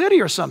York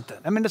City or something.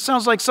 I mean, it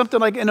sounds like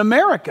something like in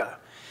America.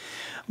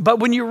 But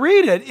when you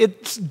read it,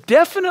 it's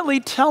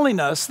definitely telling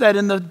us that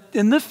in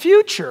the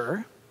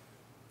future,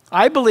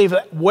 I believe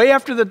way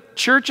after the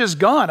church is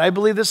gone, I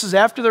believe this is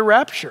after the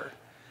rapture,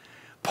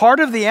 part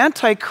of the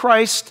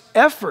Antichrist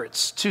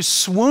efforts to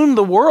swoon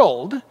the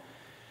world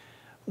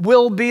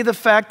will be the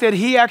fact that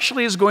he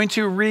actually is going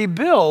to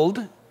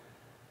rebuild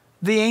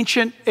the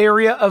ancient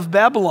area of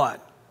Babylon.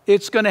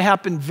 It's going to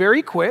happen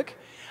very quick.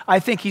 I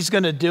think he's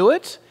going to do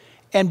it.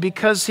 And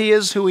because he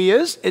is who he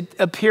is, it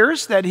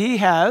appears that he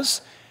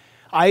has,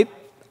 I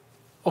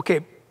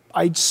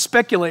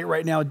speculate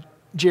right now,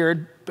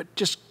 Jared, but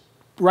just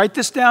write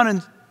this down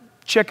and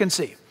check and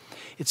see.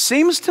 It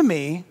seems to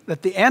me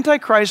that the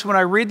Antichrist, when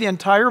I read the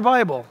entire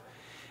Bible,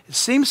 it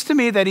seems to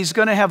me that he's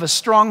going to have a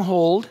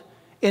stronghold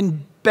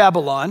in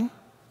Babylon,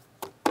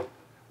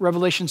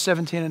 Revelation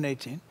 17 and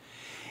 18.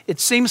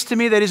 It seems to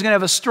me that he's going to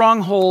have a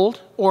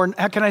stronghold, or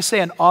how can I say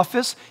an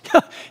office?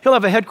 He'll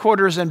have a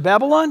headquarters in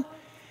Babylon.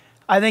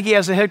 I think he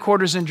has a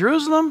headquarters in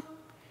Jerusalem.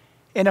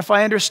 And if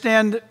I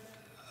understand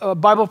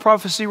Bible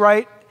prophecy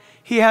right,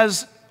 he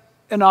has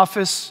an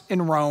office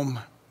in Rome.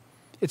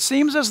 It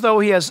seems as though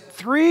he has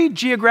 3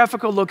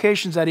 geographical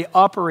locations that he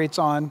operates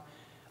on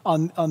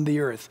the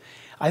earth.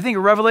 I think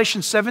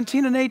Revelation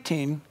 17 and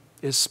 18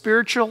 is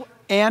spiritual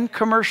and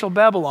commercial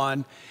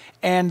Babylon,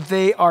 and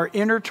they are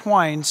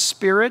intertwined,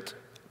 spirit,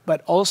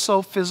 but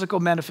also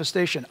physical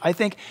manifestation. I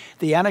think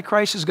the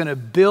Antichrist is going to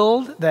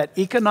build that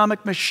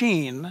economic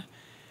machine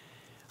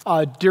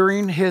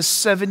during his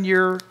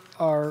 7-year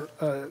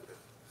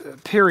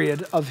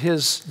period of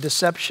his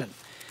deception.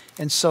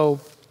 And so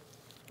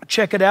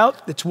check it out.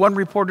 It's one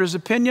reporter's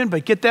opinion,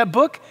 but get that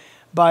book,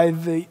 by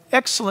the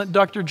excellent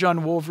Dr.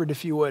 John Wolford,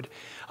 if you would.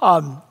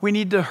 We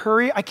need to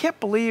hurry. I can't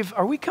believe,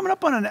 are we coming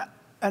up on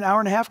an hour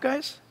and a half,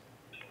 guys?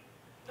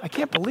 I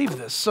can't believe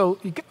this. So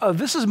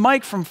this is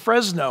Mike from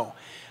Fresno.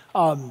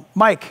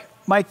 Mike,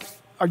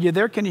 are you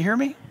there? Can you hear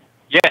me?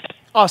 Yes.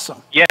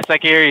 Awesome. Yes, I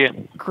can hear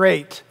you.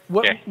 Great.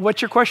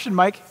 What's your question,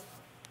 Mike?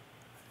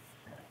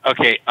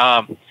 Okay.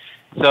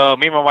 So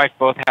me and my wife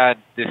both had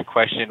this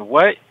question.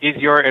 What is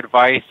your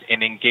advice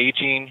in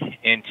engaging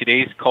in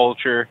today's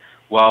culture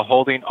while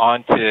holding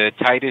on to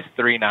Titus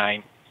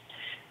 3:9?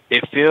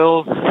 It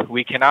feels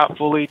we cannot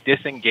fully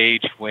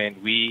disengage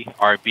when we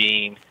are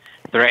being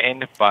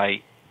threatened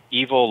by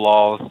evil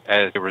laws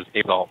as a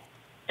result.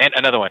 And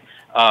another one.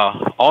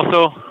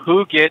 Also,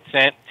 who gets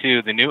sent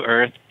to the new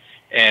earth?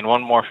 And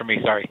one more for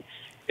me, sorry.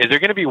 Is there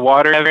going to be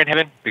water ever in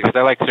heaven? Because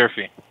I like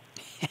surfing.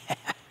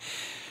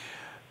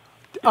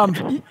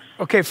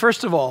 Okay,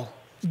 first of all,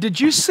 did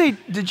you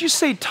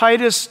say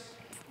Titus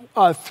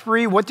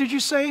 3? What did you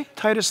say?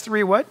 Titus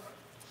 3 what?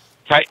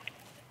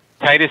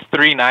 Titus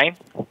 3:9.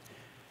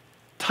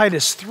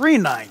 Titus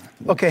 3:9.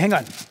 Okay, hang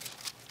on.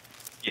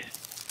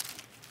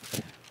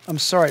 Yes. I'm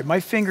sorry, my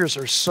fingers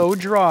are so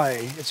dry.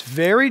 It's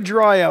very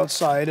dry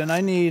outside, and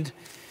I need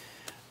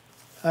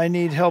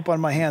help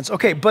on my hands.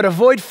 Okay, but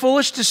avoid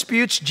foolish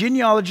disputes,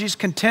 genealogies,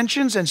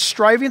 contentions, and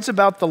strivings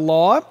about the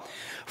law,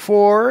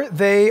 for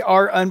they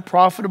are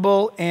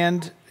unprofitable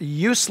and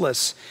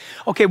useless.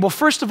 Okay, well,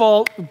 first of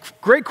all,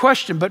 great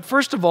question, but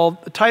first of all,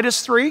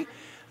 Titus 3,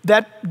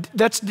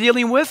 that's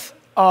dealing with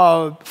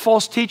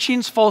false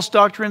teachings, false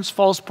doctrines,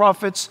 false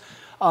prophets,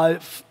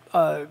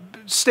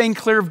 staying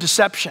clear of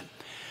deception.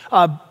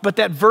 But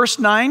that verse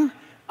 9,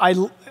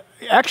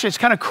 actually, it's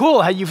kind of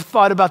cool how you've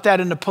thought about that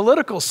in a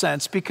political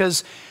sense,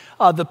 because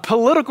the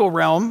political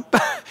realm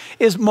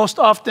is most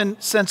often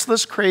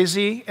senseless,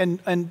 crazy,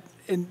 and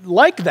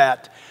like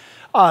that.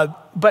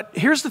 But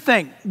here's the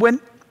thing.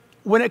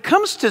 When it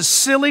comes to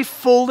silly,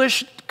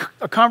 foolish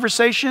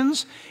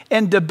conversations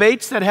and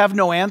debates that have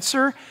no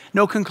answer,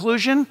 no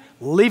conclusion,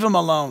 leave them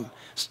alone.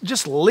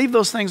 Just leave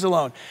those things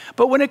alone.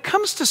 But when it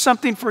comes to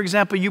something, for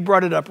example, you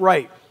brought it up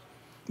right.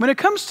 When it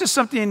comes to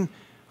something,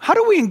 how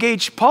do we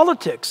engage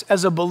politics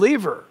as a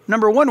believer?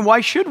 Number one, why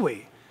should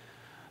we?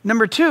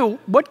 Number two,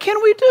 what can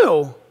we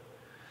do?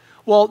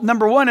 Well,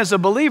 number one, as a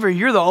believer,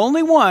 you're the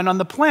only one on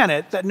the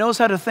planet that knows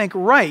how to think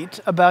right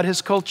about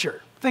his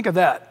culture. Think of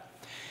that.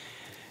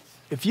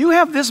 If you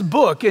have this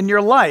book in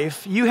your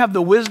life, you have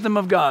the wisdom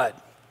of God.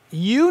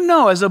 You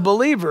know, as a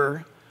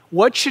believer,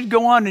 what should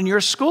go on in your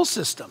school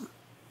system.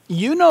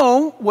 You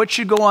know what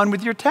should go on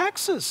with your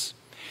taxes.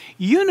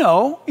 You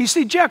know, you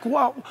see, Jack,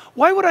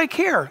 why would I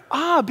care?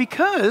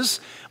 Because,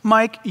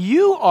 Mike,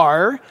 you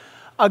are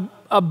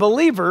a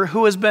believer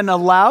who has been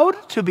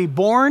allowed to be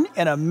born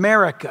in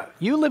America.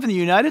 You live in the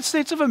United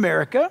States of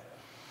America.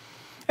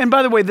 And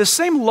by the way, the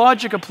same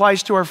logic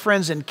applies to our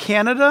friends in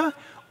Canada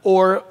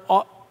or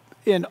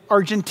in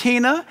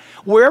Argentina.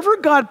 Wherever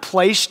God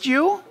placed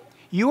you,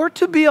 you are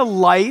to be a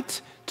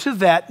light to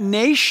that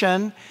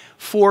nation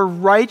for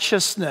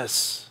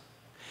righteousness.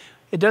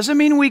 It doesn't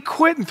mean we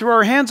quit and throw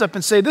our hands up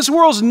and say, this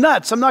world's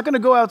nuts, I'm not going to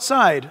go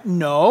outside.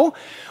 No,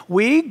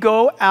 we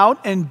go out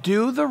and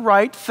do the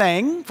right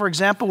thing. For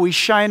example, we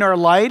shine our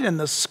light in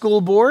the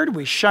school board,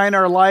 we shine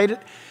our light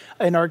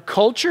in our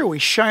culture, we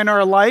shine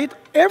our light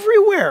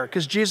everywhere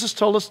because Jesus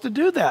told us to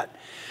do that.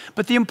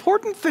 But the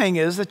important thing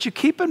is that you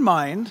keep in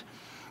mind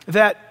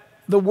that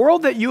the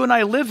world that you and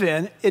I live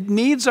in, it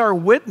needs our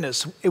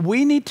witness.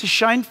 We need to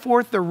shine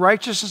forth the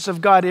righteousness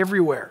of God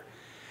everywhere.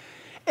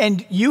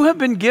 And you have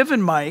been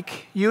given,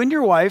 Mike, you and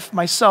your wife,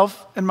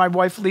 myself and my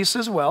wife Lisa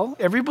as well,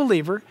 every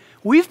believer,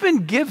 we've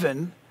been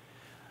given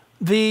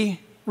the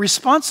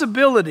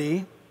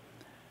responsibility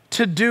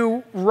to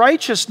do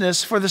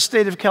righteousness for the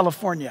state of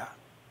California.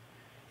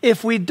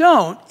 If we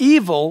don't,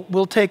 evil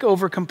will take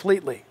over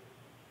completely.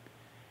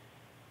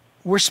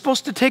 We're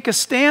supposed to take a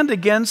stand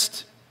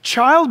against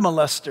child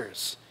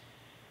molesters.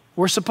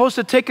 We're supposed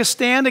to take a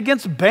stand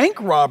against bank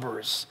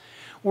robbers.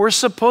 We're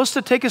supposed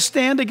to take a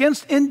stand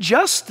against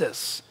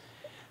injustice.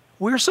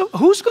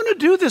 Who's going to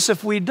do this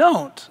if we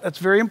don't? That's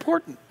very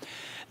important.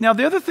 Now,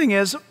 the other thing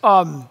is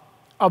you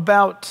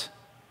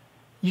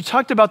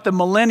talked about the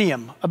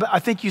millennium. I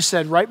think you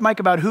said, right, Mike,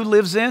 about who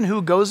lives in,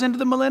 who goes into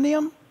the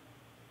millennium?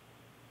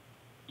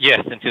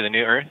 Yes, into the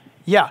new earth.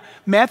 Yeah.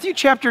 Matthew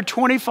chapter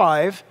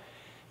 25,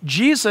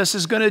 Jesus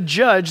is going to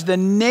judge the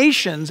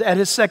nations at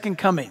his second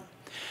coming.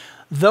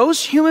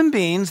 Those human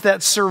beings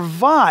that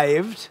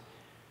survived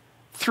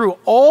through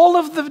all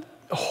of the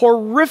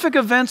horrific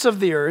events of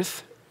the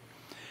earth,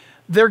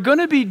 they're going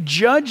to be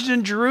judged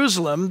in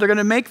Jerusalem. They're going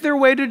to make their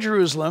way to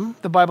Jerusalem,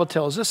 the Bible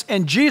tells us,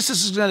 and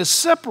Jesus is going to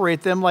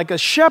separate them like a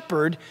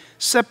shepherd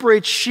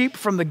separates sheep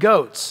from the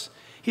goats.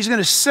 He's going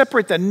to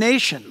separate the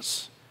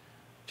nations,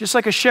 just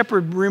like a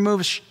shepherd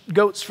removes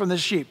goats from the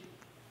sheep.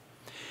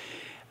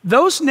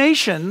 Those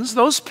nations,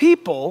 those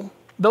people,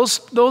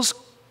 those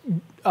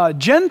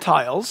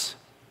Gentiles,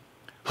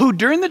 who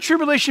during the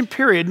tribulation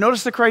period,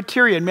 notice the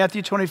criteria in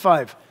Matthew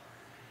 25,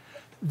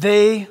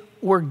 they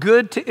were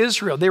good to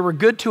Israel. They were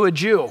good to a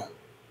Jew.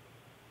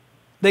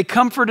 They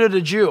comforted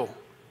a Jew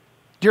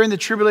during the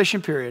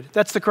tribulation period.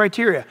 That's the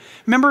criteria.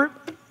 Remember,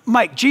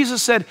 Mike,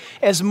 Jesus said,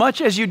 as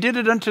much as you did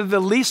it unto the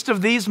least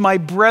of these, my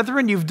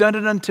brethren, you've done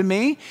it unto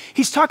me.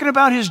 He's talking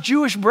about his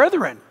Jewish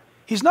brethren.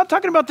 He's not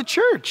talking about the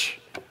church.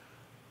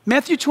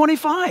 Matthew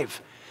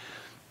 25.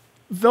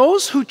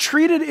 Those who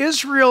treated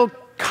Israel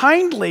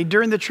kindly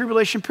during the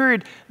tribulation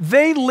period,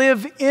 they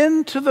live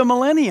into the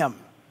millennium.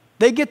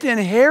 They get to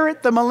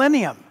inherit the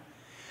millennium.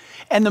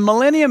 And the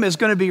millennium is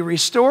going to be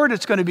restored.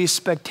 It's going to be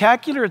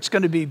spectacular. It's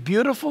going to be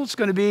beautiful. It's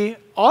going to be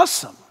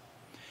awesome.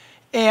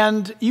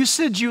 And you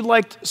said you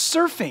liked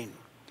surfing.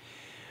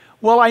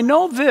 Well, I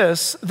know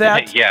this,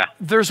 that Yeah.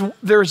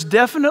 there's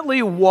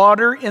definitely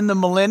water in the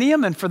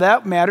millennium, and for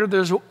that matter,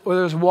 there's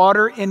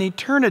water in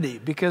eternity,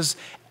 because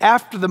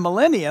after the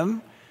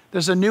millennium,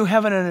 there's a new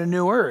heaven and a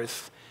new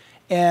earth,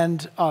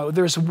 and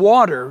there's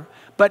water.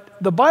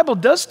 But the Bible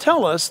does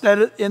tell us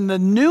that in the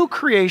new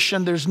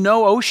creation, there's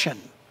no ocean.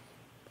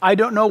 I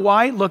don't know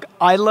why. Look,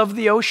 I love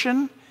the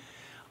ocean.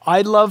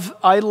 I love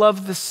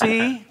the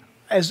sea,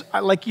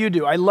 like you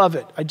do. I love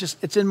it.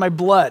 It's in my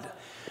blood.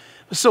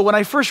 So when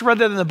I first read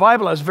that in the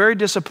Bible, I was very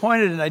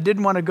disappointed and I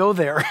didn't want to go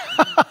there.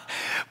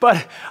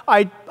 But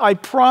I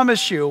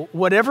promise you,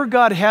 whatever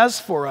God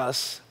has for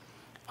us,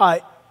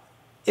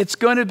 it's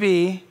going to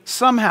be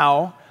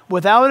somehow,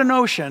 without an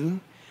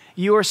ocean,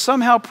 you are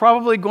somehow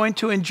probably going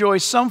to enjoy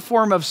some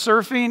form of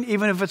surfing,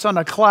 even if it's on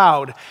a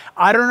cloud.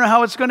 I don't know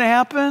how it's going to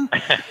happen.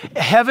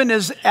 Heaven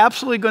is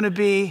absolutely going to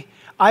be,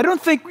 I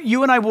don't think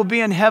you and I will be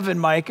in heaven,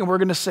 Mike, and we're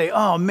going to say,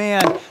 oh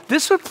man,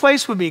 this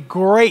place would be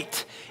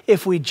great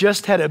if we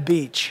just had a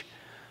beach.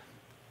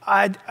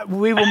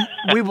 We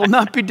will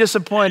not be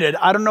disappointed.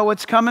 I don't know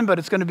what's coming, but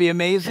it's going to be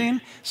amazing.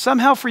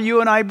 Somehow for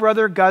you and I,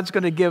 brother, God's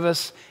going to give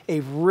us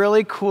a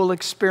really cool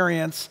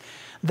experience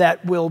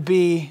that will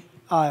be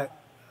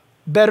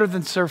better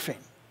than surfing.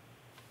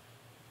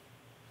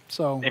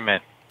 So,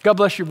 amen. God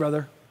bless you,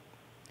 brother.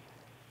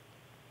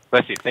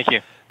 Bless you. Thank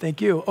you.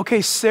 Thank you.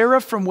 Okay,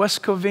 Sarah from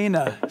West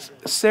Covina.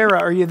 Sarah,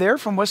 are you there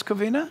from West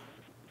Covina?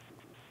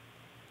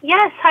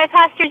 Yes. Hi,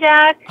 Pastor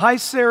Jack. Hi,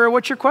 Sarah.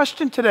 What's your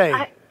question today?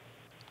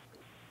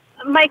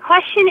 My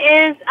question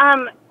is,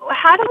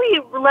 how do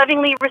we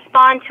lovingly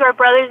respond to our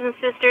brothers and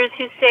sisters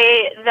who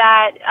say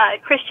that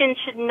Christians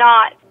should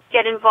not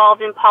get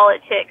involved in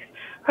politics,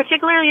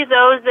 particularly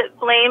those that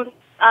blame,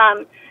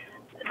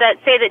 that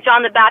say that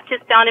John the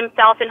Baptist found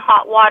himself in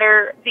hot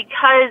water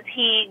because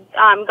he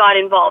got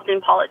involved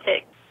in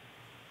politics?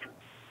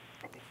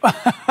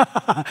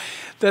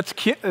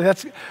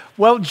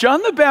 Well,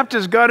 John the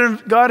Baptist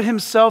got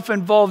himself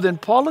involved in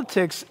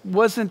politics,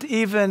 wasn't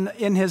even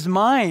in his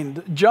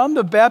mind. John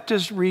the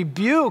Baptist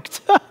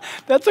rebuked.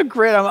 That's a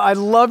great, I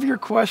love your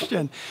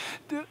question.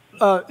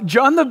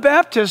 John the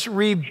Baptist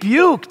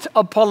rebuked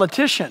a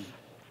politician.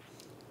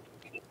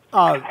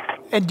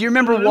 And do you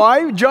remember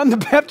why? John the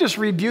Baptist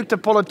rebuked a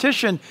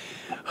politician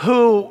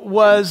who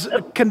was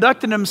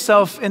conducting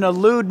himself in a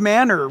lewd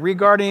manner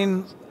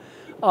regarding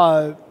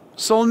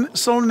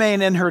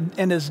Solomon and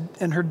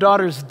her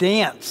daughter's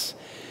dance.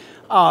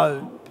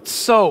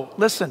 So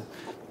listen,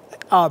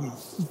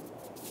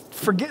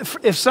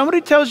 if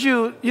somebody tells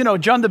you,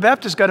 John the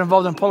Baptist got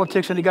involved in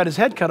politics and he got his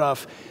head cut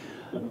off,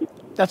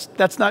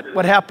 that's not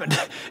what happened.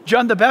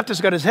 John the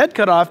Baptist got his head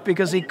cut off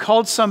because he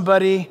called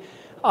somebody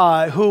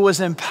who was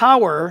in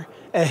power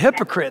a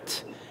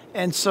hypocrite,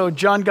 and so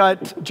John got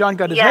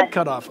his head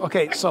cut off.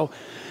 Okay,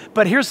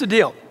 but here's the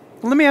deal.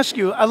 Let me ask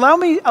you, allow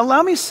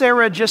me,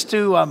 Sarah, just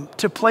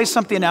to play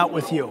something out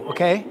with you,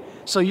 okay?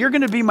 So you're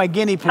going to be my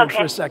guinea pig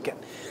for a second.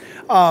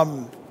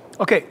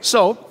 Okay,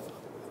 so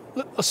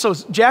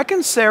Jack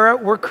and Sarah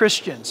were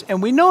Christians,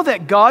 and we know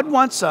that God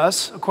wants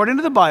us, according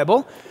to the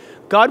Bible,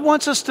 God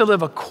wants us to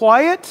live a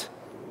quiet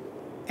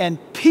and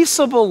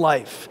peaceable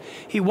life.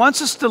 He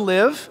wants us to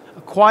live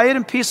a quiet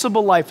and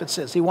peaceable life, it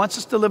says. He wants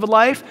us to live a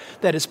life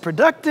that is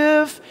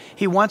productive.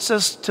 He wants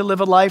us to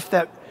live a life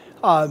that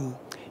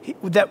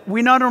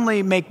we not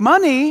only make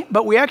money,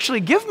 but we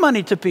actually give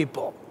money to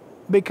people,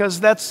 because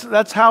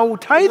that's how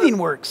tithing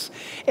works.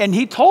 And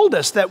he told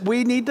us that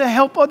we need to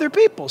help other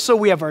people. So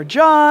we have our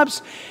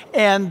jobs,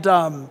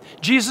 and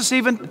Jesus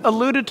even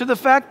alluded to the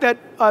fact that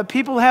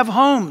people have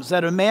homes,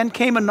 that a man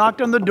came and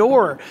knocked on the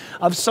door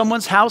of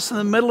someone's house in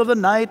the middle of the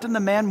night, and the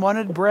man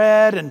wanted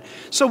bread. And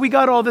so we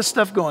got all this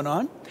stuff going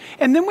on.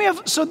 And then we have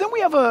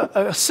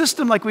a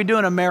system like we do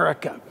in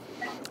America.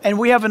 And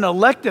we have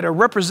a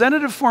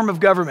representative form of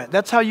government.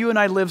 That's how you and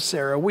I live,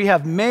 Sarah. We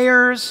have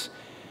mayors,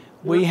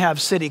 we have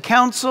city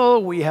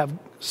council, we have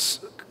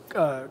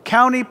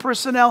county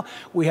personnel,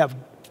 we have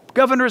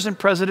governors and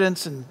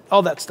presidents and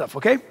all that stuff,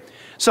 okay?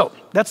 So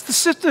that's the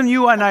system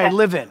you and I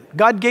live in.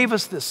 God gave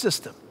us this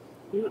system.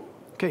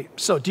 Okay,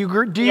 so do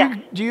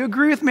you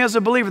agree with me as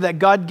a believer that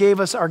God gave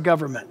us our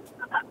government?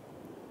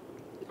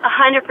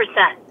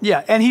 100%.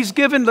 Yeah, and he's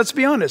given, let's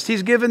be honest,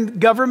 he's given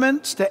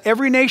governments to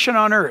every nation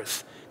on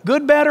earth.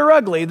 Good, bad, or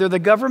ugly, they're the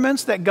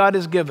governments that God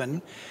has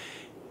given.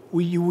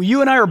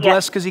 You and I are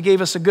blessed because he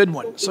gave us a good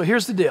one. So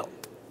here's the deal.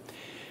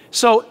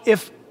 So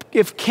if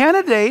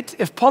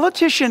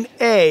politician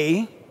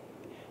A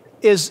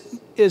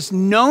is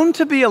known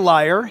to be a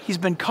liar, he's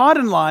been caught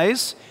in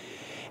lies,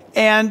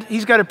 and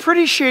he's got a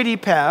pretty shady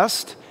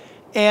past,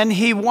 and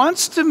he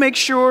wants to make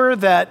sure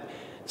that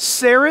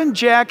Sarah and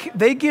Jack,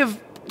 they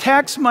give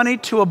tax money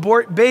to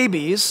abort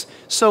babies,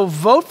 so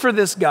vote for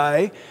this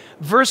guy,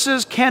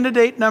 versus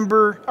candidate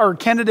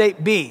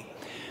B.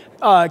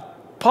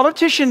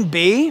 Politician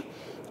B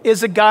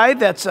is a guy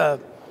that's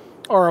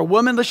or a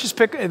woman. Let's just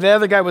pick, the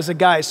other guy was a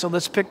guy, so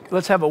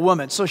let's have a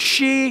woman. So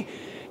she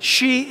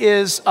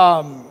has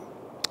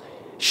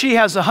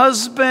a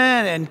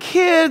husband and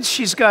kids,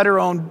 she's got her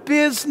own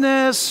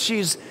business,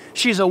 she's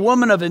a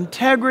woman of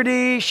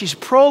integrity, she's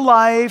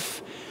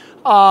pro-life,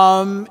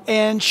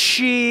 and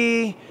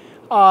she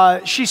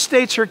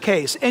states her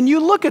case. And you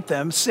look at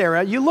them,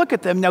 Sarah, you look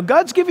at them. Now,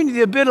 God's giving you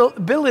the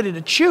ability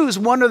to choose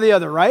one or the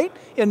other, right?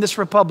 In this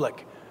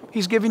republic.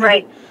 He's giving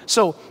you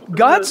so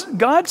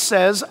God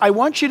says, I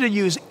want you to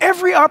use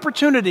every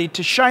opportunity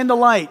to shine the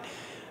light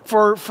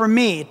for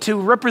me, to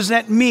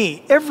represent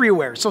me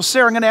everywhere. So,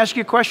 Sarah, I'm going to ask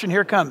you a question.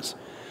 Here it comes.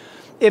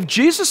 If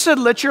Jesus said,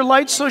 let your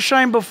light so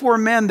shine before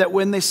men that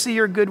when they see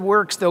your good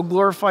works, they'll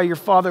glorify your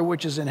Father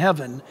which is in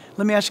heaven.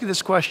 Let me ask you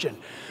this question.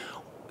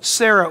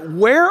 Sarah,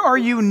 where are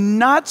you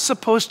not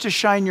supposed to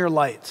shine your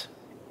light?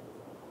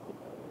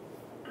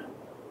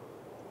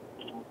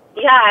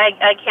 Yeah,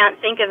 I can't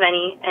think of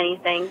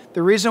anything.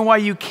 The reason why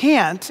you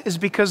can't is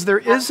because there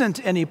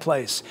isn't any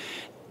place.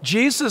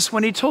 Jesus,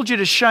 when he told you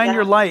to shine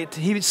your light,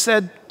 he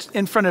said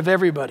in front of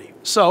everybody.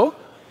 So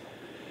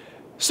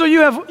you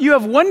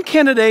have one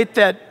candidate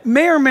that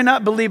may or may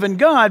not believe in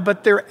God,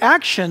 but their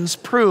actions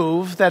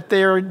prove that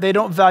they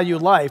don't value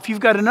life.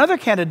 You've got another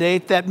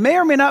candidate that may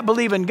or may not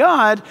believe in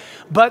God,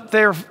 but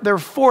they're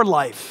for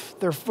life.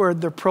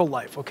 They're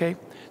pro-life, okay?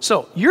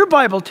 So your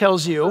Bible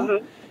tells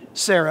you,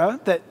 Sarah,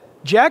 that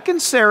Jack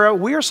and Sarah,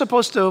 we are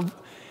supposed to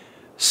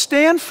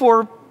stand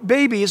for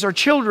babies or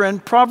children.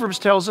 Proverbs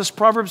tells us,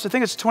 I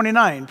think it's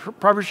 29,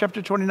 Proverbs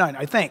chapter 29,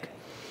 I think,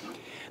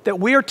 that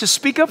we are to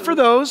speak up for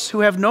those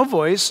who have no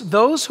voice,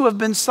 those who have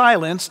been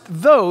silenced,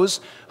 those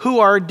who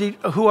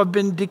have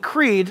been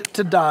decreed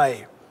to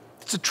die.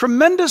 It's a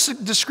tremendous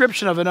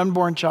description of an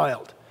unborn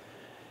child.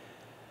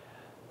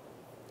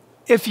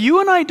 If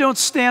you and I don't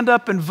stand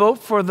up and vote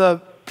for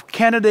the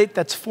candidate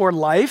that's for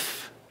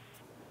life,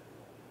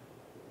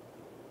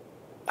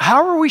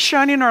 how are we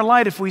shining our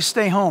light if we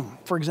stay home,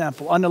 for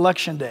example, on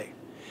election day?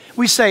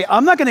 We say,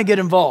 I'm not going to get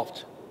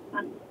involved.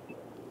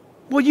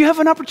 Well, you have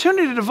an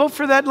opportunity to vote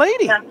for that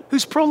lady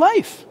who's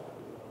pro-life.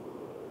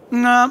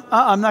 No,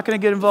 I'm not going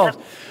to get involved.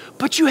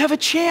 But you have a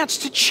chance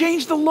to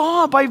change the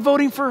law by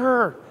voting for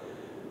her.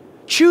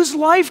 Choose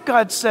life,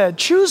 God said.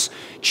 Choose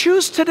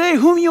today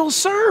whom you'll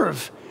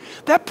serve.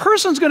 That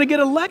person's going to get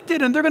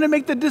elected, and they're going to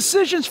make the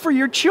decisions for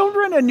your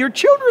children and your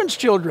children's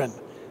children.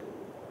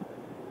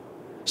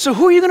 So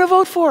who are you going to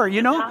vote for,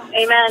 you know?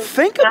 Amen.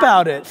 Think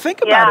about it.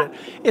 Think about it.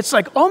 It's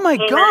like, oh my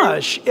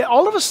gosh,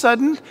 all of a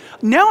sudden,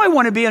 now I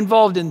want to be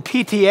involved in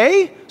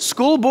PTA,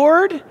 school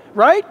board,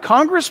 right?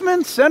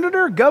 Congressman,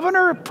 senator,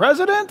 governor,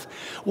 president.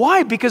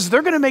 Why? Because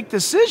they're going to make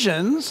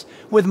decisions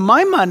with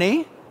my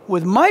money,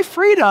 with my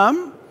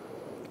freedom,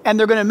 and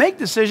they're going to make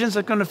decisions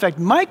that are going to affect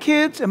my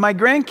kids and my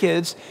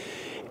grandkids.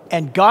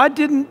 And God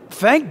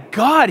thank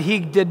God, he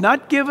did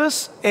not give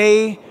us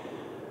a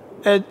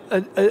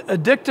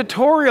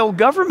dictatorial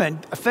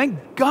government.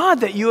 Thank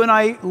God that you and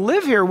I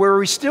live here where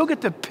we still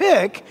get to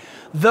pick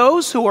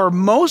those who are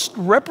most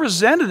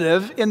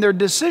representative in their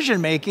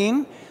decision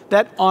making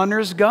that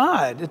honors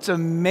God. It's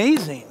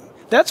amazing.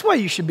 That's why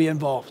you should be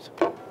involved.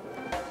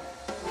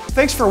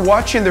 Thanks for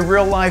watching the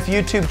Real Life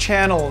YouTube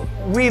channel.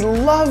 We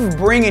love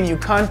bringing you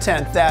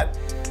content that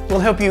will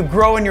help you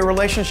grow in your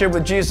relationship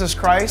with Jesus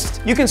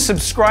Christ. You can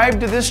subscribe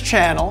to this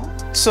channel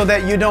so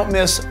that you don't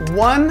miss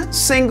one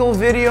single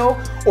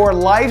video or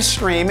live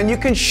stream, and you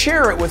can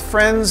share it with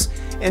friends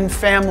and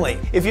family.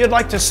 If you'd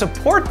like to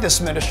support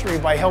this ministry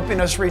by helping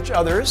us reach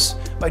others,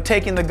 by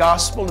taking the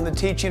gospel and the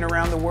teaching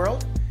around the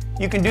world,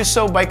 you can do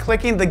so by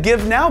clicking the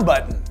Give Now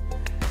button.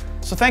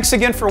 So thanks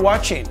again for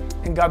watching,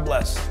 and God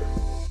bless.